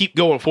we want to keep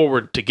going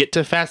forward to get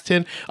to Fast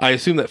 10, I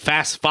assume that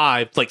Fast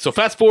 5, so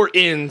Fast 4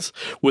 ends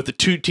with the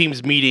 2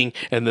 teams meeting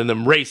and then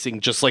them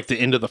racing, just like the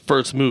end of the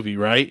first movie,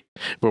 right?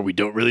 Where we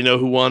don't really know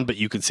who won, but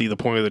you can see the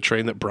point of the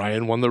train that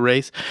Brian won the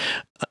race.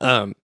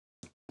 And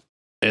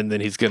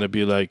then he's going to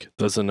be like,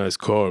 that's a nice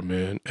car,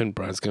 man. And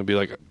Brian's going to be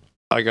like,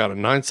 I got a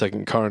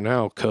 9-second car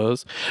now,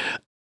 cuz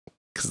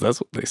that's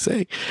what they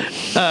say.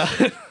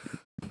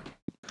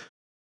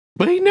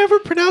 But he never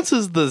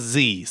pronounces the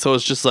Z, so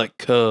it's just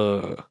like,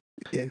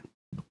 yeah,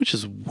 which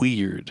is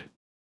weird.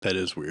 That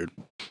is weird.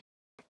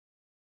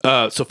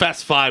 So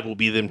Fast 5 will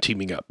be them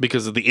teaming up,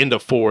 because at the end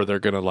of 4, they're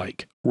going to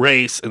like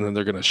race and then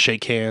they're going to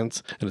shake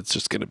hands and it's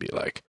just going to be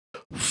like,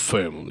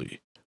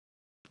 family.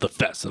 The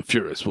Fast and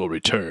Furious will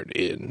return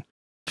in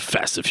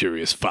Fast and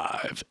Furious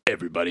 5.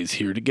 Everybody's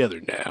here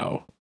together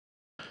now.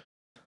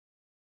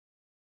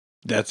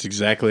 That's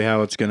exactly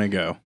how it's going to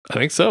go. I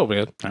think so,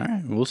 man. All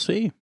right. We'll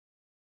see.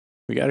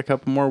 We got a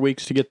couple more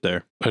weeks to get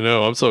there. I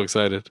know. I'm so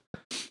excited.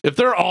 If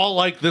they're all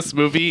like this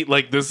movie,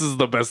 like this is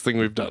the best thing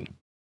we've done.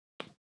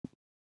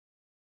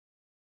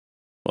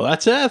 Well,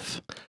 that's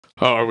F.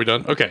 Oh, are we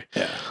done? Okay.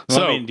 Yeah.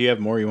 So, Well, I mean, do you have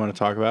more you want to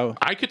talk about?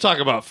 I could talk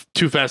about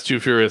Too Fast, Too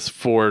Furious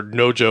for,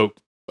 no joke,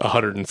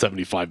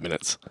 175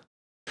 minutes.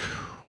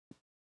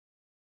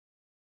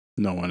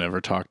 No one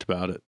ever talked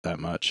about it that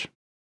much.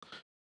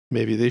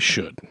 Maybe they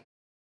should.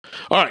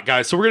 All right,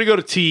 guys. So we're going to go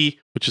to T,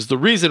 which is the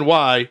reason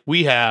why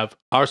we have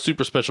our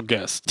super special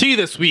guest. T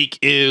this week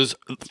is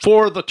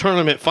for the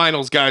tournament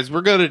finals, guys.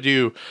 We're going to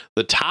do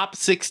the top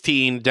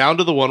 16 down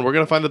to the one. We're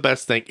going to find the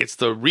best thing. It's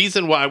the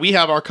reason why we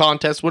have our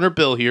contest winner,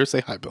 Bill, here.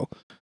 Say hi, Bill.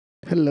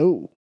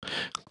 Hello.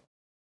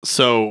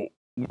 So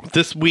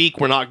this week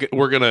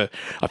I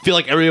feel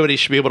like everybody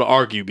should be able to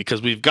argue,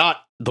 because we've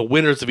got the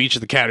winners of each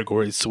of the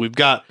categories. So we've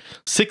got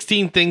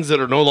 16 things that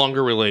are no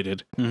longer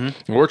related. Mm-hmm.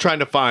 And we're trying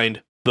to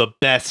find the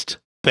best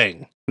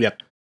thing.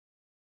 Yep.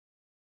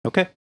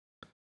 Okay.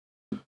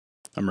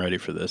 I'm ready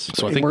for this.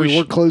 So I And think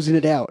we're closing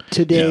it out.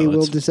 Today Yeah,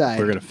 we'll decide.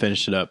 We're going to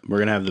finish it up. We're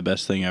going to have the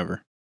best thing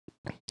ever.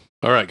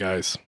 All right,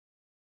 guys.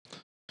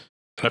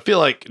 And I feel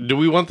like, do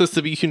we want this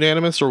to be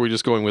unanimous, or are we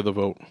just going with a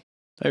vote?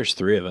 There's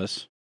 3 of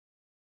us.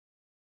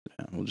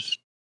 Yeah, we'll just...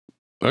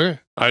 Okay.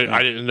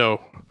 I didn't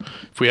know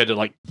if we had to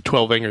like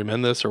 12 Angry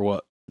Men this or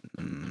what.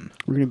 We're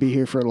going to be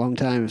here for a long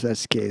time if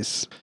that's the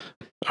case.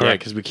 All right.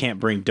 because we can't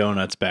bring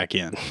donuts back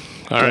in.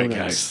 All right, Donuts.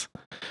 guys.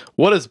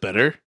 What is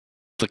better,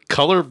 the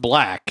color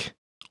black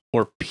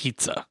or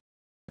pizza?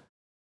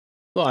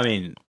 Well, I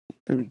mean,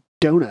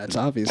 donuts,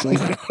 obviously.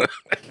 I'm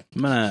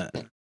gonna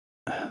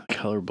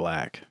color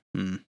black.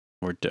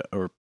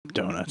 Or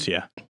donuts.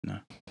 Yeah. No.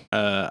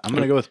 I'm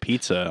gonna go with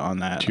pizza on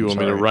that. Do you want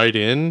me to write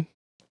in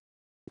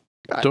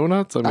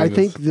donuts? I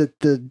think that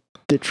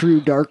the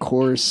true dark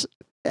horse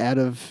out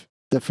of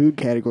the food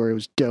category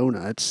was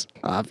donuts,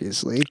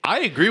 obviously. I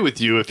agree with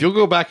you. If you'll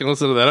go back and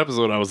listen to that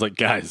episode, I was like,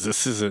 guys,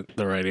 this isn't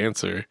the right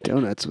answer.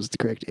 Donuts was the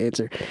correct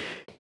answer.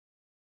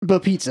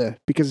 But pizza,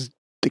 because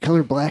the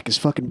color black is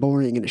fucking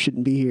boring and it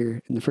shouldn't be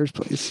here in the first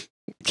place.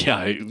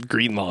 Yeah,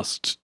 green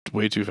lost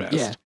way too fast.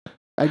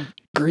 Yeah.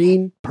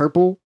 Green,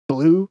 purple,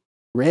 blue,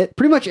 red,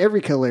 pretty much every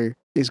color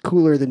is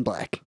cooler than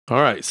black.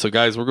 All right, so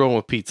guys, we're going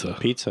with pizza.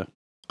 Pizza.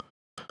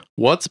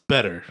 What's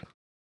better,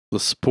 the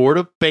sport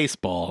of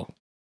baseball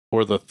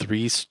or the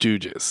Three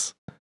Stooges?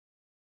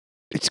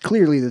 It's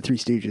clearly the Three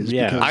Stooges.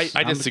 Yeah, because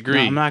I disagree.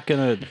 I'm not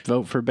going to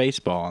vote for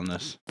baseball on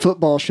this.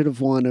 football should have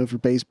won over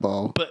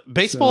baseball. But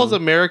baseball is So-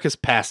 America's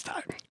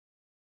pastime.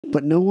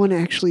 But no one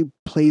actually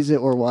plays it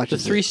or The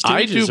watches Three it. Stooges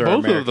I do are both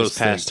of America's those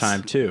things.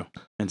 pastime too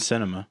in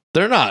cinema.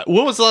 They're not.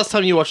 When was the last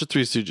time you watched the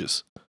Three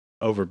Stooges?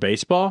 Over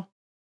baseball?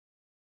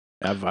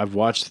 I've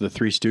watched the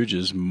Three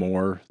Stooges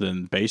more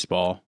than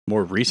baseball,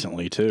 more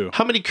recently too.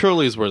 How many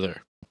Curlies were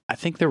there? I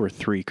think there were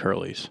 3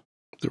 Curlies.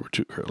 There were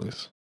 2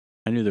 Curlies.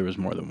 I knew there was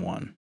more than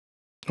one.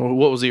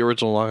 What was the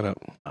original lineup?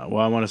 Well,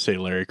 I want to say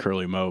Larry,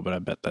 Curly, Moe, but I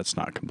bet that's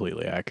not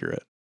completely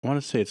accurate. I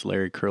want to say it's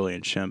Larry, Curly,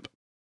 and Shemp.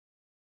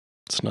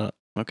 It's not.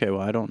 Okay,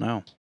 well, I don't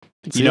know.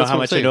 See, You know that's how what I'm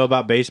much I saying. know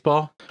about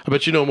baseball? I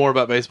bet you know more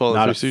about baseball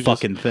than Not Three a Stooges.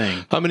 fucking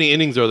thing. How many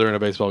innings are there in a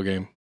baseball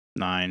game?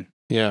 9,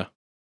 Yeah.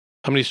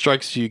 How many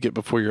strikes do you get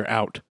before you're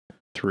out?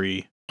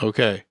 3,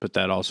 Okay. but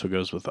that also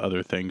goes with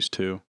other things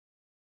too.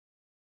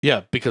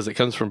 Yeah, because it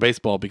comes from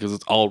baseball, because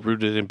it's all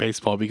rooted in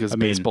baseball, because I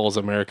mean- baseball is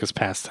America's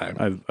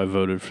pastime. I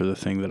voted for the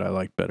thing that I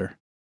like better.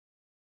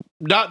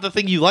 Not the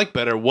thing you like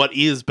better. What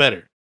is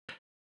better?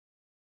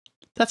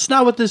 That's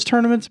not what this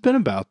tournament's been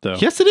about, though.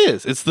 Yes, it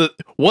is. It's the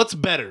what's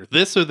better,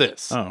 this or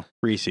this. Oh,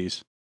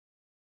 Reese's.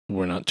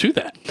 We're not to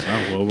that.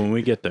 Oh, well, when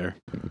we get there.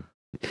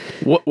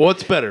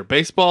 What's better,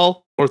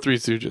 baseball or Three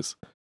Stooges?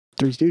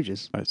 Three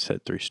Stooges. I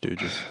said Three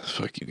Stooges.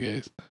 Fuck you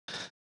guys.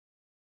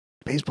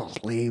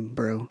 Baseball's lame,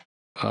 bro.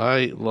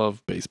 I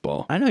love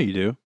baseball. I know you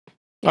do.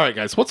 All right,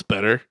 guys, what's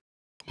better,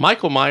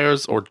 Michael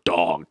Myers or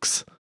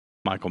dogs?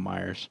 Michael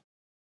Myers.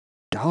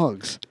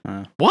 Dogs.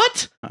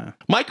 What? Uh.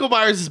 Michael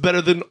Myers is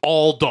better than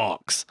all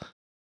dogs.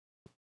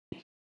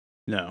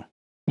 No,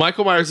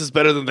 Michael Myers is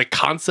better than the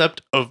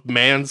concept of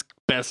man's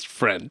best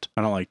friend.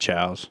 I don't like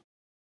chows.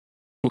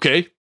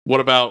 Okay, what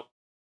about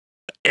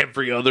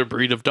every other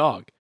breed of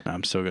dog?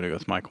 I'm still going to go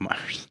with Michael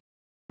Myers.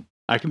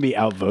 I can be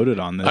outvoted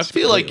on this. I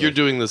feel like completely. you're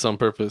doing this on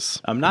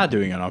purpose. I'm not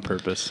doing it on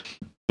purpose.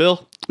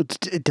 Bill? It's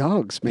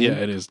dogs, man. Yeah,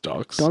 it is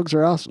dogs. Dogs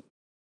are awesome.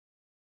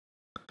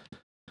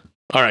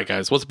 All right,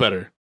 guys, what's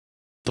better?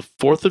 The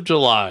 4th of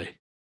July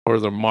or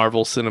the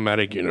Marvel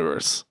Cinematic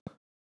Universe?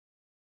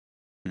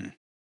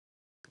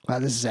 Wow,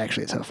 this is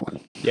actually a tough one.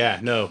 Yeah,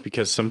 no,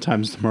 because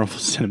sometimes the Marvel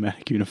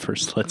Cinematic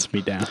Universe lets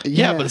me down.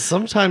 Yeah, but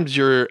sometimes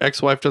your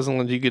ex-wife doesn't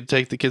let you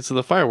take the kids to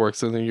the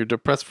fireworks and then you're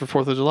depressed for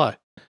 4th of July.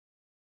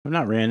 I've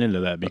not ran into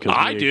that because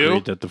I we do.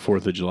 agreed that the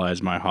 4th of July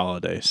is my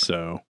holiday.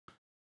 So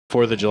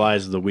 4th of July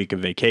is the week of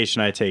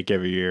vacation I take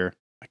every year.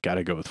 I got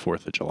to go with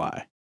 4th of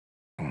July.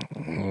 Oh,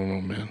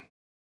 man.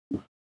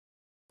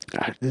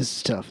 God, this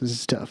is tough. This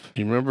is tough.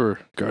 You remember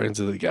Guardians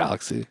of the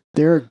Galaxy?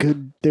 There are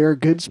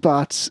good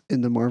spots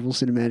in the Marvel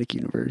Cinematic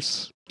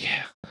Universe.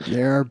 Yeah.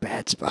 There are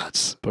bad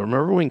spots. But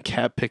remember when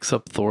Cap picks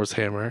up Thor's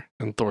hammer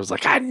and Thor's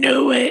like, I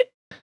knew it!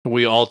 And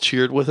we all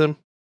cheered with him?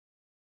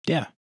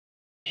 Yeah.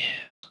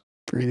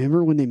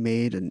 Remember when they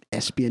made an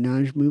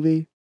espionage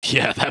movie?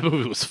 Yeah, that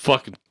movie was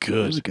fucking That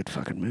was a good. good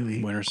fucking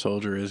movie. Winter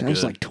Soldier is That good.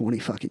 was like 20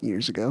 fucking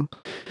years ago.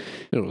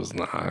 It was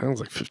not. It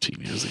was like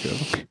 15 years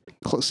ago.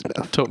 Close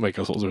enough. Don't make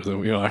us older than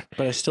we are.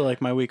 But I still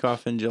like my week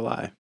off in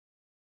July.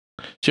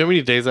 Do you know how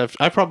many days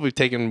I've probably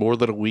taken more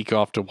than a week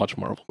off to watch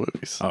Marvel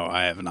movies? Oh,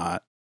 I have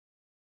not.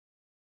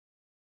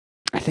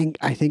 I think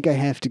I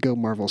have to go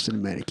Marvel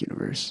Cinematic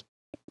Universe.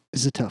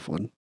 It's a tough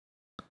one.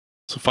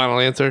 So final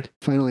answer?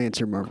 Final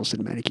answer, Marvel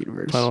Cinematic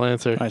Universe. Final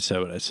answer. I said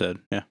what I said.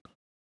 Yeah.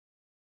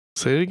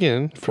 Say it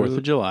again. 4th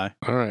of July.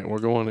 All right, we're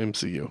going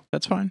MCU.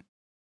 That's fine.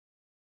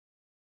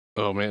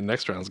 Oh man,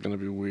 next round's going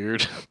to be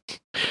weird.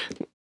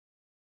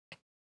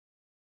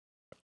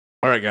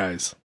 All right,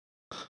 guys.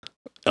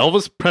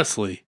 Elvis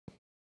Presley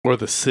or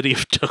the city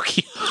of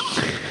Tokyo?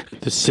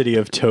 The city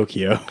of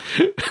Tokyo.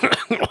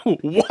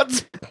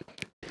 What's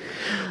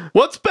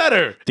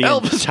better? The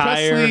Elvis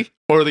entire- Presley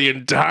or the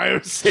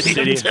entire city,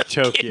 City of of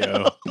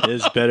Tokyo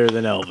is better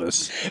than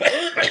Elvis.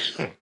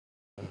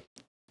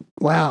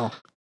 Wow.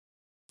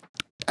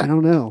 I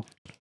don't know.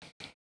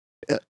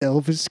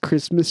 Elvis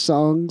Christmas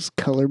songs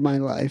color my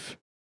life.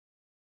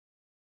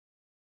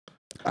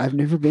 I've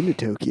never been to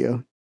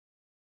Tokyo.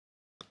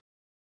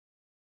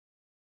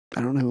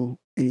 I don't know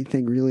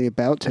anything really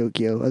about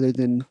Tokyo other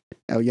than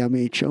Aoyama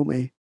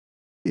Chome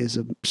is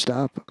a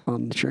stop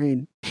on the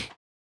train.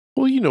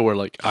 Well, you know where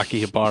like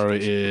Akihabara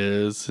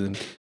is and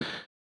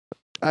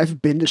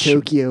I've been to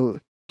Tokyo in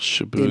a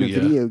Shibuya.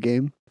 video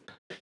game.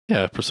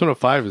 Yeah, Persona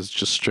 5 is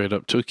just straight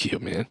up Tokyo,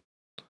 man.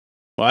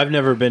 Well, I've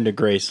never been to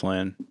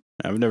Graceland.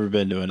 I've never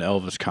been to an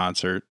Elvis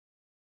concert,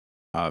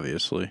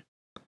 obviously.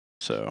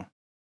 So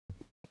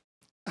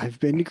I've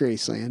been to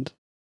Graceland.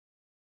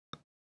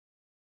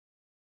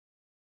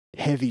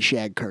 Heavy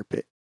shag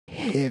carpet.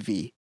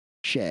 Heavy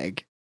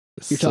shag.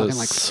 You're talking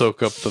like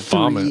soak up the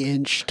vomit.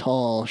 3-inch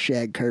tall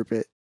shag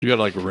carpet. You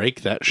gotta like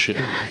rake that shit.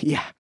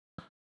 Yeah.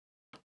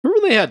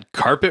 Remember they had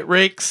carpet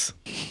rakes?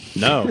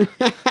 no.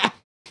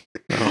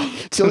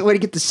 It's the only way to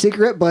get the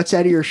cigarette butts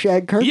out of your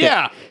shag carpet.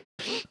 Yeah.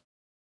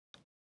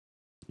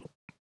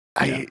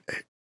 I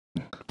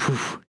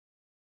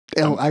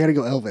gotta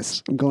go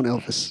Elvis. I'm going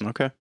Elvis.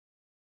 Okay.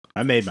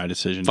 I made my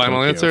decision.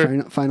 Final Tokyo.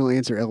 answer? Final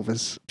answer,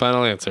 Elvis.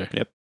 Final answer.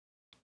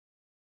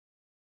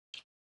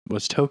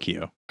 Was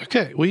Tokyo.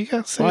 Okay. Well, you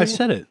gotta say. Well, I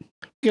said it.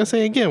 You gotta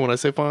say again when I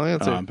say final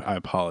answer. I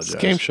apologize.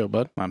 It's a game show,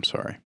 bud. I'm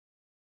sorry.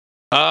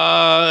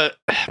 Man,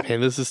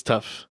 this is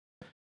tough.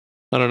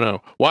 I don't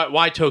know.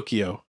 Why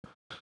Tokyo?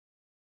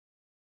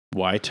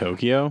 Why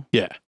Tokyo?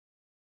 Yeah.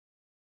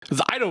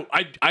 Because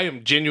I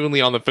am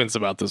genuinely on the fence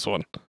about this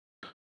one.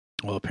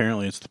 Well,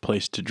 apparently it's the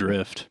place to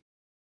drift.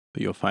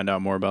 But you'll find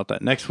out more about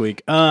that next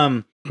week.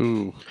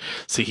 Ooh.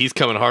 See, he's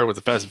coming hard with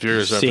the Fast and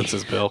Furious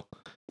references, Bill.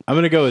 I'm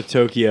going to go with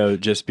Tokyo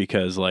just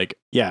because, like,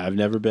 yeah, I've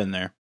never been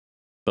there.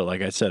 But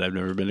like I said, I've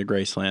never been to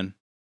Graceland.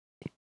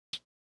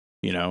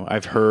 You know,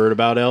 I've heard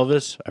about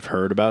Elvis. I've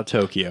heard about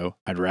Tokyo.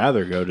 I'd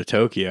rather go to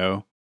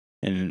Tokyo.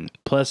 And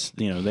plus,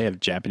 you know, they have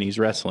Japanese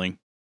wrestling.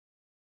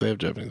 They have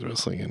Japanese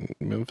wrestling in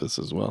Memphis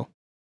as well.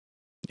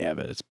 Yeah,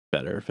 but it's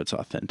better if it's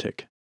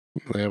authentic.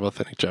 They have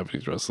authentic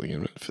Japanese wrestling in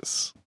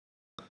Memphis.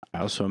 I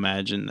also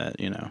imagine that,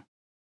 you know,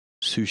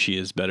 sushi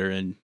is better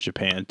in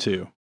Japan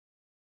too.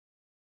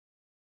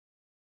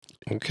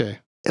 Okay.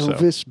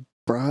 Elvis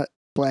brought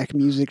black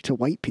music to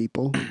white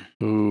people.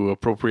 Ooh,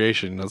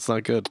 appropriation. That's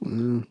not good.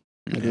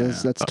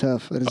 That's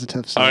tough. That is a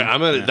tough All song.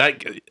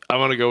 right, I'm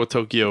gonna go with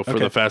Tokyo for Okay.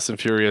 the Fast and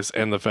Furious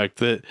and the fact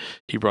that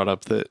he brought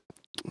up that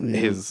Yeah.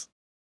 his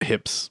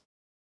hips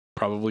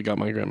probably got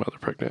my grandmother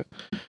pregnant.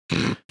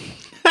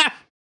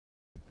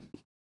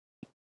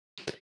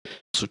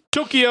 So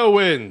Tokyo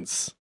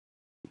wins.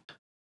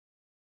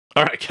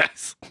 All right,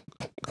 guys.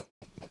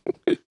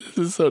 This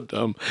is so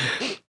dumb.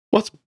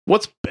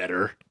 What's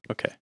better?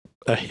 Okay.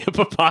 A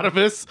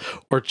hippopotamus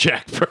or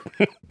Jack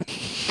Burton?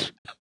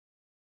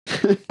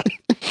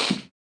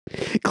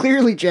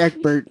 Clearly Jack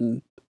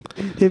Burton.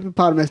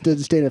 Hippopotamus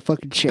doesn't stand a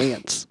fucking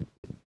chance.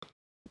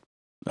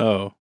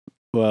 Oh,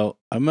 well,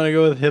 I'm going to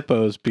go with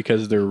hippos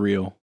because they're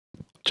real.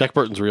 Jack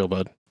Burton's real,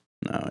 bud.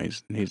 No,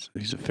 he's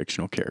a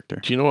fictional character.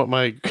 Do you know what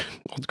my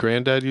old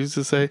granddad used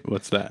to say?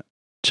 What's that?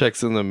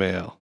 Checks in the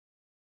mail.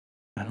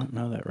 I don't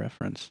know that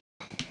reference.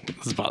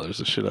 This bothers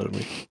the shit out of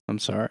me. I'm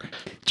sorry.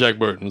 Jack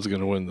Burton's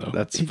gonna win though.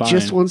 That's He fine.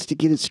 just wants to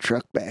get his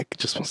truck back.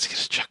 Just wants to get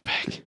his check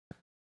back.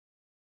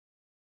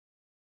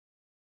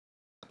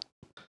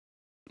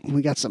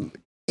 We got some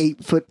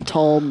 8-foot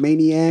tall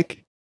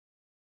maniac.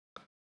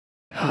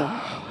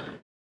 All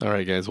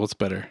right, guys, what's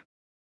better?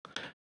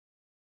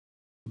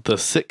 The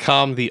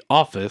sitcom The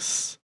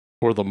Office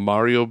or the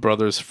Mario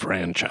Brothers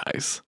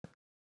franchise?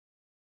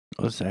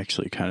 Well, it's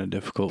actually kind of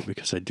difficult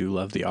because I do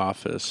love The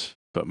Office,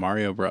 but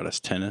Mario brought us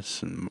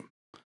tennis and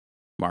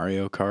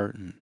Mario Kart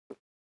and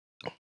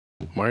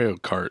Mario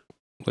Kart,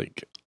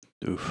 like,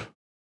 oof.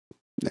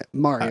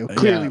 Mario. Yeah,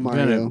 Clearly I'm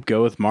Mario. gonna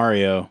go with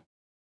Mario.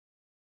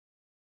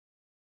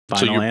 So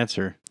Final you're-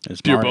 answer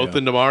is you're Mario. both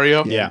into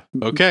Mario? Yeah.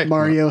 Okay.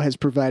 Mario has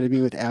provided me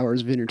with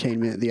hours of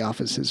entertainment. The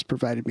Office has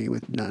provided me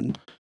with none.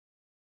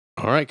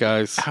 All right,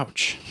 guys.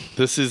 Ouch.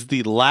 This is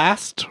the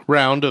last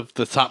round of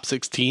the top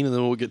 16, and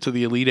then we'll get to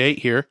the Elite 8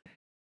 here.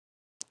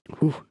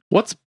 Whew.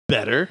 What's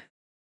better?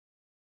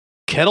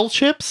 Kettle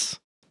chips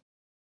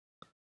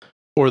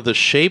or the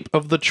shape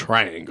of the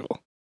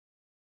triangle?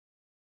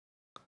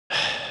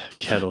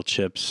 Kettle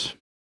chips.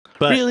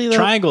 But Really, though?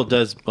 triangle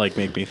does like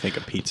make me think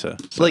of pizza.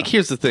 so Like,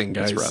 here's the thing,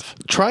 guys. That's rough.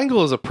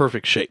 Triangle is a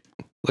perfect shape.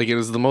 Like, it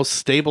is the most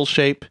stable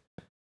shape.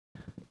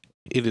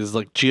 It is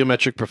like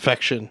geometric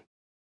perfection.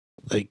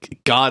 Like,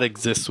 God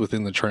exists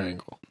within the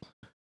triangle.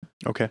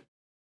 Okay.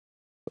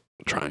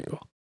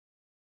 Triangle.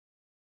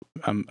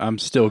 I'm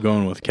still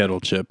going with kettle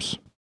chips.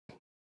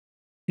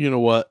 You know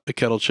what a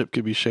kettle chip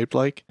could be shaped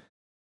like?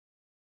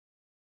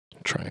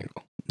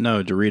 Triangle.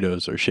 No,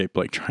 Doritos are shaped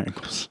like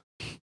triangles.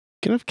 You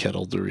can have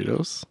kettle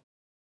Doritos.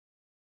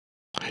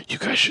 You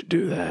guys should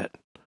do that.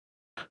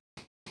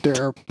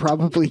 There are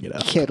probably Get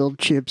out. kettle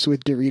chips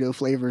with Dorito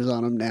flavors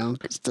on them now,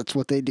 because that's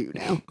what they do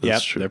now. That's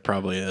Yep, true. there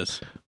probably is.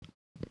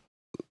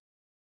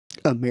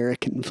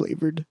 American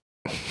flavored.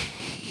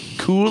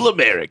 Cool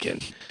American.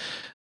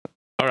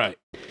 All right.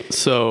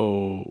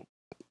 So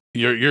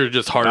you're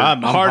just hard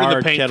I'm hard in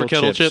the paint for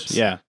kettle chips.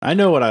 Yeah, I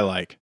know what I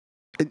like.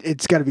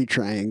 It's got to be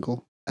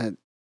triangle.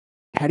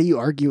 How do you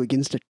argue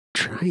against a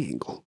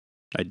triangle?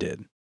 I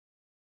did.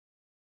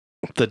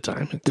 The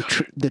diamond. The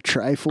I'm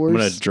Triforce?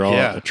 gonna draw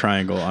Yeah. a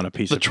triangle on a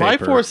piece The of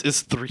paper. Triforce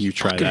is 3 You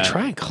try fucking that.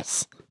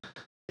 triangles.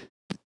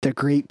 The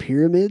Great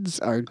Pyramids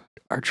are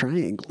They're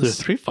triangles.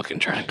 3 fucking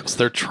triangles.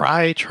 They're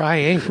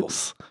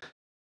triangles.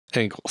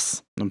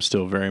 Angles. I'm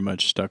still very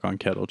much stuck on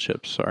kettle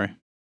chips. Sorry.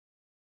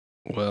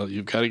 Well,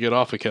 you've got to get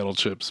off of kettle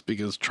chips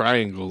because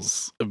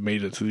triangles have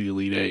made it to the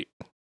Elite Eight.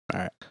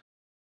 All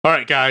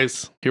right,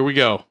 guys. Here we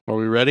go. Are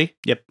we ready?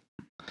 Yep.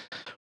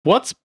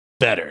 What's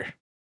better?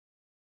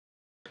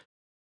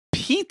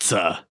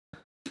 Pizza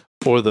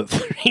or the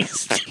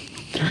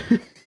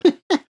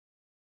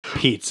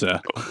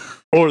Pizza.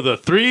 or the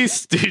Three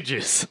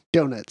Stooges?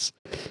 Donuts.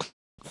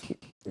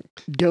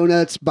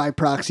 Donuts by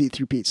proxy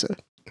through pizza.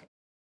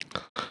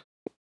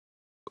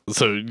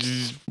 So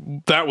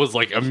that was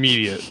like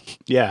immediate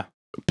Yeah.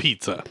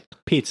 pizza.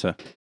 Pizza.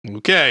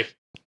 Okay.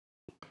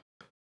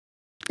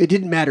 It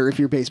didn't matter if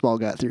your baseball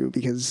got through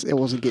because it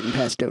wasn't getting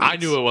past donuts. I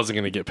knew it wasn't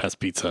going to get past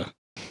pizza.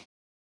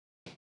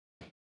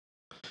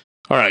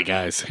 All right,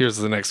 guys. Here's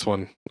the next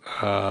one.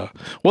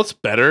 What's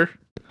better?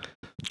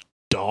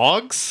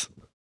 Dogs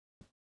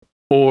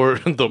or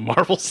the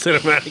Marvel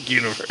Cinematic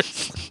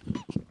Universe?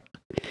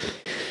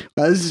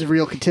 This is a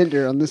real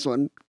contender on this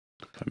one.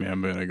 I mean,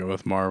 I'm going to go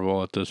with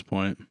Marvel at this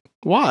point.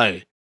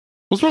 Why?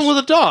 What's wrong with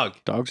a dog?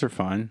 Dogs are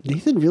fine.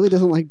 Nathan really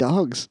doesn't like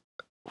dogs.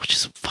 Which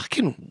is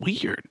fucking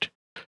weird.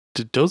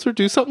 Did Dozer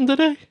do something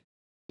today?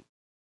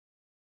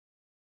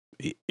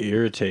 He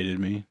irritated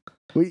me.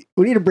 We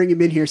need to bring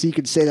him in here so you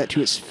can say that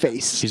to his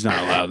face. He's not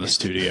allowed in the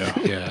studio.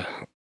 Yeah.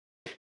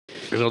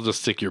 And he'll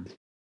just stick your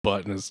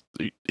butt in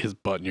his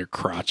butt in your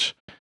crotch.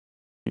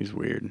 He's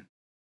weird.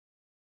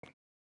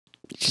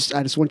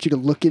 I just want you to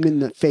look him in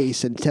the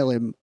face and tell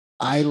him,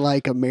 I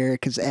like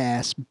America's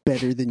ass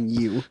better than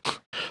you.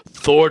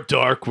 Thor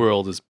Dark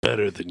World is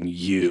better than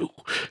you.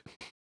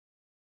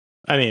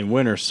 I mean,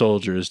 Winter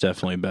Soldier is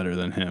definitely better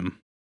than him.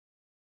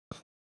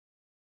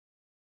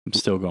 I'm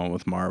still going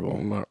with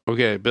Marvel.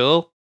 Okay,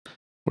 Bill,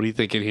 what are you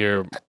thinking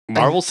here?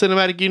 Marvel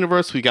Cinematic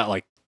Universe, we got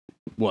like,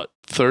 what,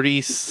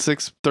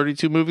 36,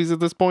 32 movies at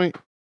this point?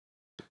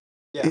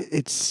 Yeah.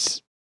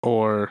 It's...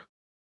 Or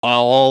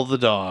all the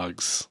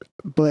dogs?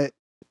 But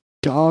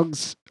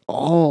dogs,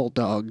 all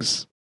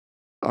dogs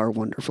are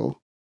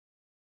wonderful.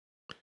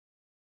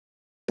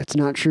 That's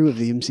not true of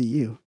the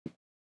MCU.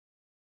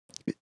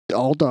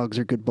 All dogs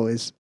are good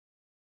boys.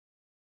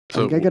 I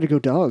So, think I gotta go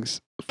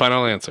dogs.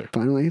 final answer.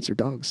 Final answer,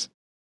 dogs.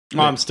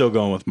 I'm still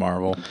going with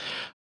Marvel.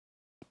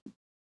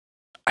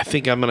 I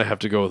think I'm going to have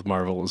to go with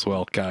Marvel as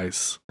well,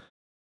 guys.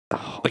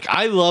 Oh, Like,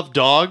 I love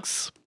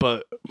dogs,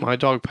 but my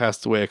dog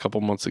passed away a couple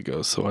months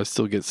ago, so I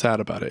still get sad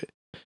about it.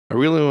 I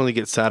really only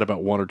get sad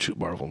about 1 or 2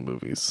 Marvel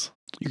movies.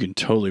 You can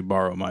totally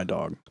borrow my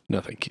dog.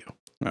 No, thank you.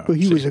 Oh, but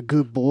he see. was a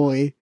good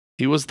boy.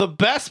 He was the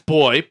best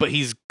boy, but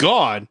he's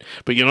gone.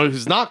 But you know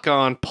who's not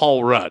gone?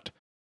 Paul Rudd.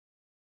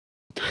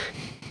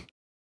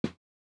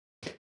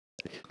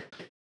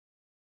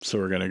 So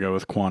we're going to go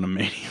with Quantum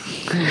Mania.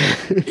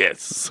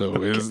 Yes. So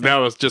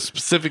now it's just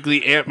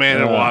specifically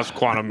Ant-Man and Wasp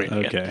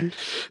Quantumania. Okay.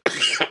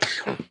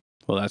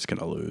 Well, that's going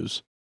to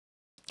lose.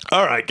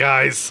 All right,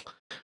 guys.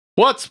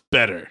 What's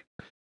better?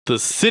 The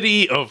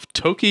city of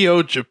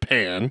Tokyo,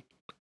 Japan,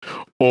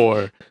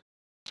 or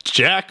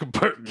Jack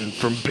Burton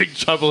from Big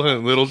Trouble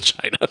in Little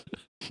China?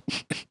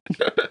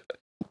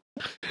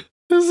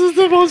 This is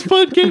the most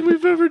fun game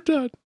we've ever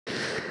done.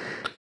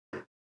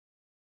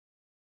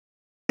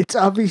 It's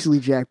obviously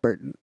Jack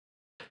Burton.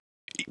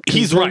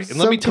 He's right. And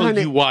let me tell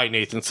kinda- you why,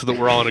 Nathan, so that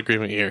we're all in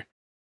agreement here.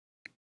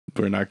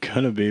 We're not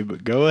going to be,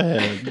 but go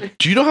ahead.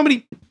 Do you know how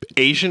many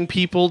Asian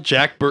people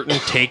Jack Burton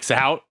takes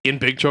out in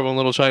Big Trouble in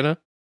Little China?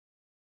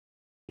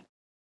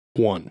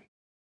 1.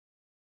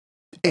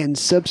 And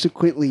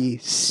subsequently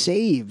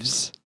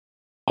saves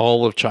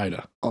All of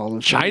China. all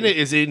of China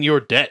is in your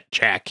debt,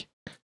 Jack.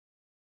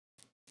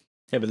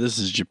 Yeah, but this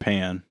is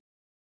Japan.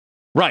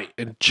 Right.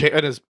 And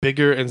China is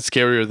bigger and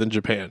scarier than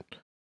Japan.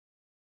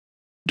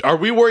 Are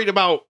we worried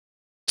about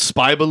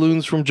spy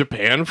balloons from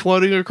Japan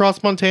floating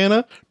across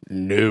Montana?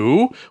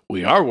 No.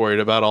 We are worried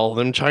about all of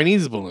them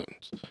Chinese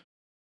balloons.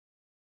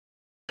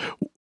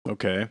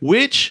 Okay.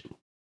 Which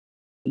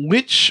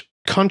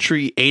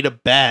country ate a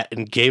bat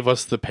and gave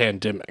us the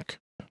pandemic?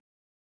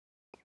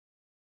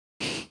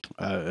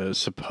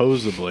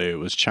 Supposedly it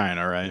was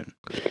China, right?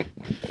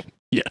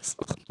 Yes.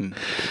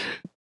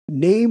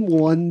 Name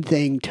one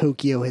thing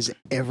Tokyo has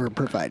ever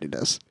provided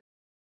us.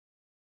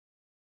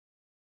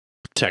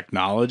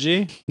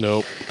 Technology?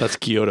 Nope. That's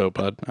Kyoto,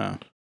 bud. Oh,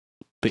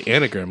 The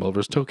anagram over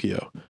is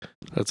Tokyo.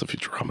 That's a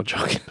Futurama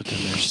joke. but then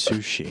there's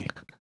sushi.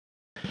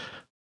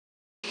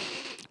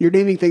 You're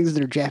naming things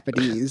that are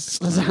Japanese.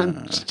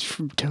 I'm just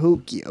from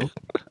Tokyo.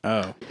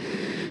 Oh,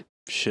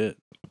 shit.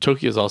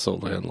 Tokyo is also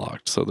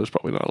landlocked, so there's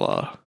probably not a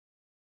lot.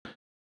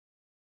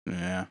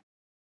 Yeah.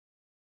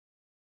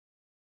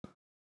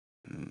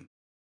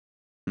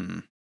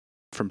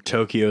 From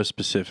Tokyo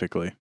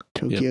specifically.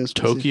 Tokyo. Yep,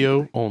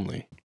 Tokyo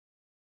only.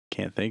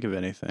 Can't think of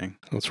anything.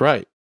 That's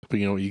right. But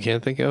you know what you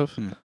can't think of?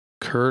 Hmm.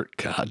 Kurt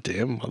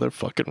goddamn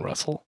motherfucking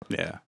Russell.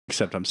 Yeah.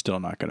 Except I'm still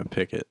not going to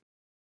pick it.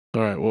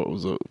 All right, what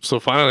was it? So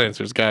final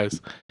answers, guys.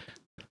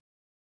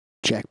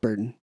 Jack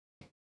Burton.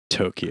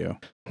 Tokyo.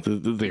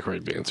 The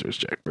correct answer is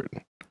Jack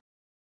Burton.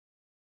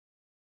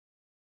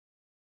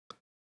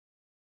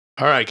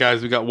 All right,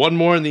 guys, we got one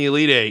more in the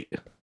Elite Eight.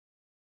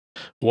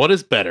 What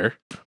is better,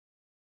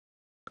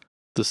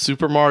 the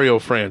Super Mario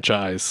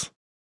franchise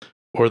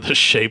or the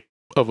shape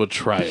of a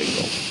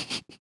triangle?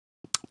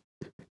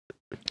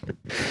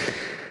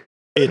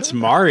 It's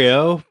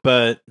Mario,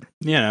 but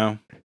you know,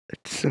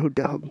 It's so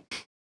dumb.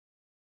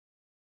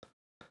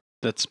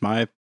 that's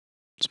my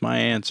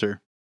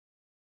answer.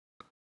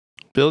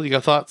 Bill, you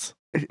got thoughts?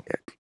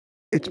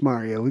 It's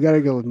Mario. We got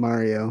to go with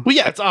Mario. Well,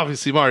 yeah, it's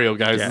obviously Mario,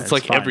 guys. Yeah, it's it's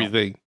like final.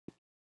 everything.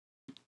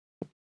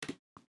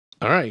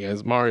 All right,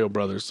 guys, Mario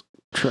Brothers.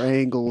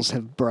 Triangles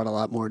have brought a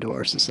lot more to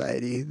our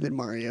society than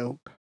Mario,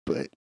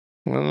 but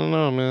I don't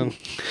know, man.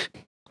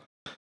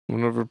 I've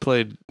never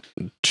played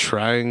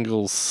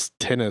triangles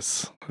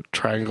tennis,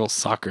 triangle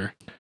soccer,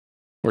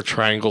 or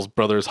Triangles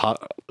Brothers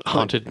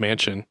Haunted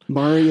Mansion.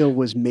 Mario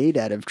was made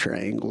out of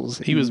triangles.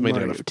 He in was made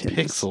Mario out of Tennis.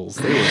 pixels.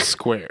 They were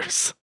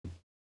squares.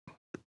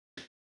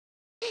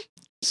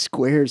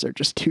 Squares are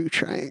just two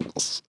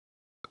triangles.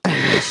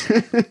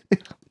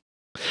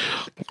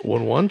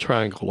 When one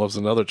triangle loves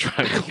another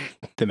triangle,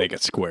 They make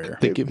it square.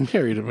 they get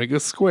married and make a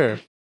square.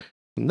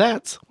 And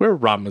that's where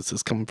Ramos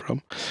is coming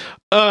from.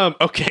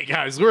 Okay,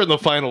 guys, we're in the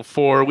final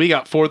four. We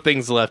got 4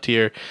 things left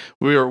here.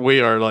 We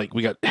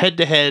got head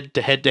to head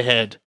to head to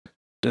head,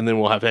 and then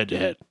we'll have head to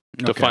head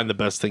to Okay. find the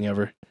best thing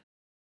ever.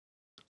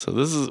 So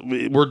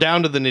we're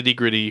down to the nitty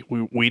gritty.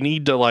 We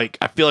need to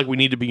I feel like we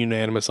need to be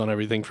unanimous on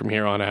everything from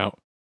here on out.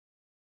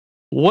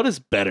 What is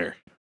better,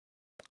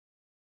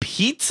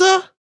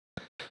 pizza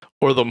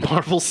or the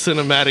Marvel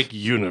Cinematic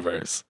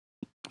Universe?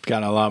 I've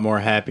gotten a lot more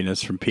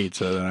happiness from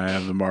pizza than I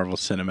have the Marvel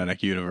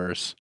Cinematic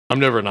Universe. I'm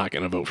never not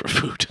going to vote for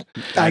food.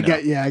 I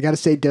know. got to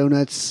say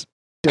donuts.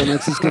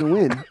 Donuts is going to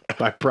win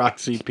By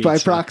proxy, pizza. by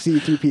proxy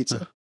through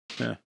pizza.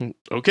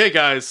 Okay,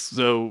 guys.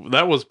 So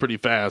that was pretty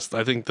fast.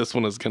 I think this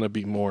one is going to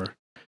be more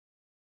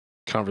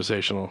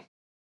conversational.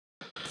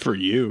 For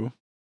you.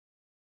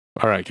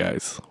 All right,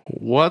 guys.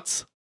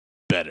 What's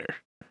better?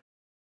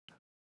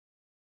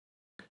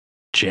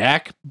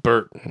 Jack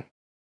Burton,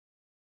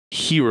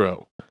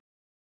 hero,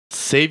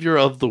 savior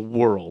of the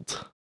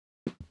world,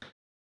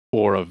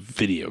 or a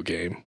video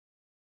game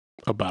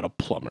about a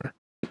plumber?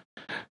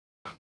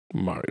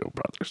 Mario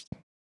Brothers.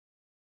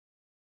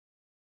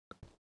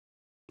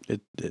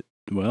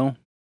 Well,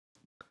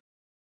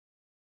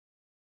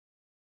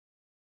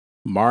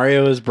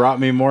 Mario has brought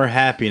me more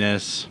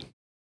happiness.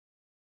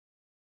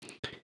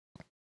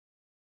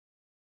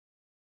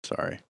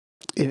 Sorry.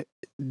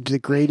 The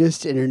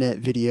greatest internet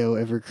video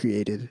ever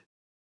created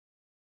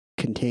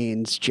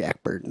contains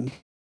Jack Burton.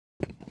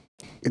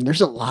 And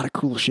there's a lot of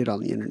cool shit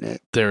on the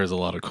internet. There is a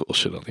lot of cool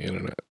shit on the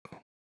internet.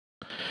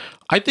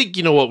 I think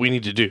you know what we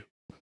need to do.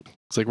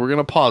 It's like we're going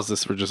to pause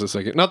this for just a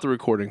second. Not the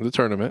recording, the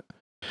tournament.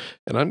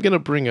 And I'm going to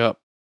bring up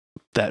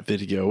that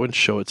video and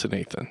show it to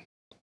Nathan.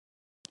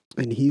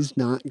 And he's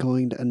not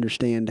going to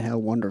understand how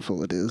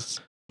wonderful it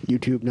is.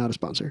 YouTube, not a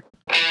sponsor.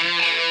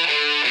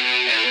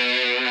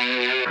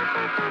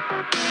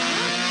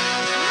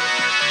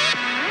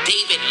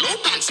 David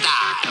Lopan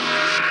style.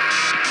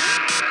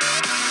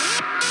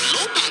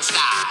 Lopan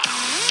style.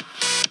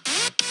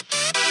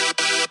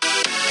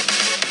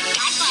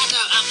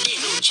 Godfather of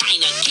Little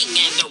China, king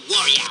and the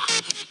warrior.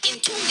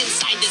 Entombed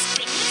inside this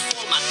crippled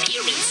form,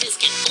 appearances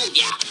can fool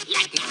ya.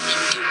 Like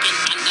nothing you can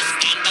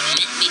understand, but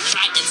let me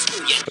try and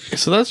school ya.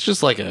 So that's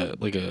just like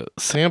a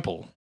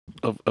sample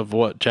of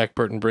what Jack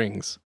Burton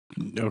brings.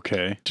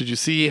 Okay. Did you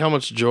see how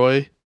much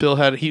joy Bill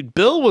had?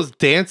 Bill was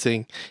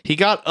dancing. He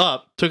got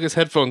up, took his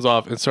headphones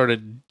off, and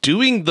started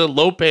doing the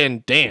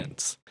Lopan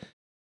dance.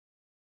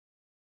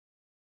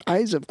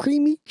 Eyes of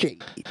creamy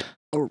jade.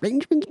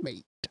 Arrangements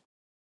made.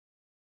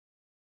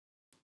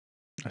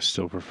 I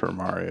still prefer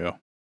Mario.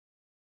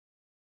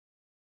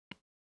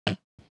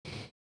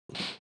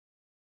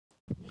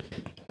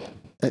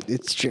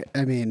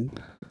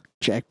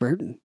 Jack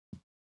Burton.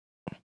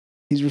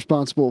 He's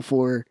responsible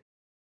for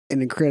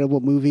an incredible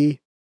movie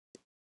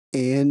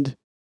and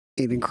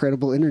an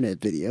incredible internet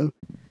video.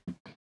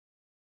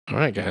 All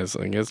right, guys.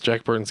 I guess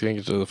Jack Burton's going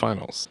to get to the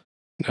finals.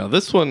 Now,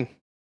 this one,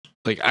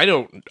 I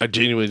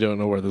genuinely don't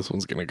know where this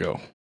one's going to go.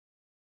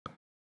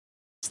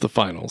 It's the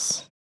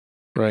finals,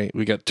 right?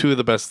 We got 2 of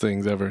the best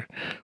things ever.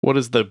 What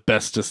is the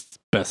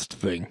best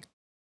thing?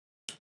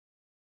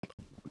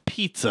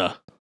 Pizza.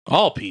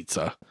 All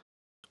pizza.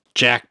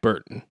 Jack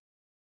Burton.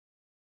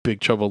 Big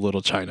Trouble in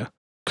Little China.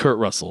 Kurt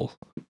Russell.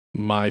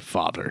 My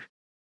father.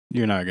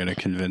 You're not going to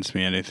convince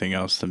me anything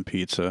else than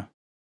pizza.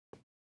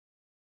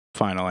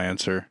 Final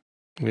answer.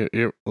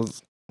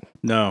 Let's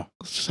No.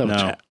 just have a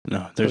chat.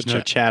 No. There's Have a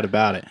no chat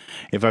about it.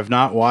 If I've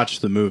not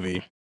watched the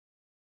movie,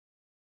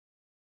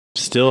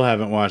 still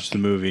haven't watched the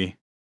movie,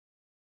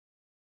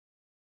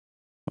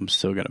 I'm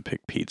still going to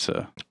pick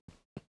pizza.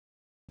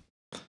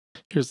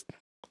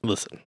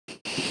 Listen.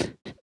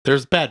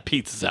 There's bad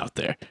pizzas out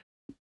there.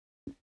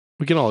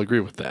 We can all agree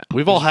with that.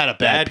 We've all had a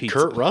bad pizza.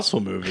 Kurt Russell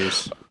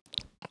movies.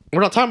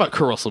 We're not talking about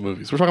Kurt Russell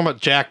movies. We're talking about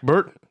Jack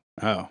Burton.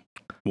 Oh,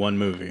 one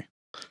movie.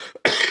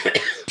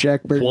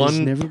 Jack Burton is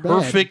One never bad.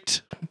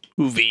 perfect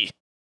movie.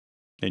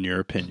 In your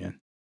opinion.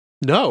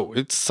 No,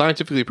 it's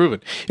scientifically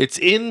proven. It's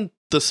in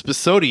the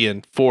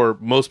Smithsonian for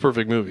most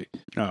perfect movie.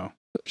 Oh,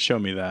 show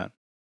me that.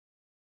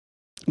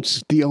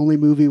 It's the only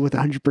movie with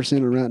 100%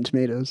 on Rotten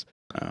Tomatoes.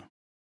 Oh,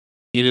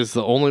 It is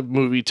the only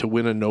movie to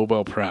win a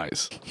Nobel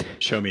Prize.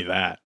 show me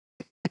that.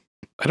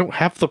 I don't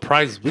have the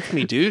prize with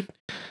me, dude.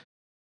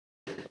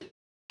 I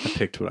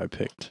picked what I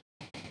picked,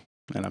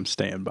 and I'm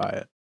staying by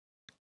it.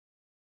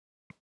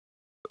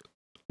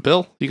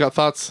 Bill, you got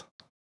thoughts?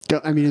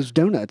 I mean, it's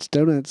donuts.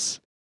 Donuts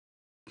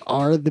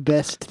are the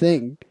best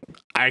thing.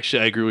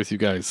 Actually, I agree with you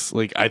guys.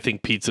 Like, I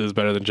think pizza is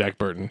better than Jack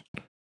Burton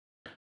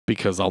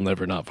because I'll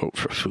never not vote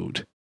for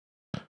food.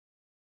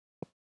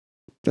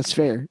 That's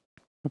fair.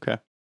 Okay.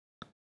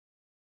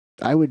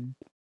 I would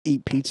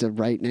eat pizza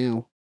right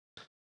now.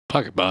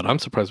 Pocket bud. I'm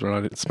surprised we're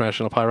not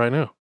smashing a pie right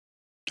now.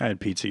 I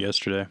had pizza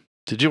yesterday.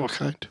 Did you? What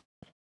kind?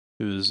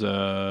 It was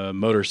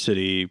Motor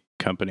City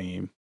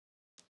Company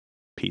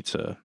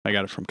pizza. I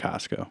got it from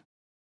Costco.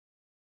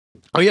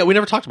 Oh, yeah. We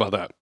never talked about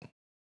that.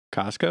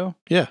 Costco?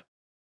 Yeah.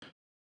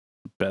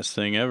 Best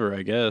thing ever,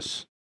 I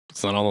guess.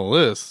 It's not on the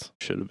list.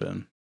 Should have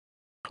been.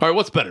 All right.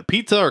 What's better,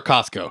 pizza or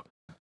Costco?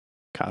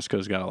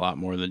 Costco's got a lot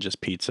more than just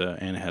pizza,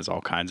 and it has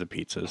all kinds of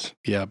pizzas.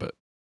 Yeah, but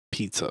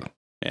pizza.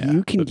 Yeah,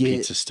 You can but get-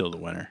 pizza's still the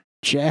winner.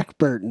 Jack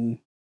Burton,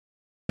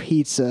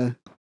 pizza,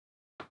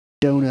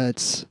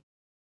 donuts,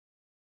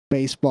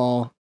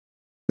 baseball,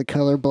 the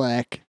color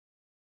black,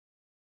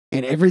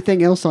 and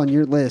everything else on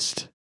your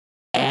list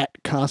at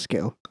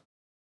Costco.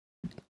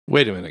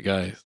 Wait a minute,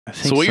 guys. I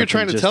think So what you're something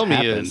trying to just tell me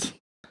happened. is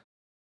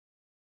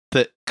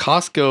that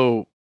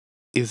Costco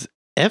is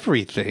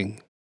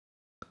everything.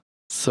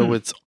 So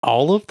it's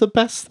all of the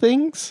best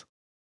things?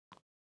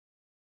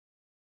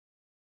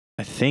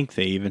 I think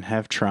they even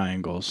have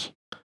triangles.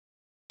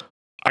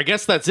 I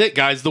guess that's it,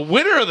 guys. The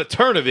winner of the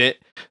tournament,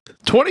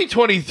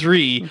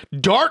 2023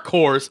 Dark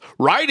Horse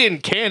write-in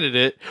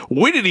candidate.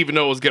 We didn't even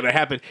know it was going to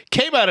happen.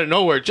 Came out of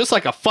nowhere, just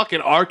like a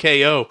fucking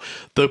RKO.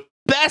 The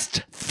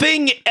best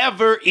thing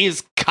ever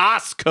is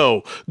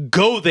Costco.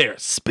 Go there,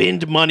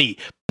 spend money,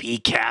 be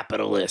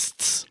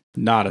capitalists.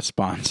 Not a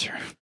sponsor.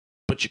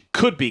 But you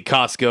could be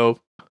Costco.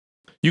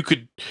 You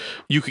could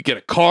get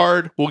a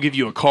card. We'll give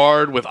you a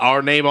card with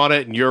our name on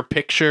it and your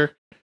picture.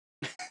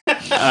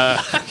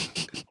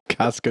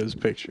 Costco's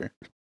picture.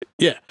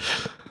 Yeah.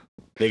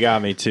 They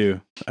got me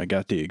too. I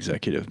got the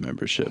executive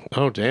membership.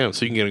 Oh, damn.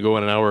 So you can go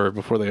in an hour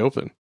before they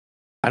open.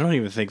 I don't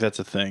even think that's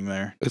a thing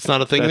there. It's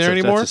not a thing That's there a,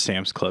 anymore? That's a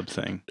Sam's Club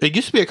thing. It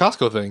used to be a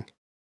Costco thing.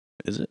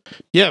 Is it?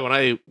 Yeah, when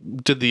I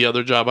did the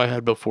other job I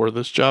had before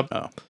this job.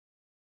 Oh.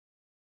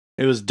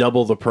 It was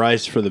double the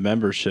price for the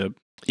membership,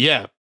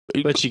 Yeah.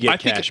 but you get I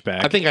think- cash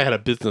back. I think I had a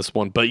business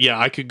one, but yeah,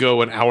 I could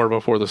go an hour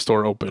before the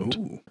store opened.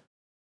 Ooh.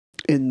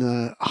 And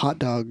the hot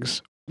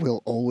dogs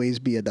will always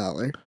be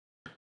 $1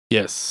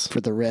 Yes. for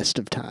the rest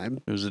of time.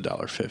 It was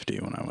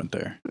 $1.50 when I went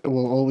there. It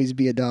will always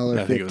be $1.50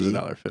 I think it was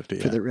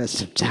 $1.50. for Yeah. the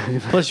rest of time.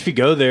 Plus, if you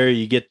go there,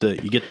 you get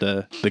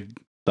the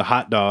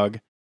hot dog,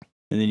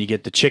 and then you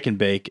get the chicken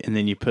bake, and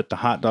then you put the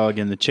hot dog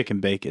in the chicken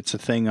bake. It's a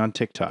thing on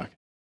TikTok,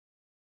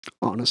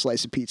 On a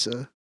slice of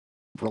pizza,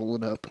 roll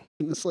it up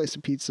in a slice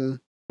of pizza,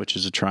 which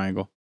is a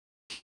triangle.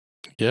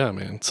 Yeah,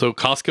 man. So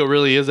Costco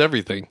really is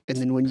everything. and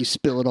then when you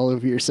spill it all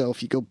over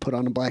yourself, you go put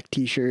on a black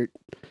T-shirt.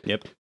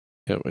 Yep.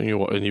 Yeah,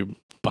 and you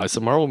buy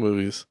some Marvel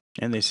movies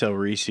And they sell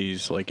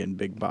Reese's like in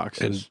big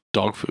boxes and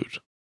dog food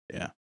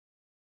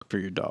for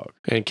your dog.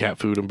 and cat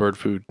food and bird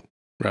food,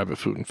 rabbit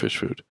food and fish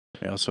food.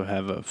 They also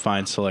have a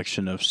fine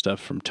selection of stuff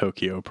from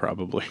Tokyo,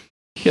 probably.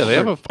 Yeah, they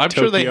have a. I'm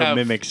sure they Tokyo have.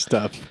 mimic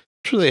stuff. I'm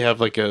sure they have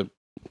like a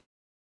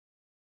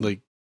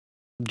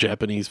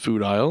Japanese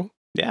food aisle.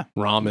 Yeah.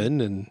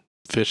 Ramen and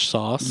fish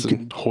sauce You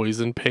and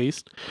hoisin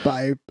paste.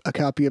 Buy a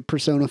copy of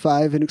Persona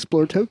 5 and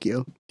explore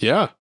Tokyo.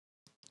 Yeah.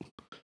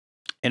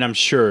 And I'm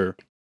sure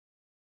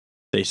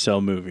they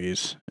sell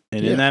movies.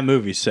 And Yeah. in that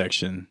movie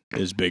section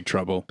is Big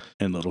Trouble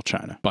in Little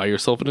China. Buy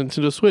yourself a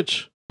Nintendo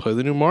Switch. Play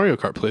the new Mario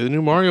Kart. Play the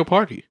new Mario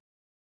Party.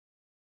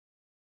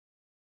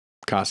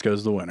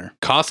 Costco's the winner.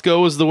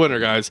 Costco is the winner,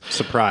 guys.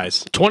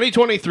 Surprise.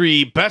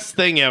 2023, best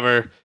thing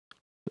ever.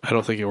 I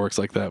don't think it works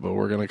like that, but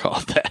we're going to call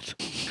it that.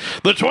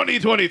 The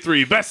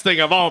 2023 best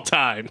thing of all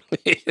time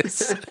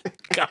is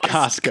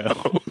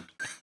Costco.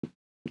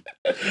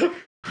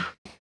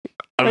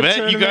 I That bet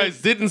you tournament-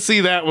 guys didn't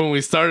see that when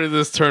we started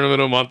this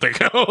tournament a month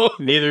ago.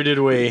 Neither did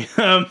we.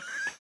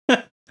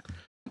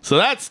 So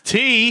that's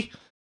T.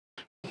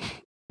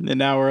 And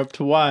now we're up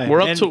to Y.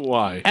 We're up And to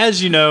Y.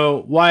 as you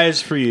know, Y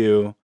is for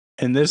you.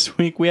 And this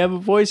week we have a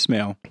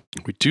voicemail.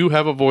 We do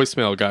have a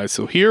voicemail, guys.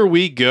 So here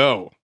we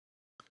go.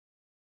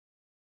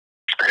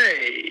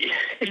 Hey,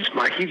 it's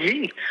Mikey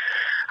G.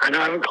 I know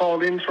I haven't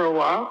called in for a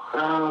while.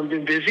 I've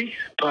been busy,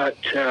 but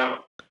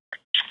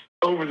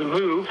over the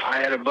move, I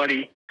had a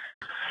buddy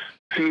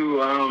who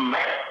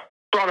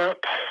brought up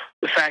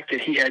the fact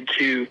that he had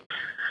to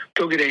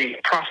go get a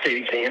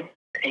prostate exam,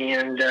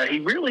 and he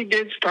really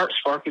did start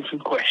sparking some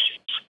questions.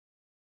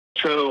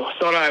 So I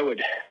thought I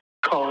would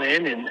call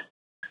in and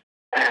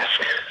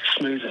ask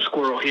Smooth and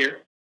Squirrel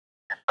here.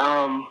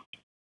 I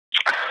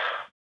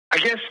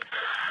guess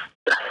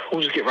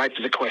we'll just get right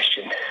to the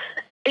question.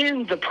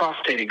 In the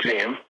prostate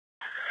exam,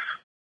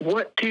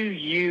 what do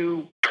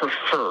you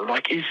prefer?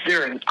 Like, is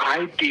there an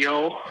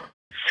ideal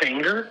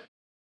finger?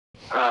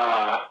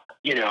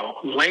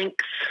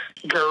 Length,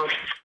 girth?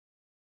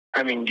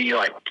 I mean, do you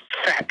like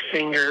fat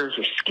fingers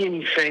or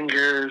skinny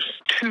fingers,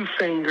 2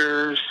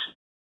 fingers,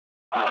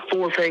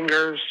 4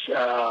 fingers?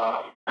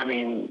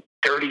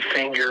 30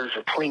 fingers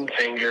or clean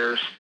fingers?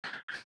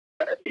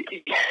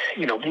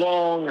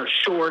 Long or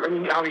short? I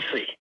mean,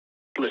 obviously,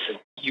 listen,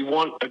 you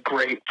want a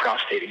great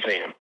prostate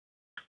exam.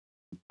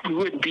 We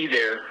wouldn't be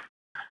there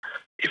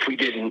if we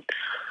didn't.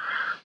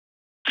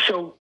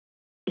 So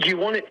you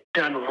want it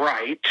done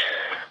right,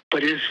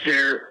 but is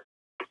there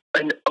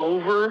an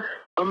over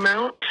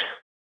amount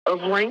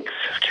of length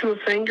to a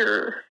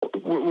finger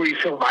where you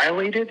feel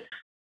violated?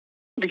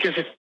 Because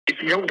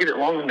if you don't get it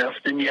long enough,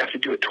 then you have to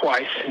do it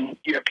twice, and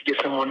you have to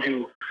get someone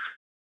who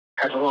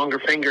has a longer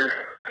finger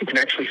who can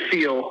actually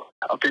feel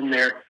up in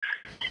there.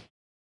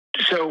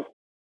 So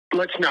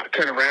let's not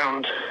cut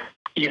around,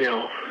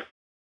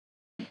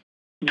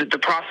 the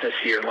process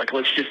here. Like,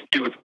 let's just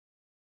do it,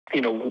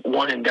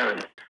 one and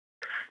done.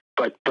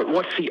 But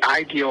what's the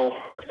ideal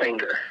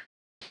finger?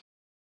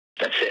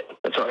 That's it.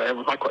 That's all. That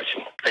was my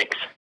question. Thanks.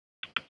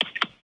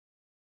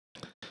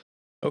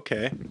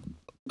 Okay.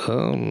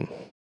 Probably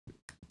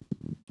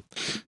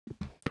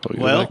go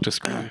Well- back to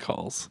screening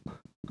calls.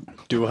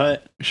 Do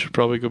what? We should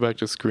probably go back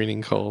to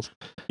screening calls.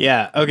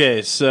 Yeah.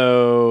 Okay.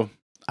 So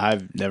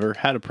I've never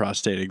had a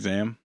prostate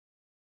exam,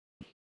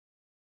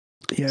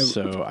 Yeah,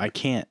 so I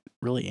can't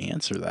really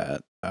answer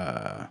that.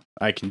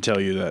 I can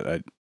tell you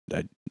that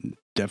I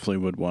definitely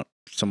would want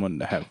someone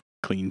to have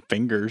clean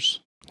fingers,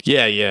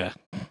 Yeah.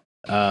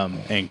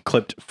 and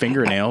clipped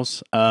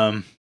fingernails,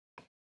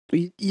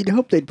 you'd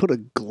hope they'd put a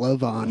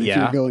glove on if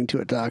Yeah. you're going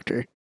to a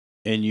doctor.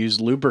 and use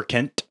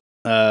lubricant.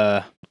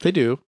 They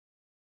do.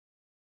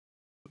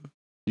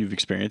 You've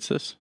experienced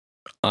this?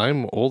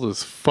 I'm old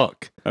as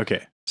fuck.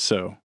 Okay.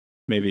 So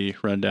maybe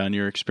run down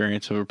your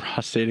experience of a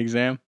prostate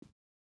exam.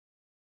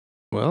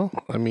 Well,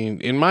 I mean,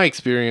 in my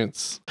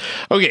experience,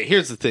 okay,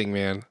 here's the thing,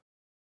 man.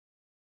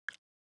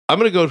 I'm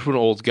going to go to an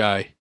old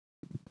guy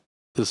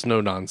that's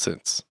no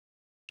nonsense.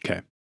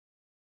 Okay.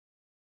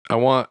 I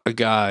want a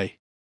guy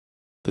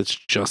that's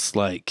just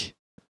like,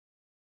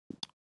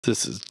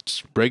 this is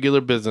just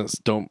regular business.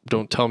 Don't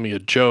tell me a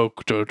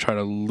joke. Don't try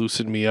to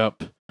loosen me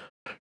up.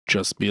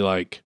 Just be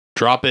like,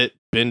 drop it,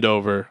 bend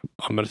over.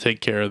 I'm going to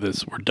take care of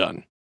this. We're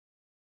done.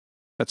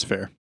 That's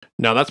fair.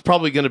 Now, that's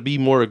probably going to be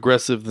more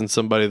aggressive than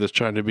somebody that's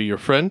trying to be your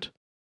friend.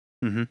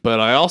 Mhm. But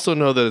I also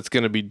know that it's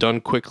going to be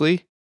done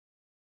quickly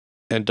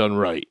and done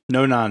right.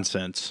 No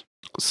nonsense.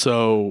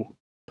 So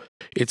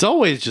it's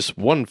always just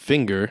one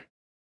finger,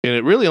 and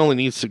it really only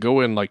needs to go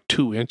in like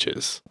 2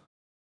 inches.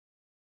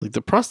 Like,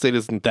 the prostate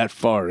isn't that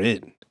far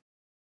in.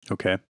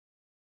 Okay.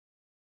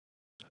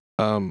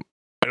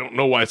 I don't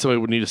know why somebody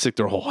would need to stick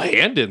their whole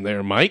hand in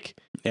there, Mike.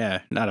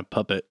 Yeah. Not a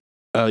puppet.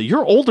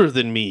 You're older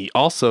than me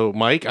also,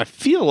 Mike. I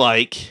feel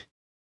like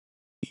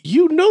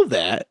you know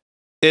that.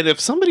 And if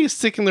somebody is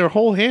sticking their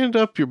whole hand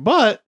up your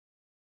butt,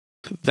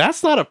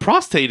 that's not a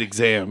prostate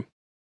exam.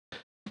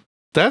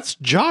 That's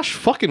Josh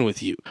fucking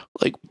with you.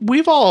 Like,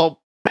 we've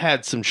all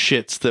had some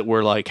shits that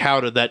were like, how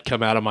did that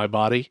come out of my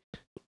body?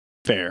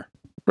 Fair.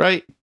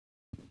 Right?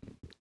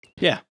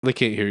 Yeah. They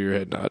can't hear your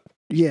head nod.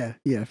 Yeah,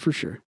 for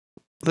sure.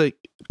 Like,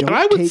 Don't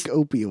I would take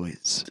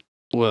opioids.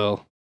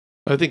 well,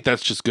 I think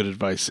that's just good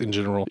advice in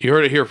general. You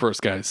heard it here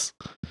first, guys.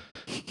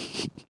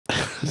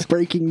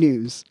 Breaking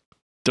news.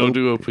 Don't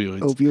do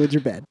opioids. Opioids are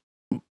bad.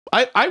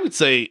 I would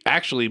say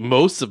actually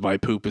most of my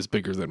poop is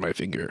bigger than my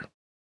finger.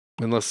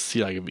 Unless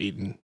like I've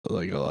eaten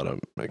like a lot of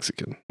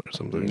Mexican or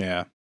something.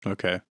 Yeah.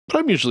 Okay. But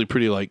I'm usually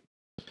pretty like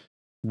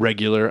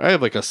regular. I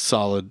have like a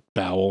solid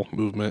bowel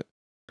movement.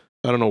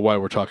 I don't know why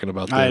we're talking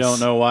about this. I don't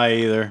know why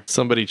either.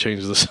 Somebody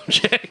change the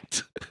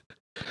subject.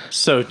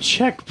 So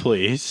check,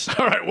 please.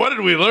 All right, what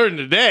did we learn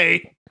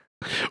today?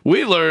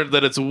 We learned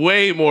that it's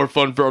way more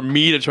fun for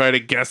me to try to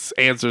guess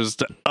answers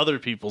to other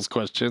people's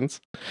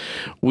questions.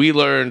 We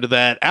learned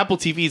that Apple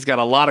TV's got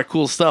a lot of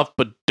cool stuff,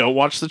 but don't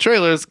watch the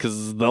trailers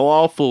because they'll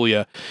all fool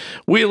you.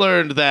 We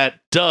learned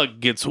that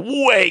Doug gets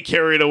way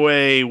carried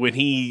away when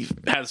he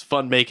has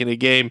fun making a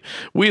game.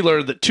 We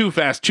learned that Too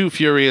Fast, Too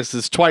Furious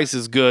is twice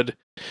as good.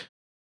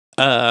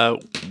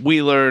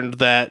 We learned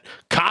that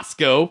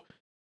Costco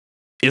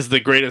is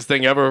the greatest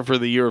thing ever for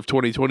the year of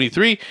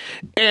 2023.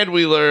 And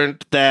we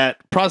learned that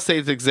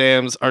prostate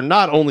exams are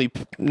not only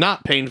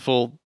not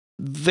painful,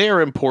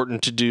 they're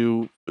important to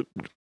do.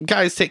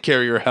 Guys, take care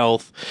of your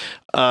health.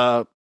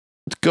 Go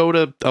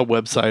to a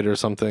website or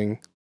something.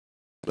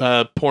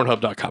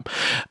 Pornhub.com.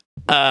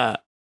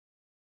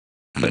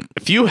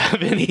 If you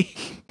have any...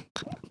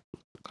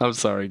 I'm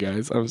sorry,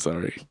 guys. I'm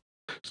sorry.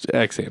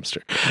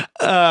 Ex-hamster.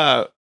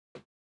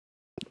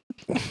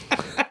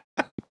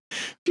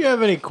 If you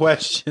have any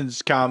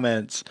questions,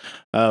 comments,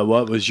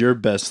 what was your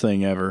best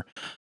thing ever?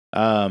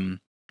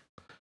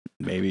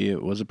 Maybe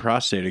it was a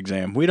prostate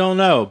exam. We don't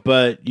know,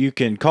 but you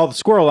can call the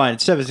Squirrel line at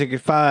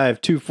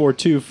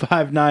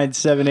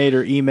 765-242-5978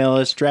 or email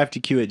us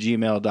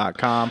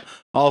draftyq@gmail.com.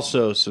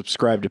 Also,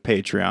 subscribe to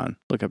Patreon.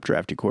 Look up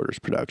Drafty Quarters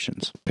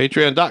Productions.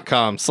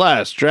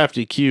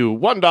 Patreon.com/DraftyQ.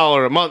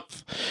 $1 a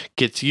month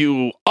gets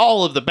you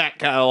all of the back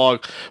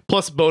catalog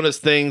plus bonus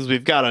things.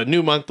 We've got a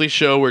new monthly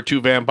show where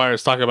two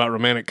vampires talk about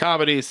romantic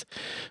comedies.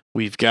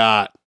 We've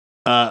got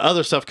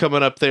other stuff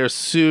coming up there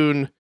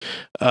soon.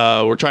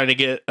 We're trying to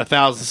get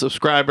 1,000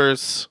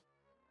 subscribers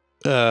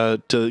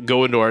to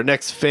go into our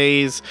next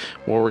phase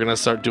where we're going to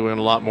start doing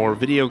a lot more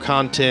video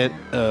content,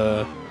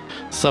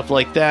 stuff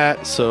like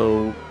that.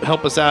 So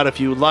help us out if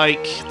you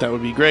like. That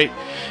would be great.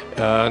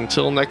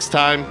 Until next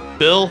time,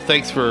 Bill,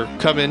 thanks for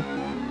coming.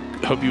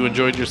 Hope you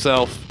enjoyed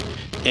yourself,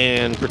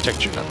 and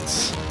protect your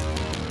nuts.